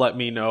 It doesn't let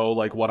me know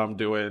like what I'm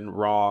doing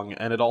wrong.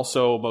 And it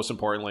also, most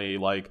importantly,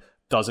 like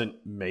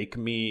doesn't make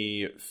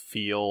me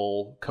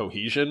feel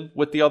cohesion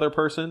with the other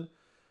person.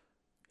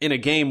 In a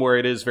game where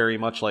it is very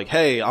much like,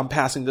 hey, I'm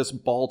passing this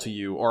ball to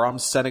you, or I'm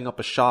setting up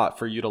a shot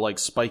for you to like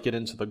spike it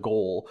into the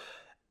goal.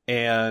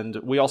 And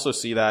we also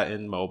see that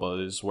in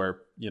MOBAs where,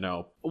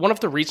 one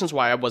of the reasons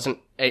why I wasn't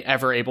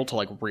ever able to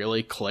like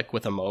really click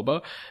with a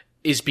MOBA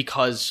is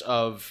because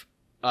of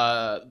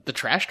the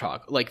trash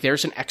talk. Like,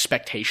 there's an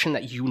expectation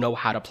that you know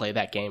how to play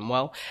that game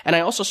well. And I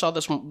also saw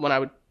this when I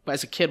would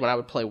as a kid when I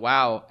would play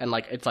WoW and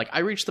like it's like I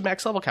reached the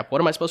max level cap,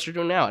 what am I supposed to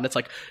do now? And it's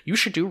like you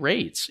should do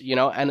raids, you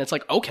know? And it's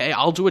like, okay,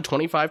 I'll do a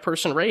 25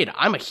 person raid.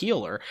 I'm a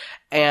healer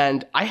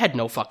and I had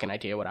no fucking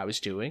idea what I was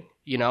doing,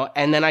 you know?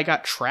 And then I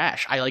got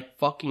trash. I like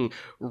fucking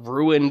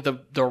ruined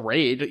the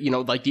raid, you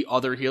know, like the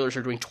other healers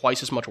are doing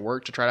twice as much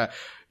work to try to,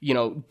 you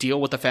know,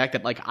 deal with the fact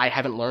that like I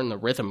haven't learned the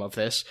rhythm of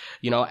this,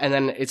 you know? And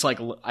then it's like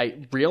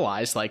I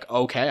realized like,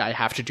 okay, I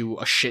have to do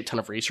a shit ton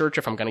of research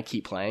if I'm going to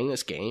keep playing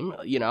this game,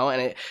 you know?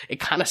 And it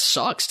kind of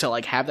sucks to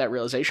like have that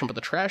realization, but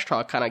the trash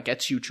talk kind of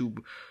gets you to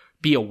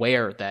be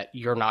aware that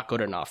you're not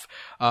good enough.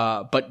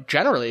 But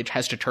generally it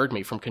has deterred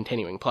me from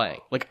continuing playing.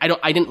 Like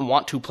I didn't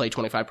want to play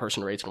 25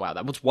 person raids in WoW.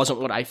 That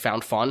wasn't what I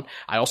found fun.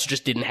 I also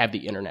just didn't have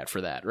the internet for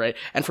that, right?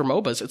 And for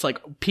MOBAs, it's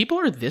like people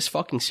are this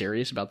fucking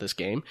serious about this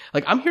game.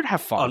 Like I'm here to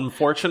have fun.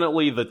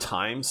 Unfortunately, the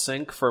time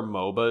sink for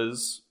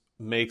MOBAs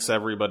makes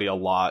everybody a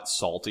lot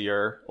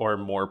saltier or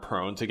more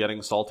prone to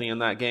getting salty in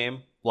that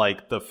game.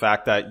 Like the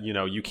fact that, you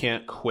know, you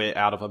can't quit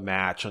out of a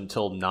match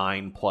until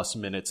 9+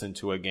 minutes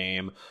into a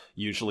game.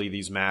 Usually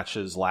these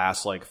matches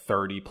last like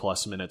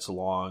 30+ minutes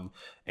long,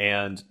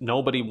 and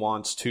nobody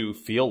wants to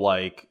feel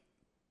like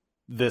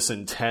this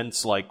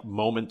intense, like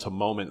moment to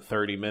moment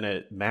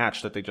 30-minute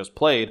match that they just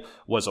played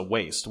was a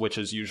waste, which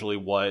is usually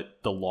what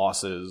the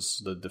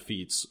losses, the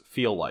defeats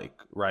feel like,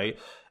 right?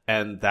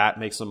 And that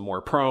makes them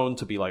more prone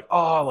to be like,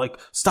 oh, like,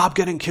 stop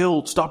getting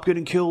killed.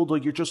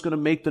 Like, you're just going to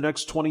make the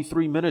next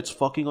 23 minutes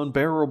fucking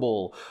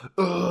unbearable.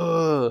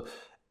 Ugh.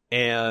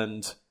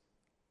 And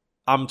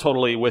I'm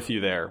totally with you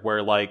there,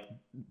 where, like,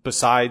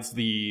 besides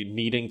the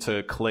needing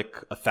to click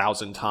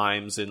 1,000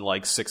 times in,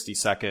 like, 60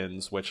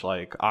 seconds, which,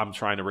 like, I'm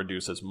trying to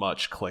reduce as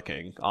much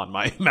clicking on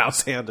my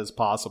mouse hand as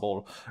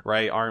possible,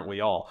 right? Aren't we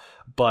all?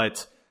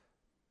 But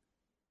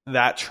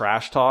that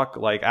trash talk,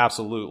 like,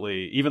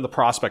 absolutely, even the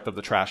prospect of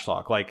the trash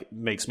talk, like,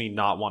 makes me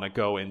not want to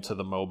go into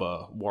the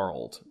MOBA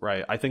world,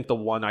 right? I think the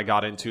one I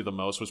got into the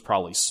most was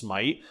probably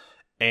Smite,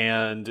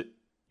 and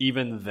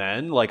even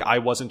then, like, I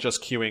wasn't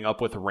just queuing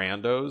up with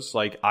randos.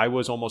 Like, I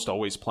was almost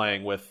always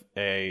playing with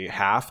a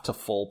half to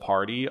full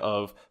party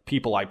of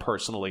people I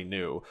personally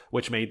knew,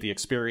 which made the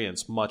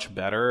experience much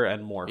better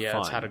and more fun. Yeah,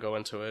 that's how to go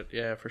into it.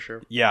 Yeah, for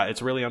sure. Yeah,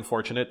 it's really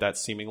unfortunate that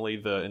seemingly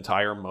the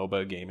entire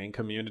MOBA gaming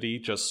community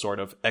just sort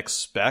of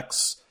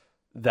expects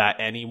that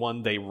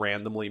anyone they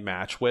randomly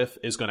match with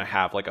is going to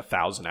have, like,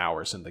 1,000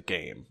 hours in the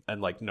game and,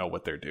 like, know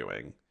what they're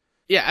doing.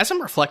 Yeah, as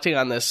I'm reflecting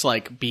on this,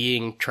 like,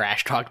 being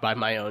trash-talked by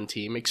my own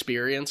team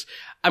experience,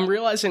 I'm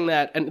realizing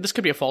that, and this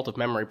could be a fault of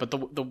memory, but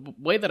the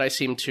way that I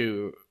seem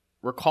to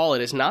recall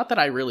it is not that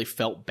I really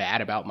felt bad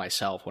about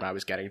myself when I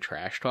was getting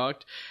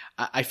trash-talked.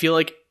 I feel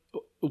like,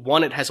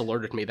 one, it has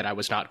alerted me that I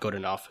was not good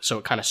enough, so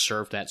it kind of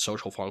served that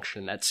social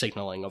function, that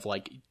signaling of,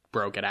 like,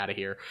 bro, get out of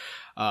here.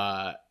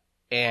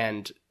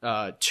 And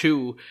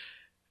two,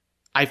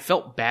 I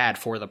felt bad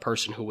for the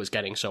person who was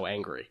getting so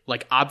angry.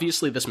 Like,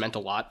 obviously this meant a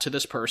lot to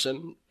this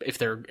person if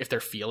they're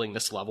feeling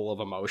this level of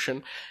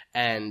emotion.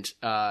 And,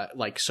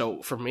 like,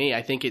 so for me,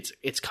 I think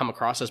it's come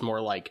across as more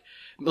like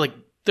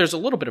there's a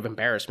little bit of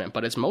embarrassment,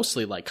 but it's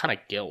mostly like kind of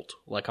guilt.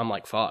 Like, I'm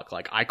like, fuck,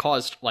 like I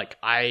caused, like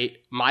my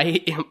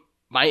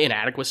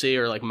inadequacy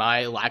or like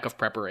my lack of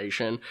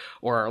preparation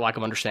or lack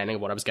of understanding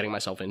of what I was getting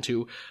myself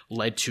into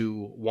led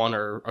to one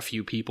or a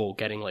few people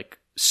getting like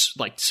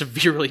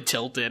severely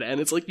tilted.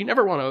 And it's like, you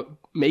never want to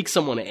make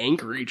someone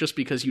angry just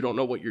because you don't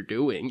know what you're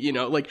doing, you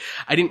know? Like,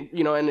 I didn't,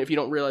 you know, and if you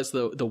don't realize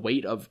the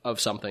weight of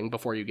something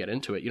before you get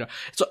into it, you know?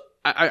 So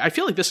I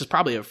feel like this is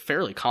probably a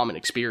fairly common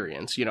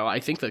experience, you know?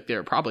 I think that there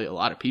are probably a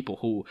lot of people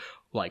who,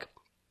 like,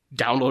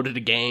 downloaded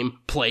a game,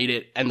 played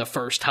it, and the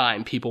first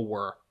time people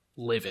were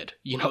livid.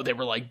 You know, they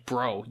were like,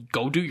 bro,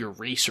 go do your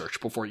research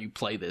before you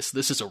play this.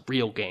 This is a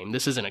real game.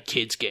 This isn't a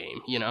kid's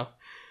game, you know?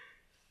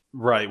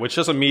 Right, which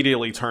just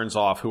immediately turns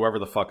off whoever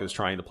the fuck is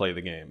trying to play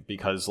the game.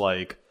 Because,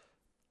 like,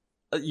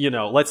 you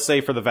know, let's say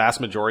for the vast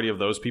majority of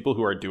those people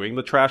who are doing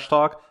the trash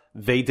talk,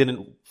 they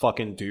didn't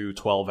fucking do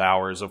 12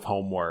 hours of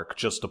homework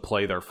just to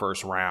play their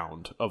first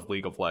round of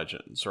League of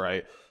Legends,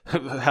 right?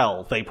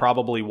 Hell, they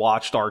probably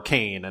watched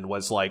Arcane and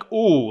was like,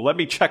 ooh, let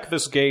me check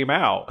this game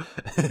out.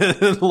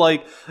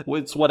 Like,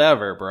 it's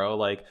whatever, bro.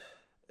 Like,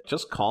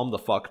 just calm the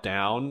fuck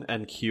down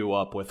and queue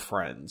up with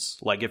friends.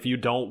 Like, if you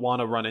don't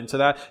want to run into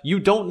that, you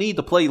don't need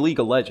to play League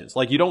of Legends.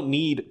 Like, you don't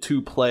need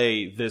to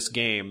play this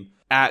game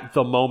at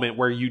the moment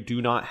where you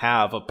do not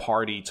have a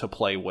party to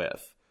play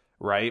with,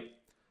 right?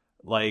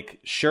 Like,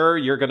 sure,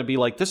 you're going to be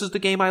like, this is the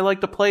game I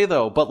like to play,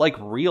 though. But, like,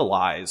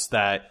 realize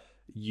that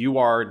you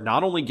are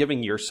not only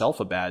giving yourself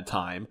a bad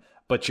time,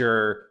 but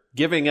you're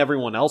giving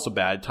everyone else a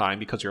bad time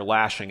because you're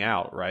lashing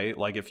out, right?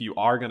 Like, if you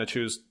are going to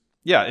choose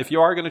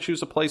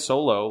to play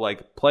solo,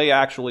 like, play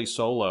actually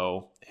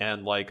solo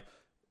and, like,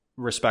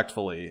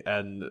 respectfully.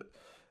 And,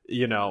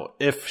 you know,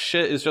 if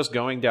shit is just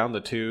going down the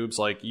tubes,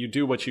 like, you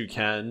do what you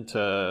can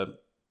to,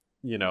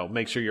 you know,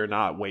 make sure you're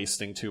not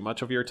wasting too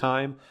much of your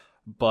time.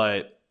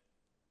 But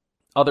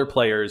other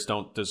players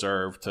don't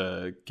deserve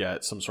to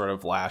get some sort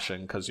of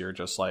lashing because you're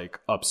just, like,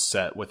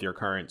 upset with your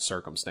current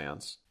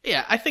circumstance.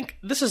 Yeah, I think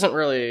this isn't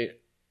really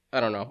I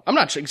don't know. I'm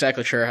not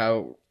exactly sure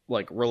how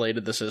like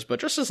related this is, but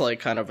just as like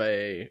kind of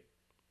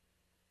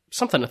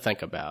something to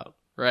think about,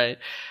 right?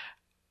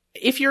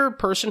 If you're a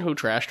person who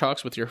trash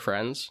talks with your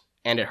friends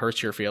and it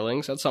hurts your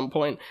feelings at some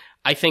point,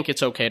 I think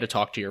it's okay to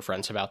talk to your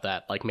friends about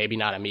that. Like, maybe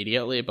not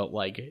immediately, but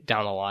like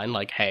down the line,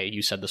 like, hey,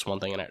 you said this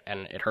one thing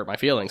and it hurt my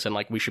feelings. And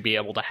like, we should be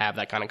able to have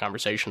that kind of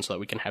conversation so that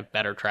we can have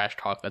better trash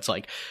talk that's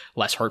like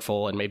less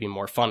hurtful and maybe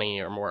more funny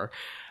or more,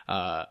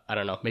 I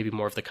don't know, maybe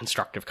more of the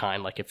constructive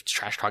kind, like if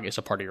trash talk is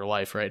a part of your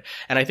life, right?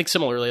 And I think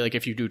similarly, like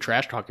if you do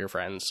trash talk your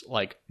friends,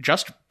 like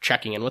just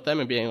checking in with them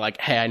and being like,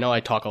 hey, I know I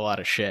talk a lot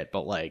of shit,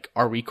 but like,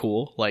 are we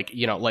cool? Like,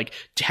 you know, like,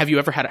 have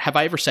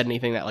I ever said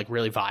anything that like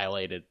really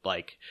violated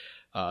like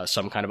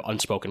some kind of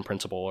unspoken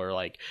principle, or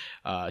like,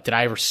 did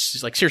I ever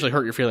like seriously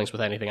hurt your feelings with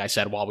anything I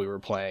said while we were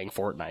playing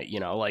Fortnite? You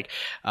know, like,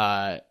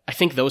 I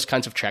think those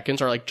kinds of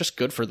check-ins are like just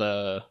good for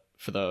the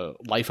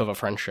life of a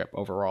friendship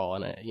overall.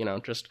 And you know,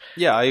 just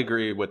yeah, I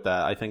agree with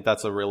that. I think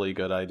that's a really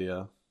good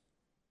idea.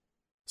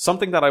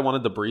 Something that I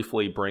wanted to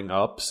briefly bring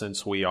up,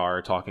 since we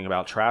are talking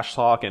about trash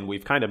talk, and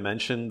we've kind of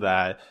mentioned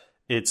that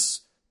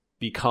it's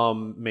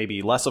become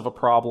maybe less of a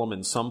problem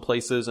in some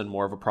places and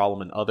more of a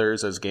problem in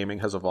others as gaming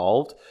has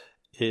evolved,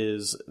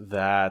 is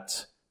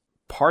that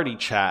party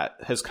chat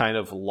has kind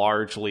of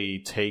largely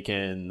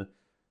taken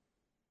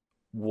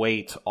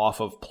weight off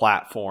of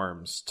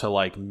platforms to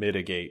like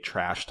mitigate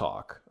trash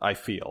talk. I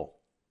feel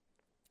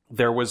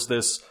there was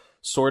this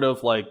sort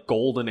of like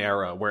golden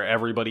era where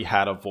everybody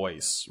had a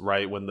voice,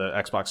 right? When the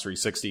Xbox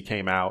 360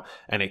 came out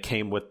and it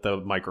came with the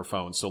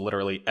microphone. So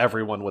literally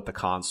everyone with the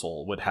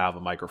console would have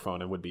a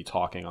microphone and would be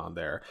talking on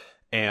there.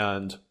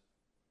 And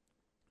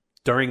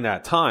during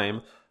that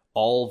time,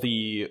 all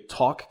the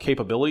talk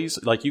capabilities,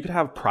 like you could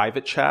have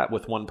private chat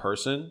with one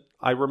person.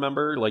 I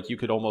remember, like, you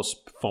could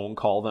almost phone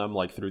call them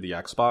like through the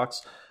Xbox,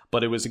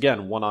 but it was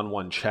again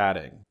one-on-one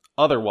chatting.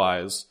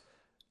 Otherwise,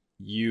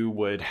 you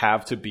would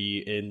have to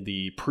be in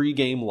the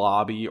pre-game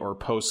lobby or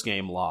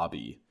post-game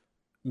lobby,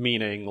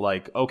 meaning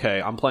like,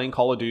 okay, I'm playing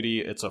Call of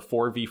Duty, it's a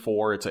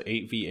 4v4, it's a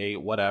 8v8,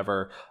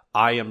 whatever.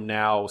 I am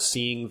now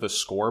seeing the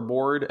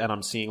scoreboard and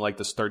I'm seeing like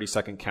this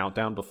 30-second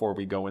countdown before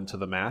we go into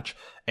the match,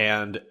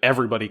 and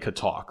everybody could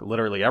talk.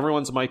 Literally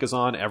everyone's mic is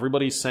on,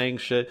 everybody's saying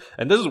shit.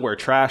 And this is where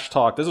trash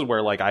talk, this is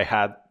where like I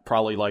had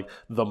probably like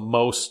the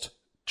most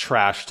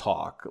trash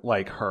talk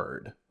like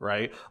heard,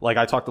 right? Like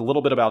I talked a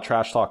little bit about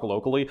trash talk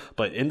locally,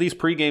 but in these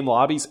pregame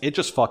lobbies, it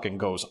just fucking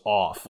goes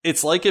off.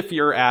 It's like if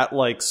you're at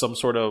like some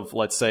sort of,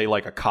 let's say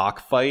like a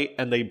cockfight,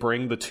 and they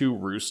bring the two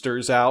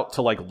roosters out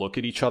to like look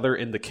at each other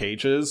in the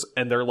cages,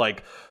 and they're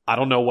like, I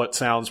don't know what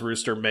sounds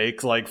rooster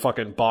makes, like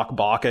fucking bawk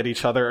bawk at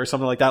each other or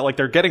something like that. Like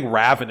they're getting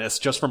ravenous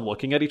just from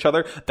looking at each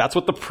other. That's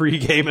what the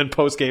pregame and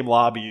postgame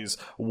lobbies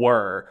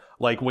were.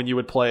 Like when you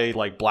would play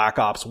like Black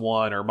Ops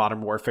 1 or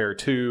Modern Warfare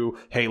 2,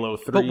 Halo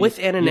 3. But with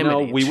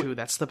anonymity, too,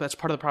 that's part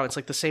of the problem. It's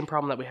like the same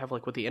problem that we have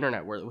like with the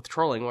internet, where with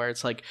trolling, where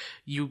it's like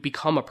you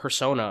become a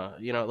persona,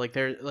 you know, like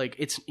they're like,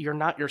 you're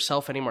not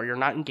yourself anymore. You're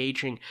not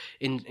engaging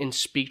in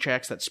speak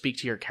checks that speak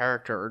to your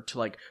character or to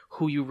like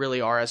who you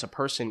really are as a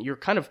person. You're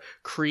kind of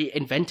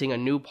inventing a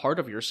new part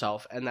of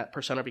yourself, and that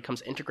persona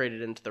becomes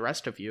integrated into the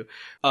rest of you.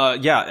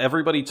 Yeah,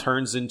 everybody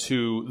turns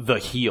into the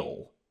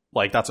heel.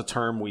 Like, that's a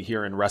term we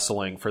hear in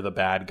wrestling for the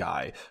bad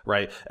guy,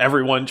 right?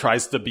 Everyone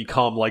tries to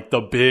become like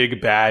the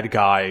big bad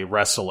guy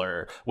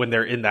wrestler when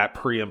they're in that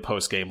pre and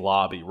post game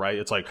lobby, right?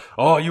 It's like,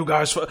 oh, you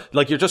guys,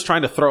 like, you're just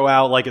trying to throw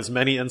out like as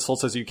many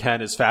insults as you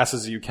can, as fast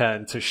as you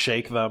can, to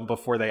shake them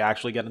before they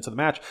actually get into the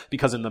match,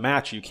 because in the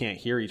match you can't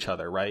hear each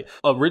other, right?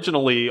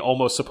 Originally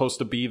almost supposed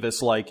to be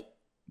this like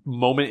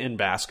moment in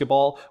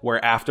basketball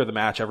where after the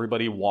match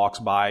everybody walks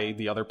by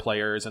the other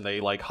players and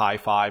they like high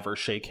five or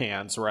shake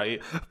hands,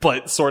 right?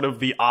 But sort of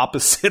the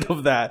opposite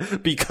of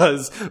that,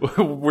 because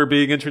we're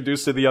being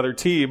introduced to the other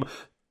team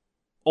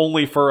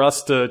only for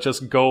us to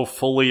just go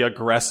fully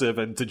aggressive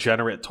and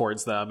degenerate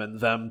towards them and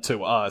them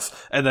to us.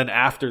 And then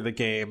after the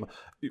game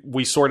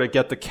we sort of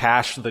get to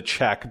cash the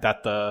check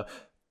that the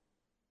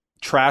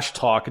trash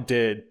talk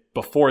did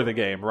before the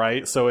game,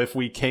 right? So if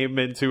we came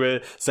into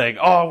it saying,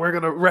 oh, we're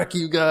gonna wreck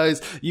you guys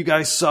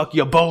suck,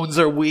 your bones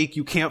are weak,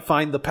 you can't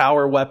find the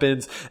power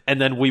weapons, and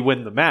then we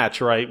win the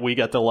match, right? We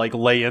get to like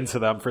lay into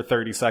them for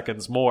 30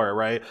 seconds more,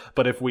 right?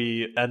 But if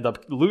we end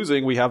up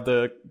losing, we have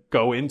to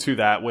go into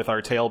that with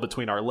our tail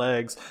between our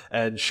legs,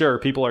 and sure,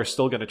 people are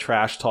still gonna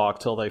trash talk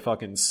till they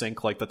fucking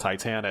sink like the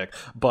Titanic,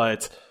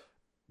 but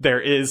there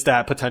is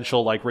that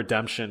potential like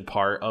redemption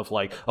part of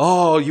like,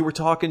 oh, you were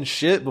talking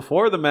shit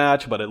before the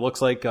match, but it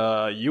looks like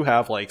you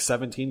have like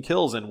 17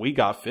 kills and we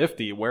got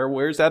 50.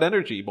 Where's that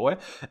energy, boy?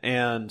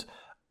 And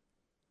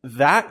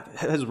that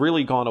has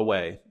really gone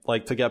away.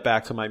 Like, to get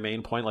back to my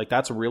main point, like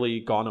that's really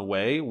gone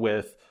away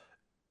with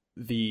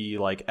the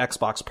like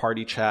Xbox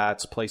party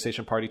chats,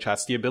 PlayStation party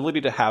chats, the ability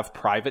to have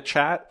private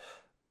chat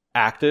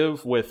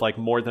active with like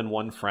more than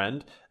one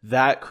friend.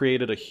 That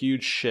created a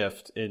huge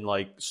shift in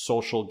like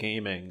social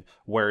gaming,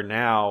 where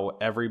now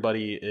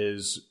everybody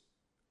is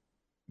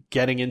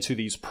getting into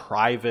these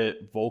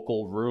private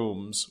vocal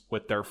rooms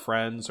with their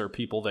friends or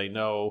people they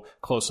know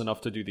close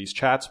enough to do these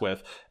chats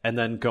with, and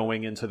then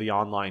going into the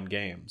online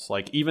games.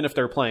 Like, even if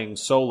they're playing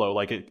solo,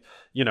 like, it,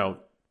 you know,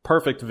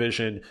 perfect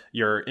vision,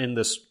 you're in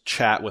this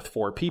chat with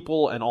 4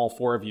 people and all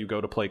 4 of you go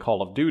to play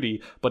Call of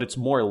Duty, but it's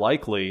more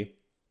likely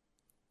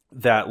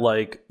that,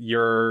 like,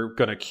 you're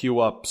going to queue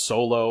up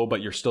solo,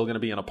 but you're still going to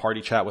be in a party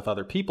chat with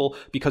other people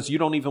because you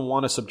don't even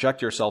want to subject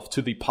yourself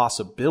to the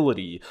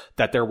possibility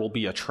that there will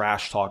be a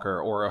trash talker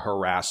or a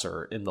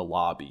harasser in the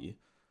lobby,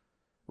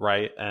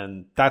 right?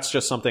 And that's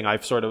just something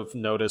I've sort of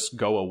noticed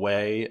go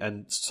away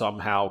and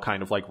somehow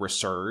kind of like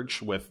resurge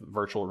with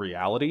virtual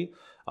reality.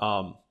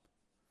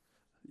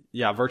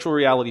 Yeah, virtual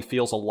reality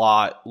feels a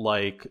lot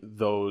like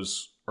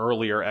those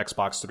earlier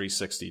Xbox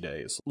 360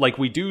 days. Like,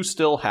 we do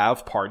still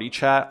have party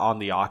chat on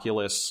the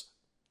Oculus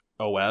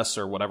OS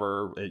or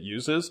whatever it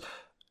uses.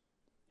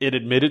 It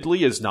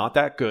admittedly is not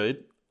that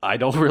good. I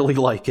don't really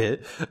like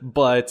it,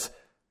 but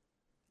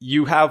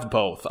you have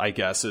both, I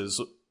guess,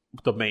 is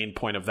the main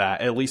point of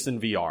that, at least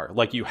in VR.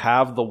 Like, you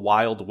have the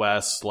Wild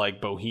West, like,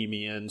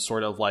 bohemian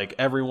sort of like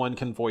everyone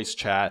can voice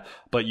chat,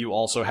 but you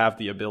also have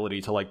the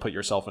ability to like put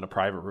yourself in a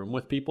private room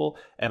with people.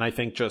 And I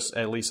think just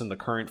at least in the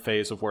current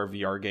phase of where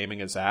VR gaming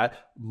is at,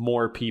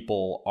 more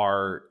people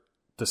are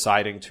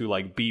deciding to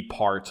like be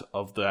part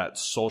of that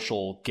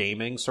social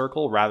gaming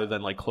circle rather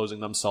than like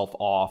closing themselves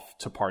off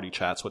to party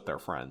chats with their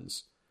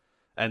friends.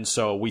 And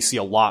so we see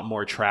a lot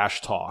more trash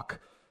talk,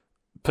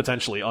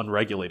 potentially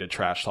unregulated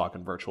trash talk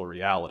in virtual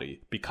reality,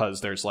 because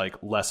there's like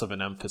less of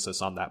an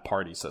emphasis on that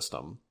party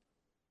system.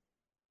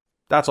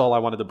 That's all I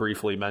wanted to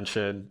briefly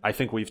mention. I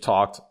think we've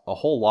talked a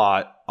whole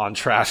lot on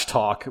trash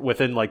talk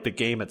within like the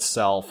game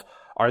itself.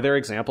 Are there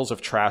examples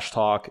of trash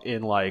talk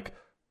in like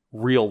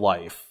real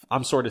life?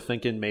 I'm sort of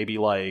thinking maybe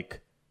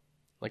like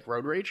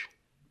road rage?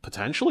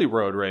 Potentially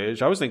road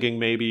rage. I was thinking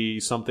maybe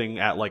something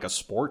at like a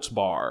sports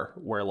bar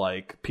where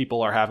like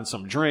people are having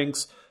some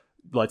drinks.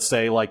 Let's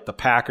say like the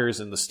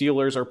Packers and the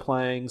Steelers are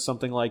playing,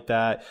 something like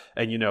that.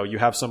 And, you know, you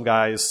have some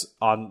guys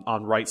on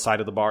right side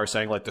of the bar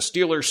saying like the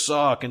Steelers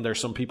suck. And there's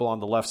some people on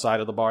the left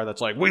side of the bar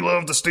that's like, we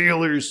love the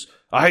Steelers.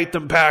 I hate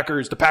them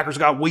Packers. The Packers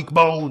got weak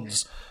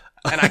bones.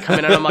 And I come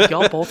in and I'm like,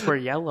 y'all both wear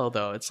yellow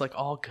though. It's like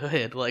all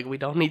good. Like we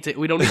don't need to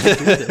do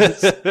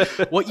this.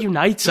 What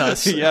unites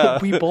us? Yeah.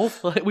 We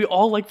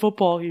all like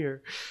football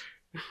here.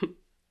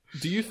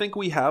 Do you think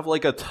we have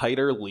like a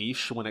tighter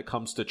leash when it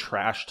comes to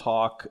trash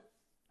talk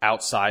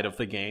outside of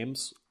the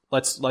games?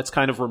 Let's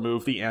kind of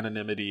remove the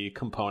anonymity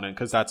component,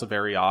 because that's a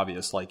very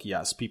obvious, like,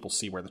 yes, people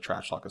see where the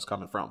trash talk is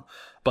coming from.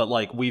 But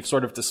like, we've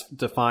sort of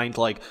defined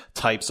like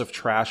types of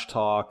trash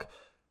talk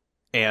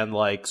and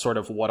like sort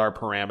of what our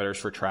parameters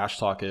for trash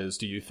talk is.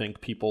 Do you think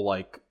people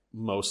like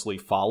mostly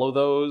follow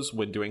those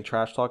when doing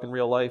trash talk in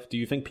real life? Do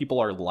you think people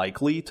are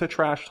likely to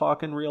trash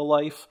talk in real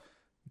life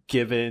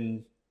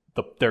given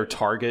their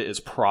target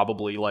is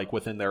probably like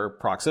within their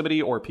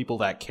proximity, or people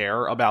that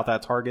care about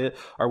that target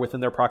are within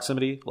their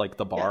proximity, like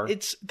the bar? Yeah,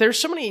 there's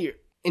so many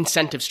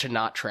incentives to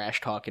not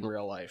trash talk in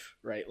real life,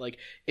 right? Like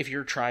if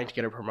you're trying to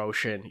get a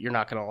promotion, you're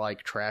not going to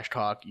like trash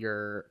talk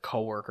your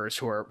coworkers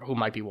who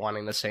might be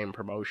wanting the same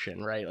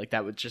promotion, right? Like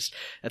that's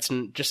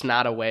just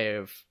not a way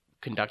of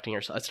conducting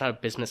yourself. It's not a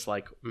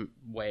business-like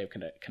way of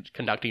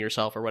conducting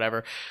yourself or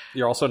whatever.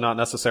 You're also not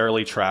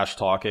necessarily trash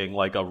talking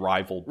like a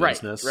rival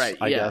business, right?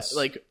 I guess.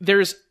 Like there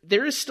is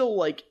still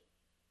like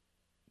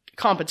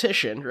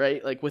competition,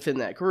 right? Like within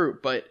that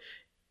group, but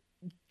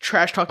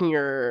trash talking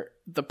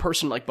the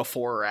person like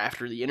before or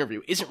after the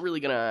interview isn't really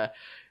gonna.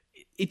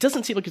 It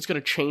doesn't seem like it's gonna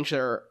change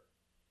their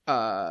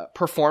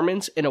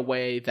performance in a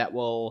way that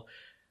will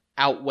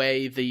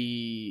outweigh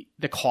the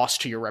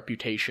cost to your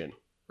reputation.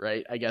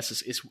 Right, I guess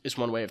is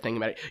one way of thinking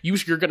about it.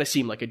 You're going to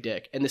seem like a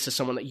dick, and this is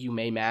someone that you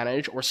may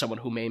manage or someone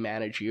who may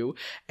manage you,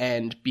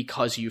 and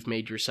because you've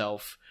made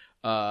yourself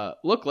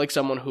look like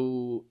someone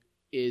who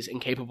is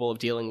incapable of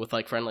dealing with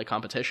like friendly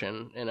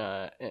competition in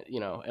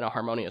a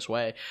harmonious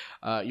way,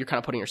 you're kind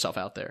of putting yourself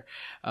out there.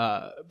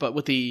 But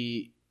with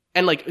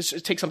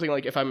take something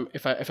like if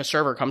a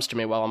server comes to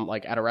me while I'm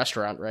like at a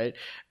restaurant, right?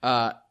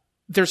 I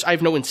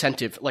have no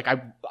incentive. Like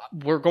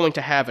we're going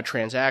to have a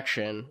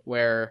transaction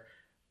where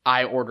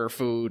I order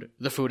food,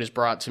 the food is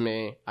brought to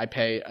me, I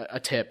pay a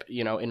tip,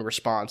 in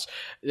response.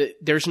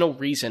 There's no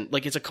reason,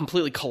 like it's a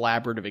completely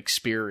collaborative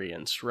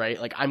experience, right?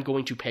 Like I'm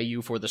going to pay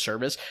you for the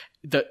service.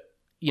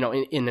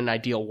 In an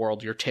ideal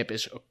world, your tip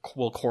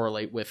will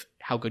correlate with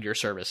how good your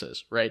service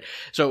is, right?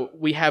 So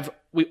we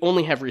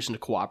only have reason to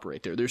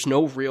cooperate there. There's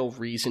no real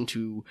reason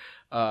to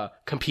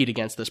compete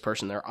against this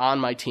person. They're on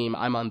my team,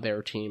 I'm on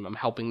their team. I'm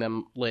helping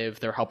them live,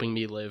 they're helping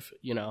me live,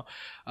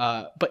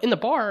 But in the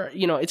bar,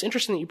 it's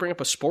interesting that you bring up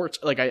a sports,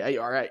 like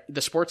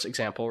the sports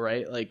example,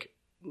 right? Like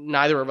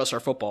neither of us are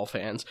football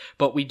fans,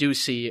 but we do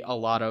see a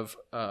lot of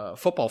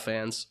football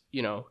fans,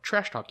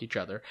 trash talk each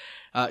other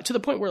to the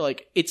point where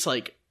like it's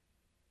like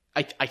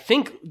I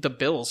think the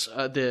Bills,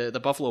 the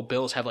Buffalo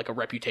Bills have like a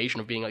reputation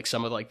of being like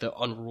some of like the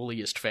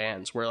unruliest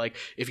fans, where like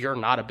if you're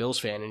not a Bills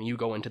fan and you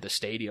go into the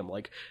stadium,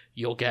 like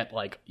you'll get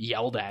like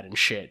yelled at and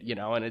shit, you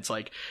know, and it's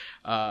like,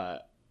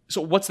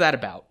 so what's that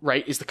about,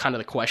 right? Is the kind of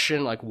the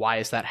question, like why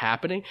is that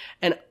happening?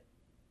 And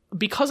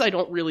because I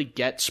don't really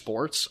get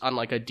sports on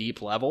like a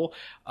deep level,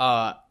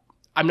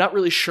 I'm not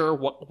really sure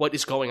what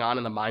is going on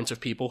in the minds of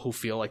people who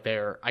feel like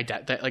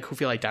who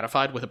feel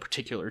identified with a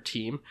particular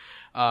team.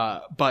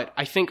 But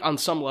I think on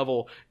some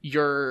level,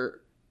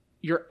 you're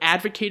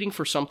advocating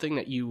for something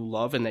that you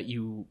love and that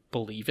you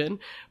believe in,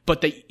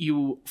 but that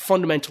you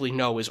fundamentally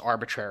know is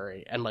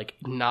arbitrary and like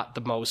not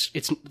the most.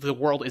 The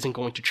world isn't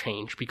going to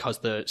change because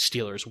the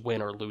Steelers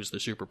win or lose the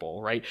Super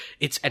Bowl, right?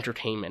 It's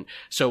entertainment,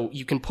 so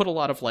you can put a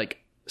lot of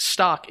like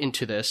stock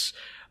into this,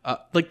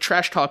 like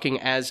trash talking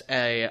as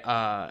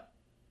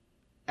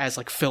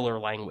like filler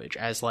language,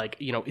 as like,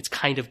 you know, it's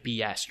kind of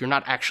BS. You're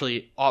not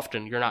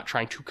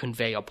trying to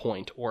convey a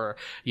point, or,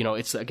 you know,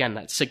 it's again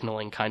that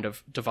signaling kind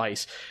of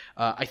device.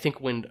 I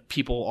think when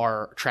people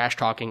are trash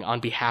talking on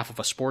behalf of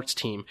a sports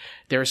team,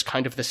 there's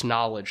kind of this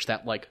knowledge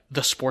that like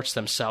the sports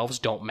themselves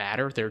don't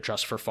matter. They're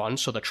just for fun.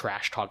 So the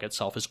trash talk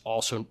itself is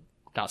also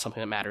not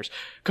something that matters.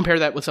 Compare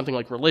that with something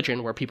like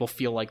religion, where people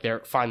feel like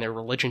find their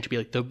religion to be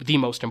like the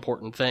most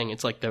important thing.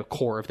 It's like the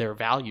core of their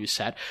value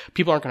set.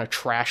 People aren't going to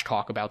trash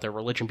talk about their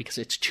religion because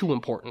it's too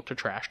important to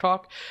trash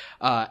talk.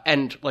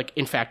 And like,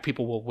 in fact,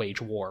 people will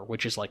wage war,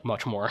 which is like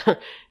much more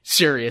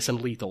serious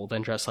and lethal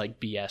than just like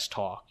BS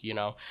talk, you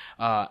know?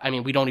 I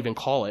mean, we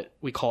call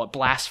it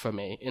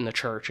blasphemy in the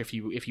church if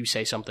you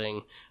say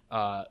something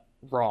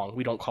wrong.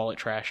 We don't call it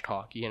trash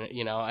talk,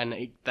 you know,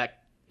 and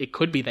it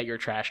could be that you're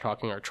trash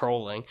talking or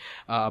trolling,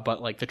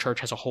 but like the church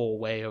has a whole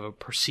way of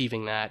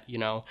perceiving that, you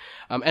know,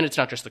 and it's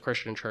not just the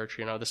Christian church,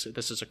 you know, this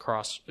is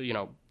across, you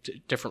know,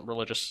 different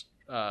religious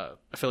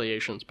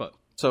affiliations. But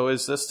so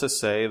is this to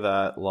say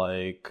that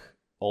like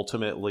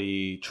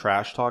ultimately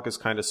trash talk is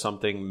kind of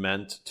something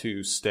meant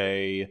to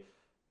stay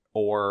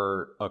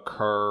or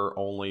occur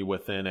only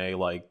within a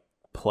like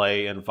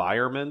play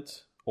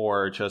environment,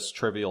 or just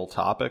trivial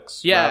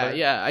topics?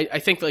 Yeah. I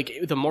think like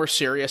the more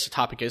serious a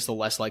topic is, the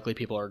less likely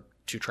people are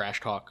to trash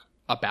talk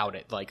about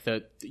it. Like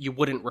you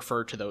wouldn't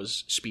refer to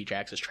those speech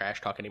acts as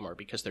trash talk anymore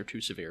because they're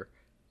too severe.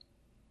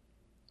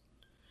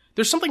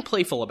 There's something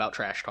playful about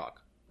trash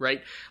talk,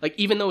 right? Like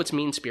even though it's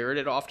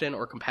mean-spirited often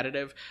or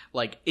competitive,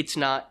 like it's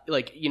not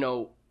like, you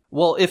know.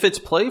 Well, if it's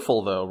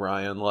playful though,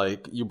 Ryan,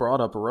 like you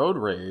brought up road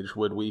rage,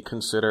 would we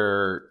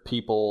consider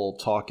people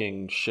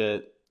talking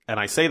shit? And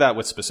I say that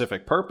with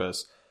specific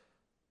purpose.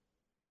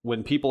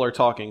 When people are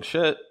talking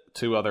shit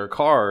to other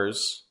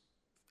cars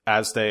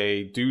as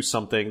they do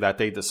something that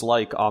they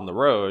dislike on the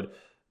road,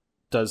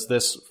 does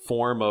this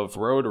form of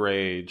road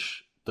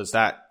rage, does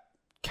that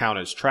count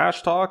as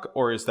trash talk,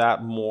 or is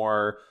that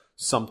more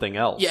something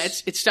else? Yeah,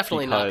 it's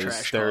definitely not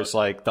trash talk. There's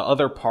like the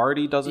other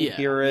party doesn't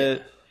hear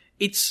it.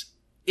 Yeah.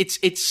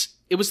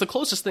 It was the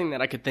closest thing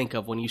that I could think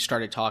of when you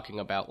started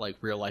talking about like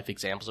real life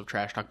examples of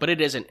trash talk, but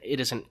it isn't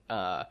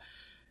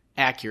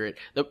accurate.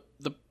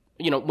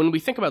 You know, when we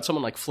think about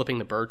someone like flipping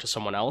the bird to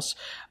someone else,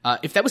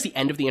 if that was the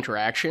end of the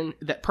interaction,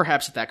 that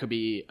could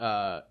be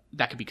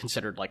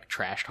considered like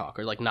trash talk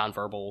or like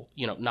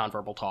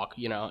nonverbal talk,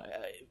 you know.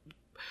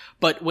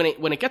 But when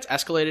it gets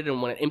escalated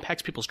and when it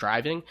impacts people's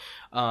driving,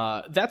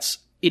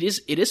 it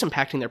is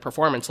impacting their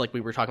performance, like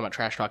we were talking about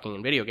trash talking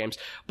in video games.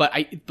 But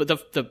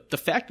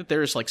the fact that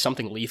there's like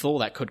something lethal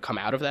that could come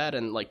out of that,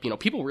 and like, you know,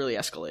 people really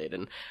escalate,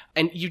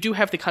 and you do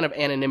have the kind of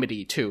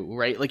anonymity too,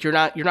 right? Like you're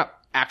not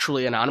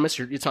actually anonymous.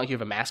 It's not like you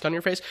have a mask on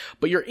your face,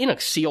 but you're in a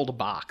sealed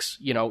box.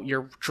 You know,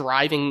 you're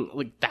driving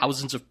like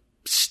thousands of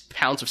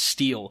pounds of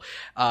steel,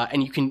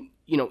 and you can.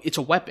 You know, it's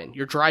a weapon.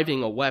 You're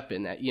driving a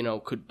weapon that, you know,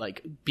 could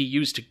like be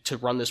used to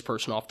run this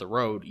person off the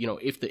road, you know,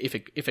 if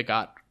it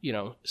got, you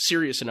know,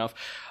 serious enough.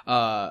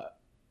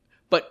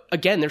 But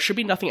again, there should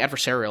be nothing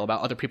adversarial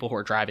about other people who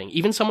are driving,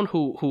 even someone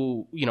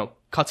who, you know,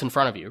 cuts in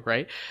front of you,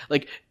 right?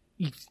 Like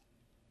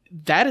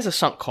that is a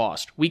sunk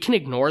cost. We can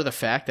ignore the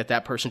fact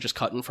that person just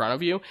cut in front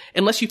of you,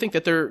 unless you think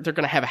that they're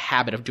going to have a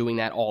habit of doing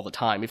that all the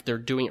time. If they're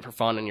doing it for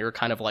fun, and you're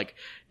kind of like,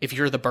 if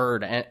you're the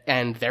bird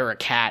and they're a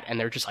cat and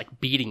they're just like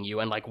beating you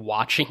and like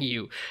watching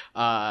you,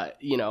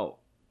 you know,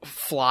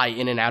 fly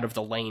in and out of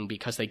the lane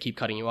because they keep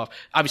cutting you off.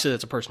 Obviously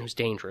that's a person who's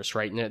dangerous,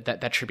 right? And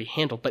that should be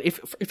handled. But if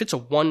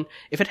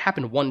it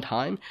happened one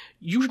time,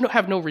 you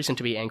have no reason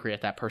to be angry at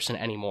that person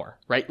anymore,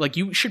 right? Like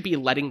you should be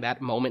letting that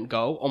moment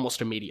go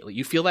almost immediately.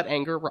 You feel that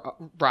anger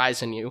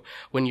rise in you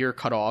when you're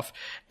cut off,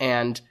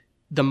 and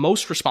the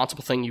most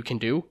responsible thing you can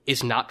do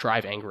is not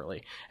drive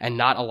angrily and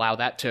not allow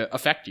that to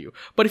affect you.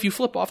 But if you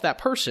flip off that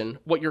person,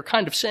 what you're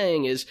kind of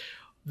saying is,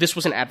 this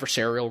was an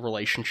adversarial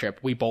relationship.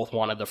 We both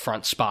wanted the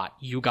front spot.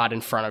 You cut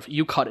in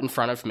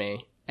front of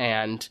me,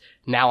 and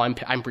now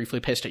I'm briefly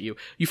pissed at you.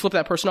 You flip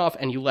that person off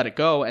and you let it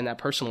go, and that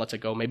person lets it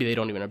go. Maybe they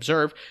don't even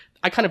observe.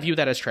 I kind of view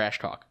that as trash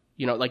talk.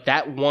 You know, like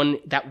that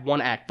one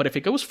act. But if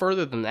it goes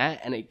further than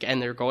that,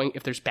 and they're going,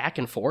 if there's back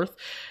and forth,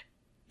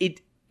 it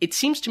it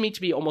seems to me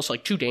to be almost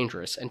like too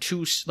dangerous and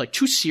too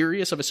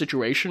serious of a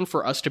situation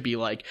for us to be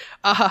like,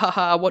 ah ha ha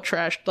ha, what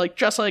trash, like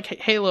just like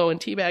Halo and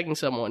teabagging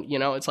someone, you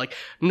know? It's like,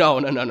 no.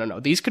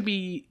 This could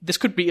be a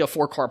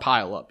 4-car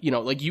pileup, you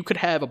know? Like you could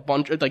have a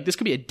bunch of, like this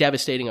could be a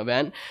devastating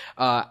event.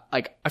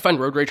 Like I find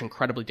road rage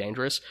incredibly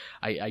dangerous.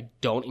 I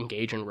don't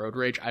engage in road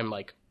rage. I'm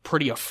like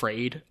pretty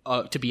afraid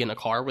to be in a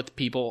car with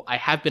people. I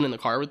have been in the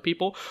car with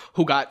people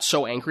who got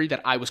so angry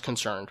that I was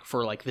concerned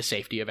for like the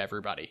safety of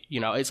everybody. You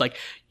know, it's like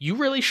you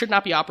really should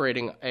not be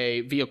operating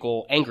a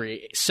vehicle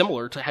angry,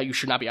 similar to how you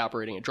should not be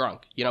operating it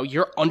drunk. You know,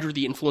 you're under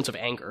the influence of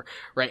anger,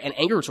 right? And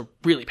anger is a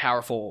really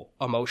powerful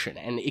emotion,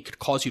 and it could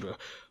cause you to,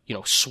 you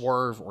know,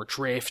 swerve or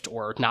drift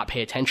or not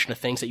pay attention to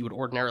things that you would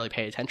ordinarily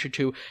pay attention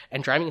to.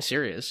 And driving is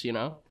serious, you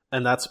know?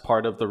 And that's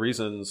part of the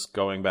reasons,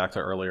 going back to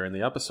earlier in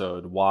the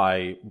episode,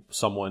 why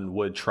someone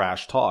would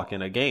trash talk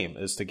in a game,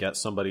 is to get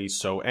somebody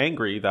so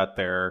angry that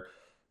their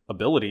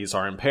abilities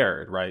are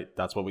impaired, right?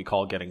 That's what we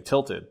call getting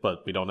tilted,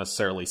 but we don't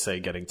necessarily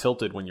say getting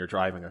tilted when you're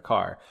driving a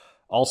car.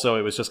 Also,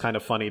 it was just kind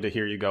of funny to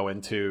hear you go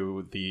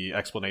into the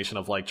explanation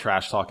of like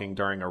trash talking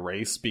during a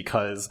race,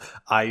 because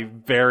I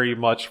very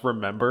much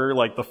remember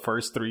like the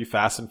first 3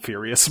 Fast and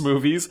Furious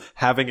movies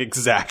having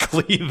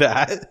exactly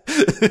that.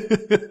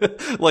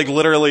 Like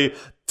literally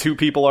 2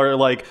 people are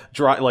like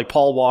like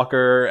Paul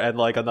Walker and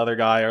like another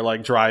guy are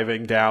like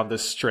driving down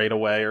this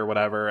straightaway or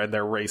whatever, and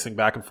they're racing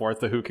back and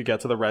forth to who could get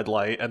to the red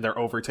light, and they're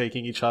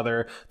overtaking each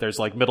other. There's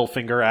like middle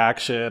finger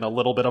action, a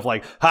little bit of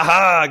like,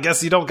 haha, I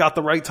guess you don't got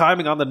the right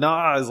timing on the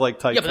NOS, like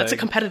type yeah, but that's thing. a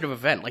competitive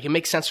event. Like it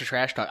makes sense to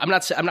trash talk. I'm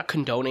not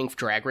condoning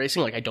drag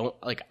racing. Like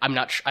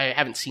I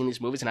haven't seen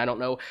these movies, and I don't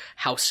know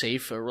how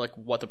safe or like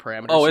what the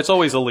parameters. Oh, it's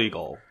always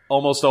illegal.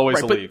 Almost always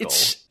illegal.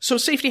 So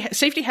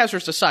safety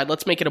hazards aside,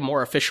 let's make it a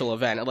more official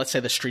event, and let's say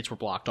the streets were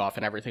blocked off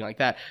and everything like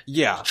that.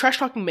 Yeah, trash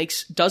talking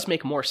does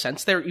make more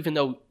sense there, even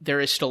though there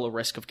is still a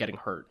risk of getting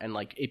hurt and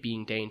like it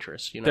being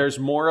dangerous. You know, there's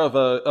more of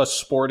a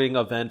sporting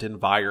event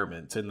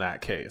environment in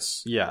that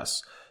case.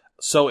 Yes,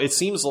 so it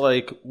seems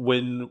like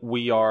when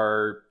we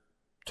are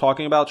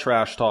talking about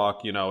trash talk,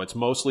 you know, it's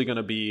mostly going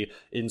to be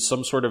in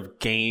some sort of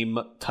game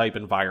type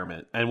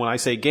environment. And when I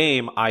say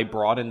game, I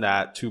broaden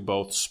that to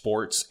both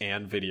sports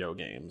and video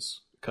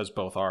games, because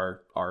both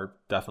are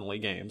definitely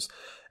games.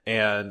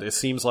 And it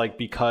seems like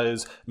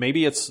because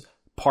maybe it's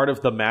part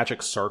of the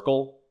magic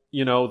circle,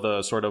 you know,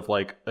 the sort of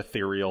like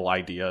ethereal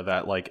idea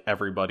that like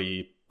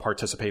everybody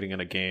participating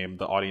in a game,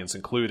 the audience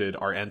included,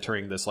 are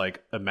entering this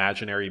like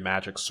imaginary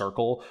magic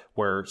circle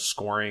where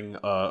scoring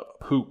a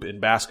hoop in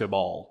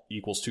basketball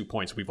equals 2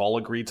 points. We've all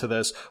agreed to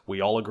this. We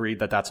all agreed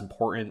that that's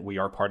important. We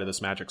are part of this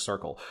magic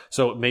circle.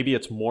 So maybe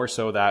it's more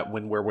so that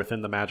when we're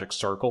within the magic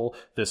circle,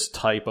 this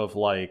type of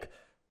like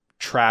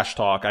trash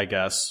talk, I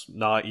guess,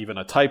 not even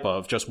a type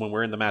of, just when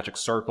we're in the magic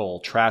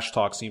circle, trash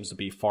talk seems to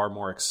be far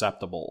more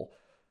acceptable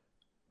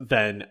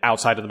than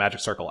outside of the magic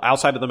circle.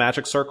 Outside of the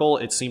magic circle,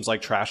 it seems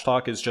like trash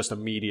talk is just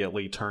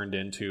immediately turned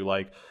into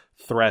like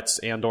threats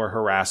and or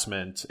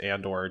harassment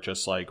and or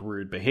just like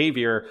rude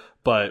behavior.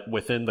 But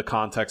within the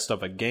context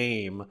of a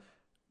game,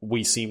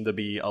 we seem to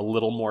be a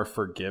little more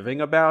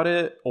forgiving about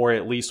it, or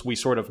at least we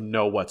sort of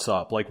know what's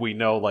up. Like we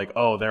know like,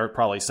 oh, they're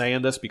probably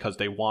saying this because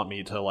they want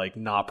me to like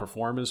not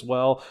perform as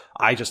well.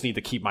 I just need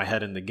to keep my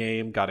head in the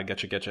game. Got to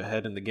get your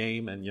head in the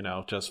game, and you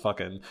know, just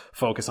fucking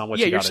focus on what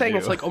you got to do. Yeah, you're saying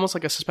it's like almost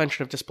like a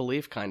suspension of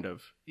disbelief, kind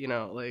of. You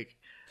know, like.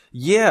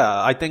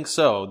 Yeah, I think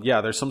so.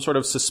 Yeah, there's some sort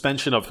of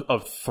suspension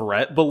of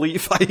threat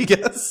belief, I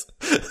guess.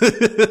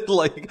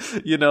 Like,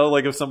 you know,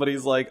 like if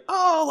somebody's like,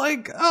 oh,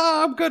 like,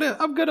 I'm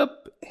gonna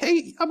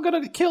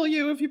kill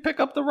you if you pick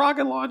up the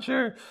rocket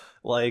launcher.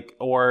 Like,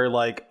 or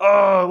like,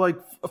 oh, like,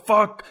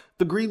 fuck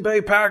the Green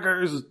Bay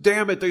Packers.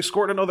 Damn it, they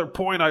scored another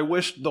point. I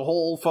wish the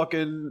whole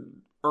fucking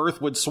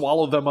earth would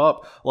swallow them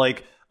up.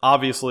 Like,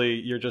 obviously,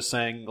 you're just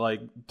saying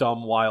like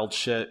dumb, wild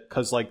shit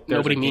because like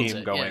there's a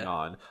game going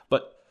on.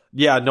 But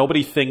yeah,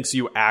 nobody thinks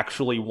you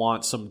actually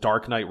want some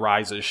Dark Knight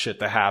Rises shit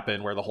to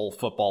happen where the whole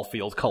football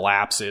field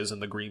collapses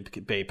and the Green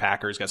Bay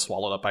Packers get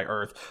swallowed up by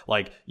Earth.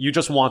 Like, you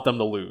just want them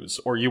to lose,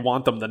 or you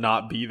want them to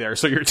not be there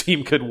so your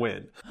team could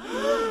win.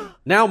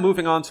 Now,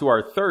 moving on to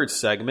our third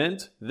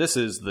segment. This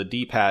is the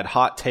D-Pad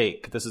Hot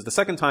Take. This is the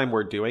second time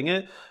we're doing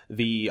it.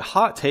 The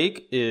Hot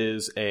Take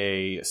is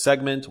a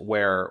segment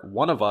where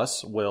one of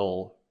us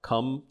will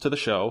come to the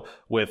show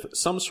with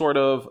some sort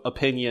of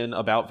opinion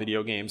about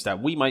video games that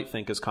we might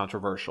think is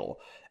controversial.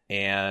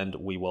 And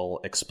we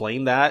will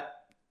explain that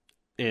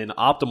in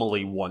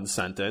optimally one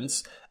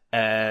sentence.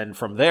 And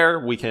from there,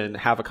 we can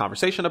have a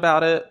conversation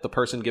about it. The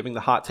person giving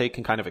the hot take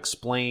can kind of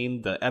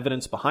explain the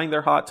evidence behind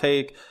their hot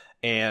take.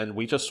 And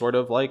we just sort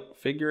of like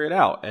figure it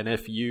out. And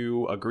if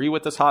you agree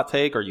with this hot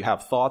take or you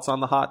have thoughts on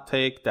the hot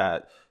take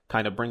that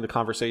kind of bring the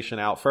conversation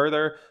out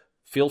further,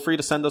 feel free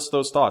to send us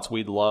those thoughts.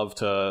 We'd love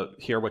to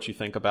hear what you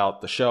think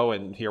about the show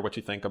and hear what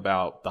you think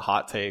about the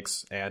hot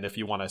takes. And if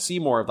you want to see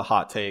more of the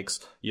hot takes,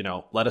 you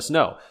know, let us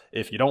know.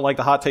 If you don't like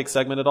the hot take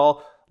segment at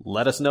all,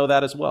 let us know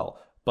that as well.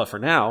 But for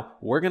now,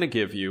 we're going to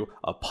give you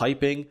a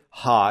piping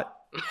hot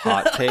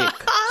take.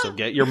 So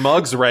get your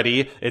mugs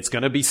ready. It's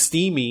going to be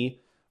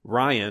steamy.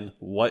 Ryan,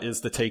 what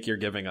is the take you're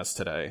giving us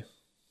today?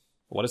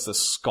 What is the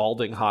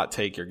scalding hot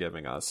take you're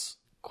giving us?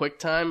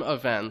 QuickTime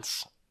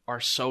events are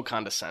so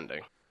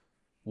condescending.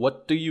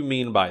 What do you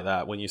mean by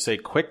that? When you say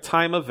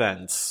QuickTime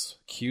events,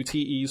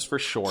 QTEs for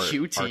short,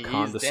 QTEs, are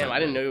condescending. damn, I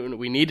didn't know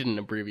we needed an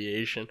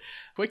abbreviation.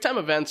 QuickTime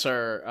events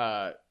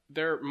are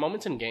they're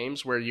moments in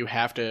games where you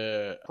have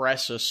to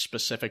press a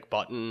specific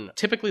button.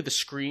 Typically, the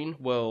screen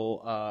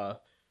will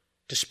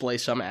display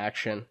some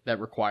action that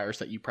requires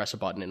that you press a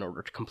button in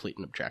order to complete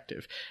an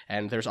objective.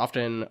 And there's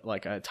often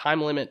like a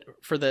time limit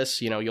for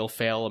this. You know, you'll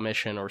fail a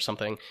mission or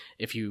something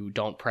if you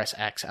don't press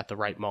X at the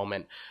right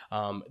moment.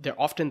 They're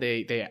often,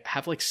 they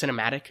have like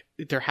cinematic,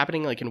 they're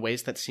happening like in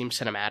ways that seem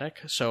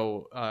cinematic.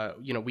 So,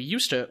 you know, we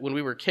used to, when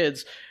we were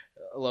kids,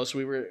 Los,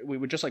 we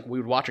would just like, we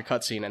would watch a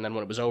cutscene, and then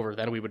when it was over,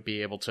 then we would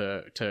be able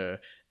to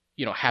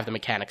you know, have the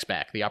mechanics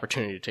back, the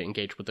opportunity to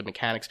engage with the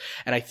mechanics.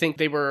 And I think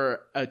they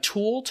were a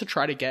tool to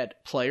try to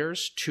get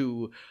players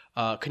to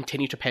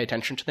continue to pay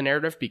attention to the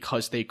narrative,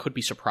 because they could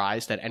be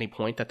surprised at any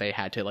point that they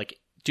had to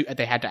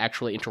they had to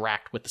actually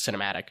interact with the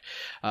cinematic.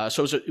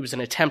 So it was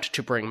an attempt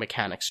to bring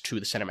mechanics to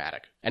the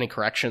cinematic. Any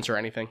corrections or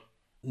anything?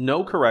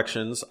 No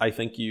corrections. I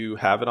think you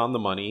have it on the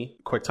money.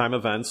 QuickTime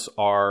events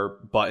are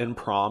button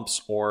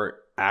prompts or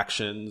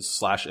actions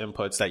 /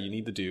 inputs that you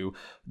need to do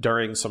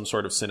during some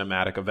sort of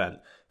cinematic event.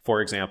 For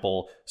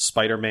example,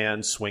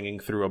 Spider-Man swinging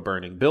through a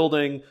burning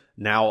building.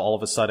 Now, all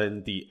of a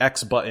sudden, the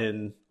X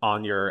button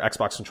on your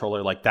Xbox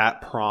controller, like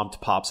that prompt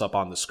pops up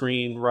on the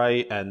screen,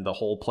 right? And the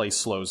whole place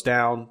slows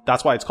down.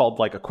 That's why it's called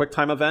like a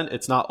QuickTime event.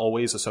 It's not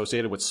always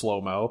associated with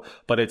slow-mo,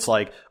 but it's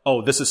like,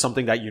 oh, this is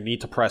something that you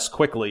need to press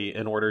quickly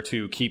in order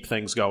to keep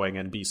things going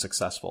and be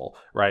successful,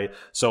 right?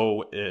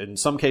 So in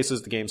some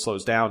cases, the game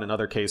slows down. In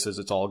other cases,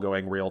 it's all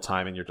going real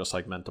time and you're just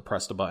like meant to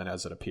press the button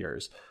as it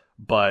appears.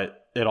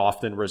 But it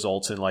often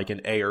results in like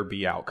an A or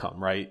B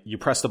outcome, right? You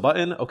press the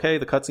button, okay,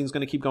 the cutscene's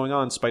going to keep going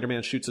on.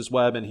 Spider-Man shoots his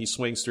web and he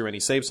swings through and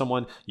he saves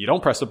someone. You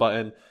don't press the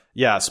button.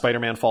 Yeah,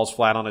 Spider-Man falls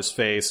flat on his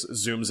face,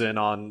 zooms in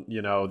on,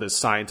 you know, this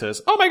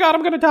scientist. Oh my God,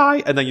 I'm going to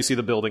die. And then you see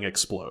the building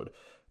explode.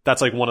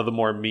 That's like one of the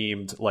more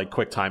memed like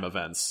QuickTime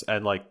events.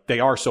 And like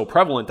they are so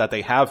prevalent that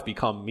they have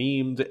become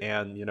memed,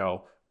 and, you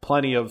know,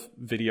 plenty of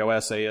video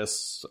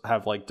essayists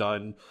have like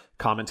done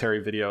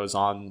commentary videos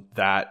on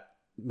that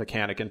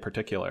mechanic in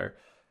particular.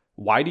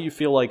 Why do you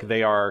feel like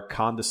they are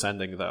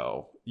condescending,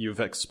 though?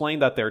 You've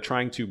explained that they're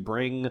trying to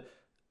bring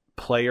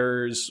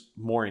players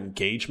more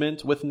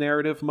engagement with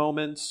narrative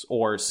moments,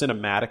 or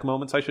cinematic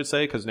moments, I should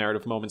say, because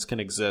narrative moments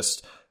can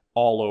exist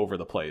all over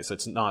the place.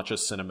 It's not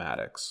just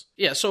cinematics.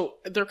 Yeah, so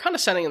they're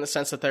condescending in the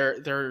sense that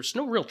there's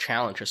no real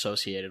challenge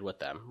associated with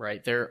them,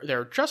 right?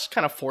 They're just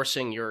kind of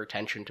forcing your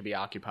attention to be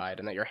occupied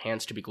and that your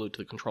hands to be glued to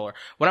the controller.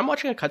 When I'm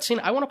watching a cutscene,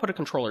 I want to put a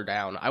controller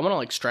down. I want to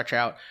like stretch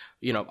out,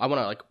 you know, I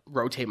want to like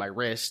rotate my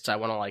wrists. I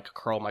want to like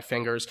curl my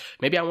fingers.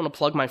 Maybe I want to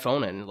plug my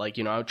phone in, like,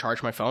 you know,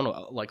 charge my phone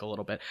like a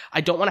little bit. I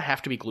don't want to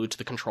have to be glued to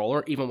the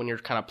controller, even when you're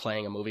kind of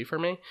playing a movie for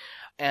me.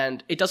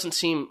 And it doesn't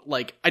seem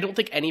like, I don't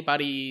think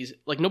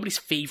nobody's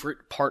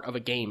favorite part of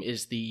a game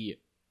is the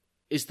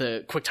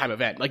QuickTime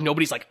event. Like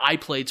nobody's like, I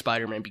played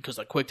Spider-Man because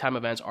the QuickTime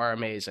events are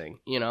amazing.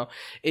 You know,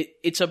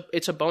 it's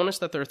a bonus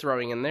that they're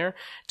throwing in there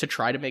to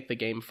try to make the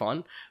game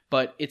fun,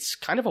 but it's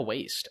kind of a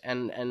waste.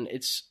 And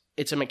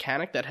it's a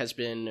mechanic that has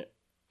been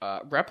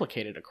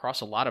replicated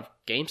across a lot of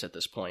games at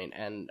this point,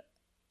 and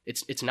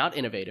it's not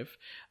innovative.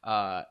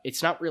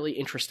 It's not really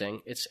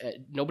interesting. It's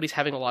nobody's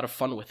having a lot of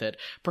fun with it.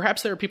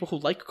 Perhaps there are people who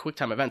like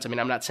QuickTime events. I mean,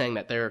 I'm not saying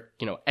that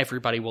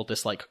everybody will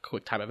dislike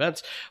QuickTime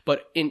events,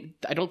 but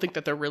I don't think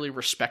that they're really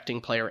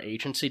respecting player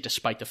agency,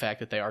 despite the fact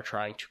that they are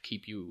trying to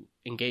keep you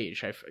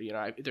engaged.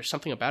 There's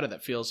something about it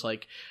that feels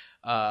like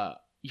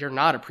you're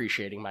not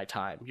appreciating my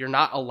time. You're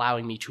not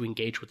allowing me to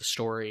engage with the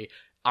story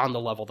on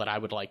the level that I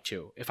would like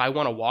to. If I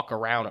want to walk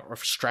around or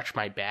stretch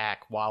my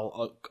back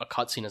while a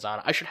cutscene is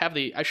on, I should have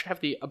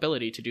the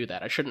ability to do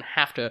that. I shouldn't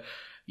have to,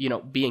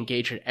 be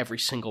engaged at every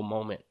single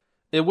moment.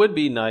 It would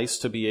be nice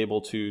to be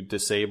able to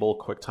disable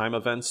QuickTime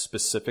events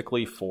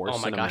specifically for cinematics. Oh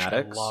my gosh,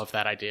 I love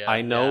that idea.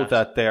 I know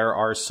that there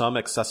are some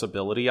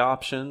accessibility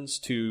options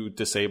to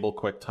disable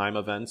QuickTime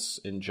events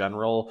in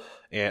general,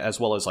 as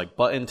well as like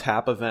button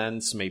tap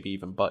events, maybe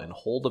even button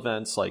hold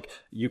events. Like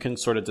you can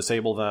sort of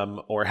disable them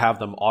or have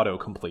them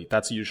autocomplete.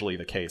 That's usually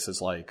the case,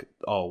 is like,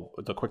 oh,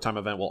 the QuickTime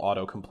event will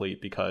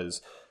autocomplete because,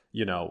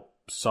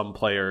 some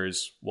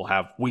players will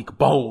have weak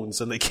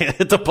bones and they can't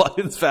hit the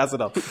buttons fast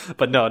enough.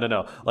 But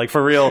no. Like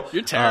for real,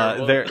 you're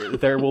terrible.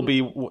 There will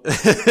be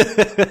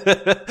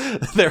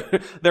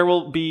there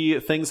will be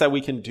things that we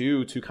can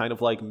do to kind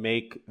of like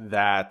make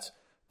that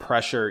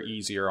pressure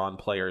easier on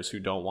players who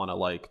don't want to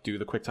like do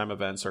the QuickTime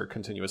events or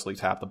continuously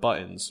tap the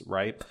buttons,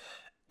 right?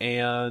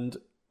 And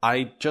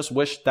I just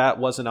wish that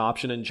was an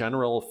option in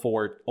general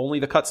for only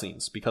the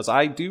cutscenes, because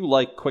I do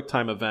like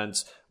QuickTime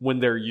events when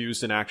they're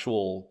used in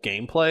actual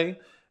gameplay.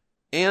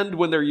 And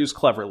when they're used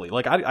cleverly.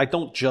 Like, I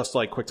don't just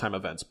like QuickTime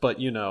events, but,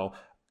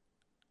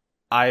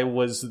 I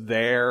was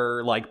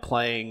there, like,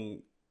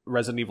 playing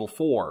Resident Evil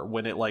 4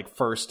 when it, like,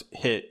 first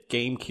hit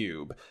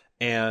GameCube.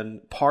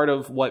 And part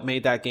of what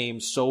made that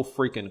game so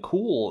freaking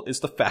cool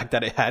is the fact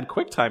that it had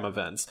QuickTime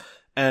events.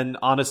 And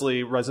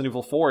honestly, Resident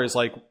Evil 4 is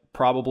like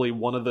probably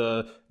one of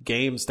the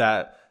games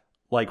that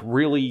like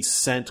really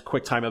sent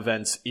QuickTime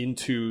events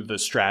into the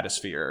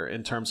stratosphere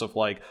in terms of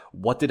like,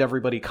 what did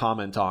everybody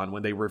comment on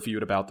when they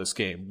reviewed about this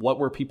game? What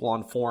were people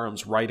on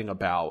forums writing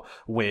about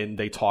when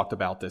they talked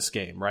about this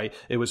game, right?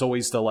 It was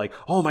always the like,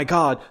 oh my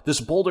God,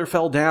 this boulder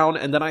fell down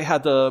and then I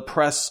had to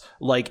press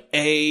like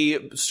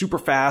A super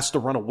fast to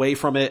run away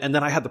from it. And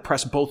then I had to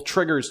press both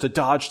triggers to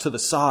dodge to the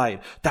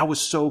side. That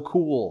was so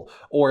cool.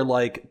 Or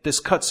like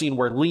this cutscene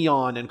where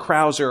Leon and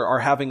Krauser are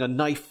having a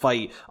knife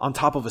fight on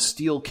top of a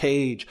steel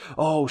cage.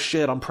 Oh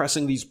shit, I'm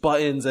pressing these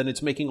buttons and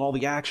it's making all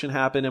the action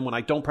happen. And when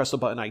I don't press the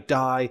button, I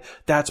die.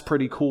 That's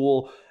pretty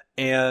cool.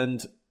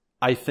 And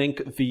I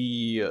think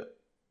the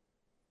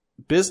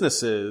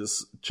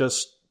businesses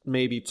just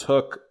maybe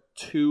took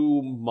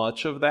too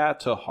much of that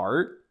to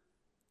heart.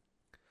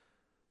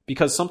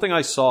 Because something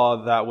I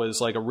saw that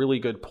was like a really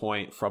good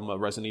point from a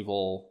Resident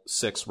Evil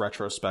 6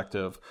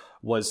 retrospective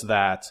was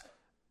that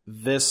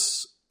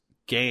this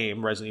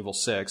game, Resident Evil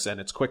 6, and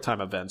its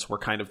QuickTime events were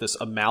kind of this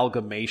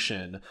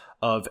amalgamation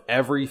of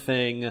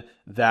everything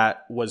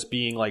that was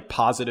being like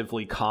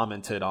positively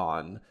commented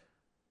on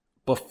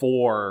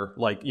before,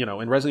 like, you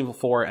know, in Resident Evil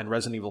 4 and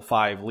Resident Evil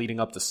 5 leading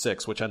up to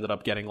 6, which ended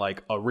up getting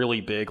like a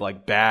really big,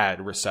 like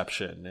bad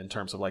reception in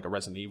terms of like a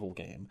Resident Evil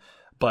game.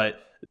 But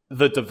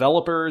the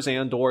developers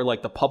and or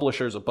like the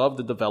publishers above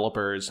the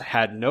developers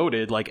had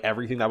noted like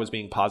everything that was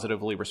being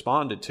positively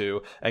responded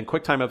to, and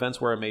QuickTime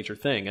events were a major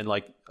thing. And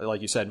like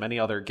you said, many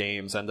other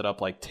games ended up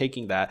like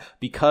taking that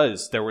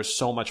because there was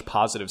so much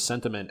positive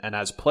sentiment. And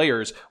as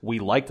players, we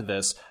liked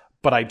this.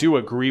 But I do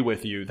agree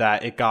with you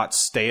that it got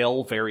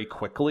stale very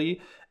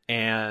quickly.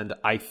 And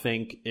I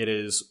think it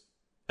is,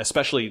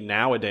 especially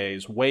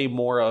nowadays, way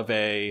more of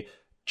a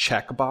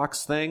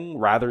checkbox thing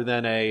rather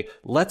than a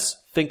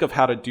let's think of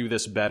how to do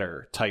this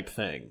better type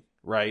thing,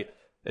 right?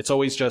 It's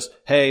always just,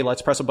 hey,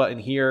 let's press a button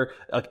here.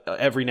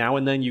 Every now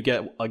and then you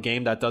get a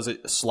game that does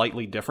it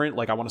slightly different.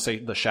 Like I want to say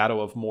the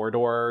Shadow of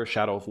Mordor,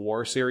 Shadow of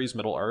War series,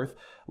 Middle Earth.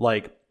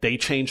 Like they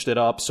changed it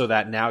up so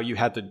that now you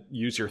had to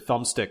use your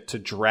thumbstick to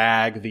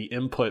drag the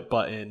input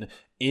button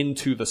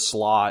into the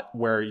slot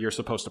where you're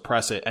supposed to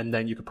press it, and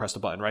then you can press the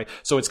button, right?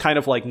 So it's kind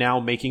of like now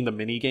making the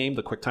mini game,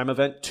 the QuickTime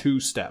event, 2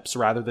 steps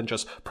rather than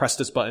just press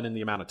this button in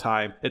the amount of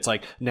time. It's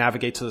like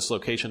navigate to this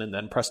location and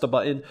then press the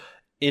button.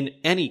 In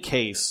any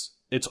case,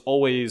 it's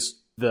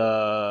always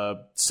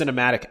the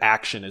cinematic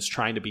action is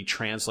trying to be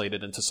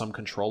translated into some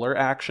controller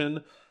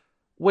action,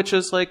 which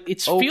is like,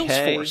 it feels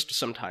forced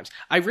sometimes.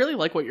 I really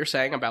like what you're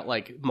saying about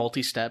like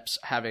multi-steps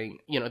having,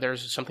 you know,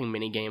 there's something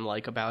minigame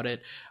like about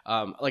it.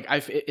 Like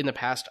I've, in the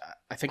past,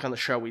 I think on the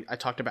show, I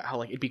talked about how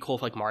like it'd be cool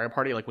if like Mario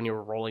Party, like when you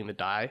were rolling the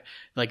die,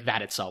 like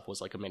that itself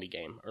was like a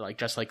minigame, or like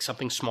just like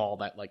something small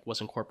that like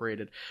was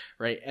incorporated,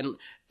 right?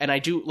 And I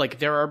do like,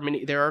 there are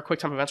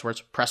QuickTime events where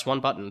it's press one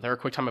button. There are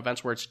QuickTime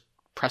events where it's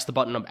press the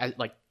button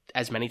like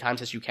as many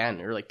times as you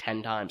can, or like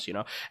 10 times, you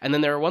know? And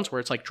then there are ones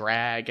where it's like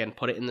drag and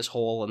put it in this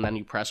hole and then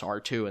you press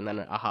R2 and then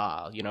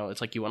aha, you know,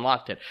 it's like you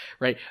unlocked it,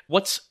 right?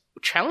 What's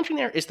challenging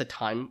there is the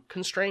time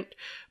constraint.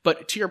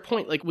 But to your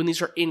point, like when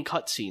these are in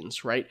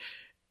cutscenes, right?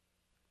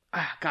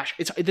 Gosh,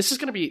 this is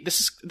gonna be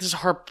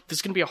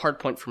a hard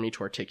point for me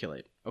to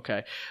articulate,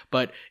 okay?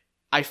 But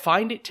I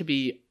find it to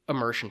be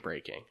immersion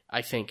breaking,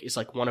 I think, is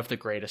like one of the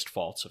greatest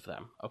faults of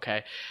them,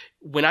 okay?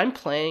 When I'm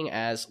playing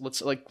as,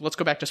 let's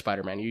go back to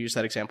Spider-Man. You used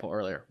that example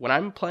earlier. When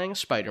I'm playing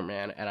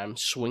Spider-Man and I'm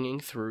swinging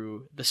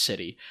through the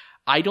city,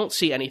 I don't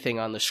see anything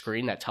on the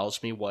screen that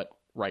tells me what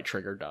right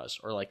trigger does,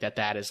 or like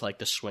that is like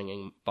the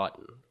swinging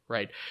button,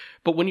 right?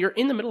 But when you're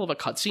in the middle of a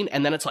cutscene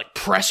and then it's like,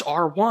 press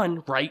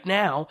R1 right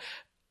now,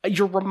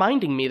 you're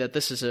reminding me that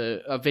this is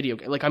a video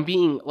game. Like I'm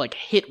being like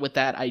hit with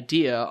that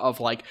idea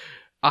of like,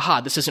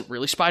 aha, this isn't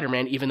really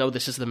Spider-Man, even though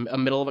this is a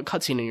middle of a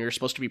cutscene and you're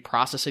supposed to be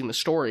processing the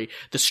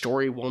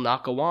story will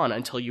not go on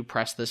until you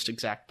press this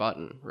exact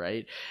button,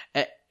 right?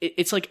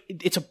 It's like,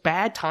 it's a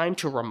bad time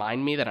to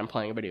remind me that I'm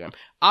playing a video game.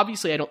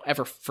 Obviously, I don't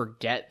ever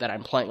forget that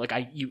I'm playing, like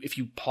I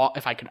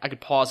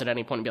could pause at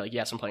any point and be like,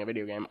 yes, I'm playing a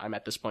video game, I'm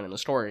at this point in the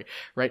story,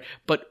 right?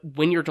 But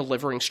when you're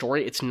delivering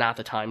story, it's not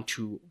the time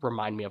to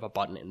remind me of a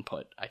button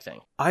input, I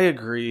think. I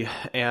agree,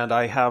 and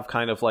I have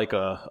kind of like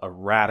a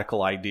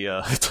radical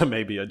idea to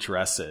maybe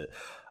address it.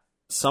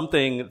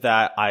 Something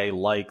that I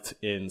liked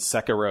in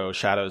Sekiro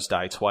Shadows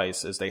Die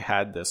Twice is they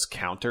had this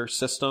counter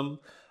system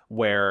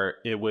where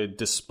it would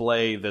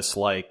display this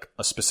like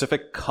a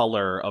specific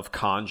color of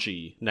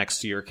kanji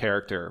next to your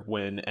character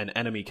when an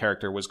enemy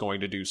character was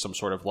going to do some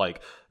sort of like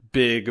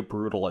big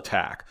brutal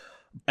attack.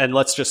 And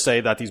let's just say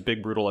that these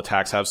big brutal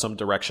attacks have some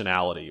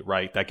directionality,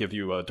 right? That give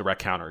you a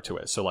direct counter to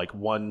it. So like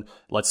one,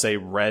 let's say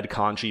red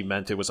kanji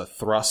meant it was a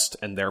thrust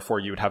and therefore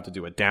you would have to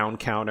do a down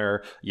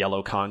counter.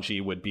 Yellow kanji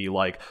would be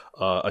like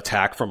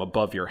attack from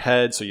above your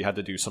head. So you had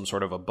to do some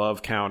sort of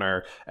above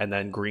counter. And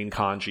then green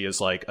kanji is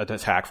like an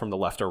attack from the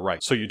left or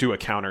right. So you do a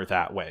counter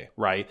that way,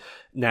 right?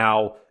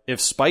 Now, if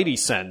Spidey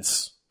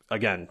sense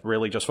again,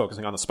 really just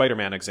focusing on the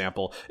Spider-Man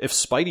example, if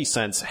Spidey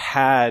Sense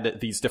had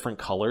these different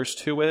colors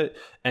to it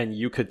and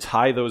you could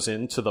tie those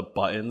into the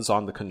buttons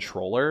on the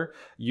controller,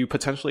 you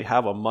potentially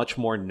have a much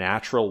more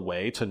natural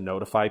way to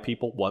notify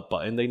people what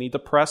button they need to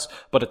press.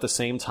 But at the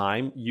same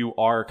time, you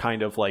are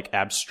kind of like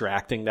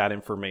abstracting that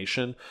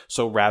information.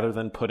 So rather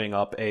than putting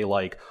up a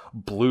like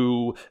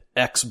blue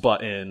X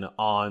button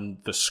on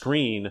the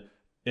screen,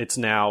 it's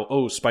now,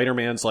 oh,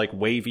 Spider-Man's like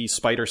wavy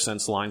spider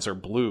sense lines are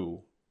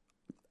blue.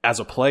 As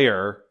a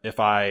player, if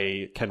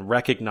I can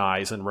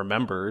recognize and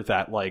remember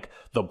that like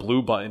the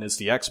blue button is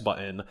the X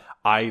button,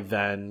 I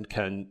then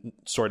can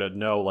sort of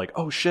know like,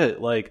 oh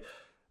shit, like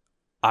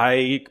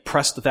I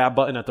pressed that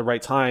button at the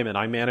right time and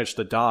I managed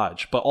to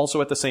dodge. But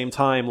also at the same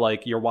time,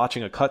 like you're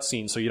watching a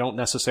cutscene, so you don't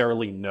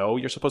necessarily know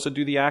you're supposed to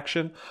do the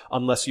action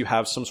unless you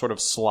have some sort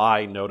of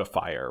sly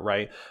notifier,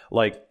 right?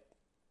 Like,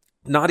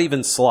 not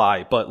even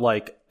sly, but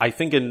like I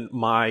think in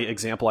my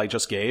example I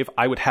just gave,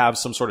 I would have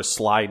some sort of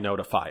sly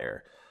notifier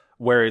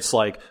where it's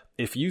like,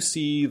 if you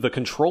see the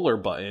controller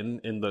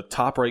button in the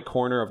top right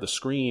corner of the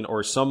screen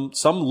or some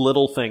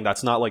little thing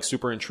that's not like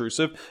super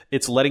intrusive,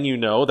 it's letting you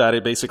know that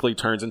it basically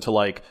turns into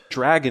like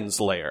Dragon's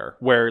Lair,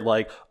 where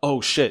like,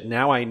 oh shit,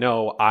 now I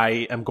know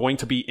I am going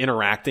to be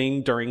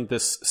interacting during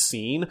this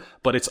scene,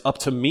 but it's up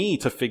to me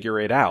to figure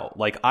it out.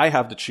 Like I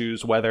have to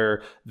choose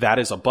whether that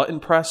is a button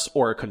press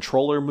or a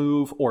controller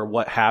move or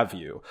what have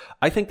you.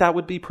 I think that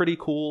would be pretty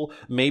cool.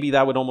 Maybe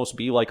that would almost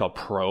be like a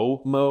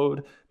pro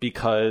mode,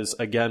 because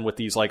again, with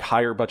these like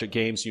higher budget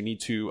games, you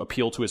need to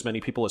appeal to as many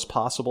people as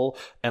possible.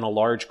 And a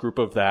large group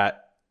of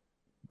that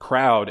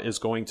crowd is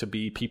going to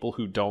be people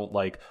who don't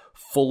like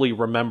fully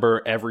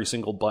remember every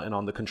single button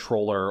on the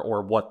controller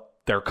or what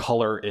their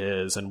color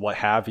is and what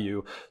have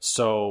you.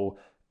 So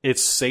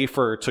it's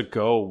safer to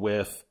go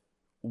with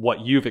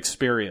what you've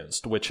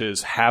experienced, which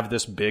is have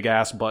this big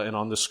ass button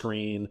on the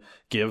screen,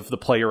 give the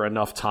player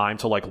enough time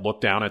to like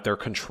look down at their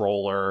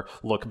controller,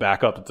 look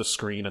back up at the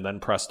screen, and then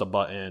press the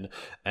button,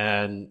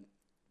 and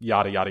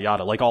yada, yada,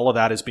 yada. Like all of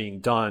that is being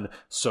done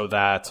so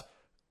that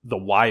the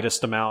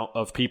widest amount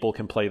of people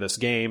can play this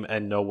game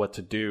and know what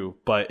to do.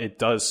 But it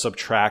does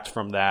subtract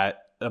from that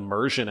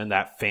immersion and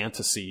that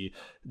fantasy,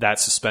 that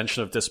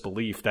suspension of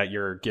disbelief that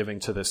you're giving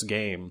to this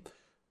game,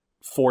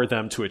 for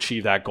them to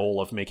achieve that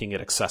goal of making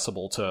it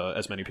accessible to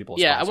as many people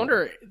as possible. Yeah, I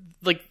wonder,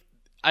 like,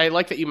 I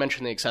like that you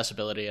mentioned the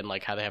accessibility and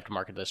like how they have to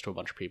market this to a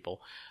bunch of people.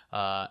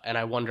 And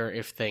I wonder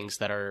if things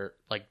that are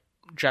like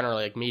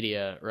generally like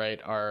media, right,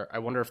 I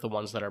wonder if the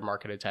ones that are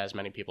marketed to as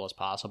many people as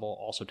possible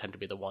also tend to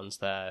be the ones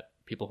that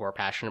people who are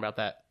passionate about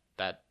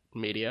that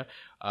media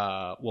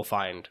will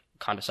find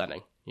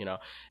condescending, you know?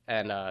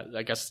 And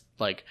I guess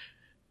like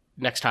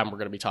next time we're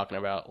going to be talking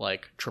about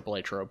like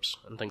AAA tropes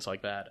and things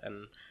like that.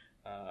 And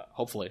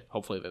hopefully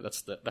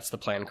that's the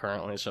plan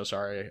currently. So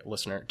sorry,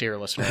 dear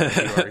listener, if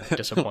you are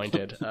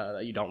disappointed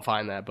that you don't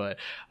find that, but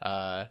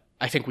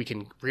I think we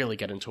can really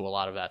get into a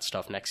lot of that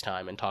stuff next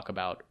time and talk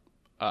about.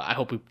 I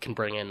hope we can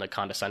bring in the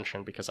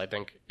condescension, because I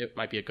think it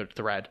might be a good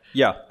thread.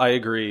 Yeah, I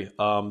agree.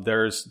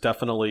 There's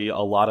definitely a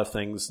lot of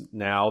things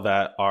now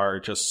that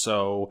are just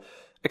so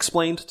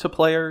explained to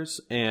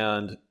players,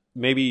 and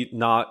maybe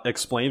not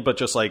explained, but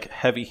just like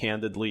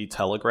heavy-handedly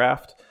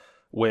telegraphed,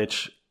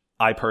 which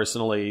I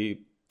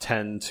personally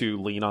tend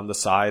to lean on the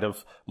side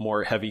of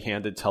more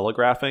heavy-handed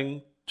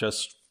telegraphing,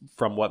 just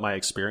from what my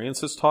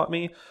experience has taught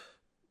me.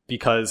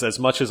 Because as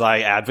much as I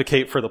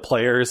advocate for the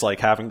players like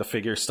having to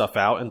figure stuff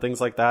out and things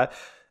like that,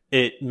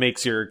 it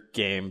makes your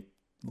game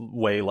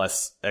way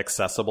less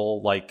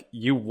accessible. Like,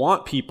 you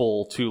want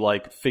people to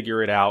like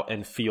figure it out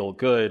and feel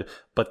good,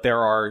 but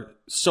there are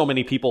so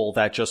many people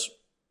that just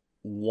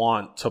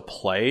want to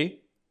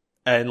play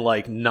and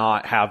like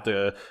not have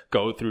to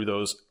go through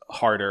those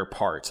harder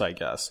parts, I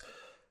guess.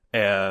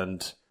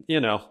 And,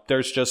 you know,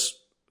 there's just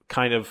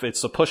kind of,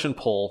 it's a push and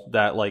pull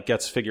that like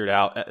gets figured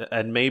out.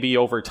 And maybe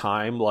over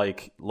time,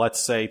 like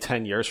let's say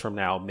 10 years from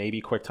now,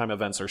 maybe QuickTime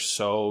events are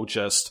so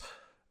just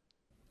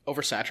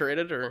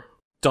oversaturated, or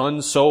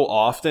done so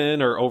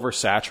often, or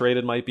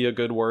oversaturated might be a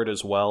good word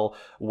as well,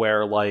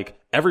 where like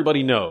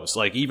everybody knows,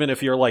 like even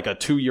if you're like a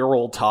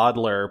 2-year-old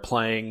toddler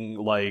playing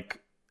like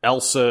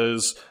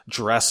Elsa's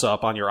dress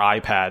up on your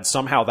iPad,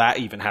 somehow that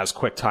even has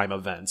QuickTime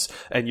events,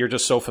 and you're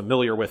just so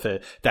familiar with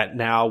it that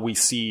now we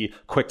see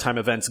QuickTime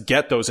events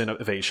get those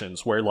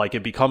innovations where like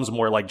it becomes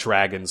more like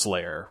Dragon's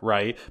Lair,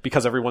 right?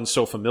 Because everyone's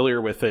so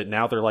familiar with it,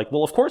 now they're like,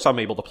 well, of course I'm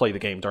able to play the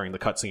game during the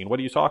cutscene.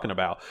 What are you talking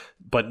about?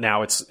 But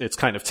now it's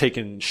kind of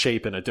taken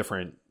shape in a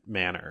different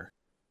manner.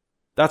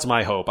 That's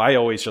my hope. I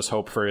always just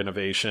hope for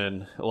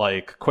innovation.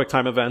 Like,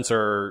 QuickTime events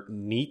are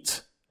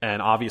neat,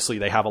 and obviously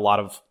they have a lot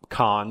of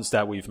cons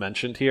that we've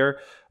mentioned here,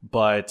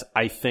 but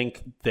I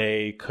think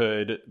they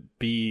could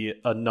be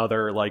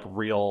another like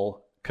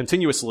real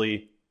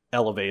continuously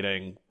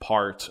elevating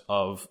part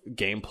of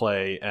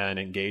gameplay and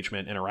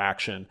engagement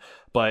interaction.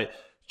 But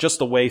just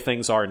the way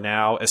things are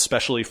now,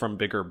 especially from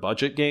bigger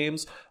budget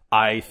games,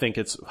 I think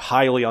it's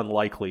highly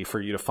unlikely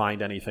for you to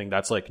find anything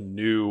that's like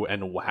new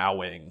and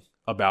wowing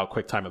about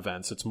QuickTime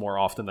events. It's more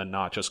often than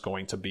not just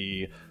going to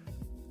be,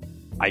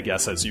 I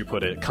guess as you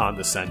put it,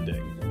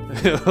 condescending.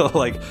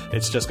 Like,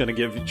 it's just going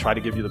to try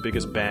to give you the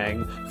biggest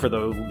bang for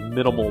the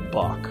minimal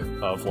buck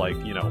of, like,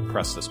 you know,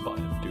 press this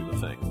button, do the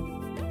thing.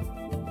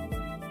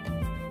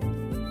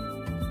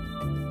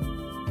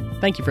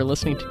 Thank you for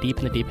listening to Deep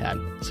in the D-Pad.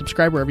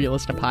 Subscribe wherever you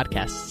listen to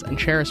podcasts and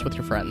share us with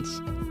your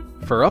friends.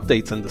 For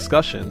updates and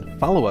discussion,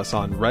 follow us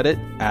on Reddit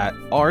at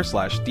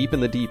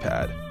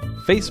r/DeepInTheDPad,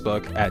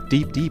 Facebook at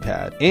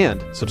DeepDPad,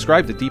 and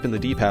subscribe to Deep in the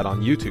D-Pad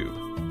on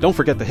YouTube. Don't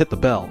forget to hit the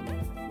bell.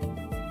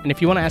 And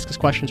if you want to ask us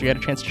questions or get a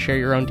chance to share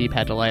your own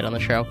D-Pad delight on the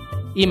show,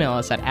 email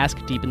us at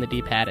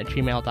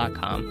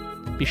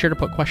askdeepinthedpad@gmail.com. Be sure to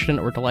put question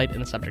or delight in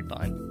the subject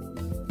line.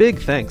 Big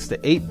thanks to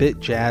 8-Bit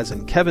Jazz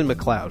and Kevin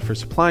MacLeod for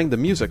supplying the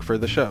music for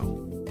the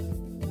show.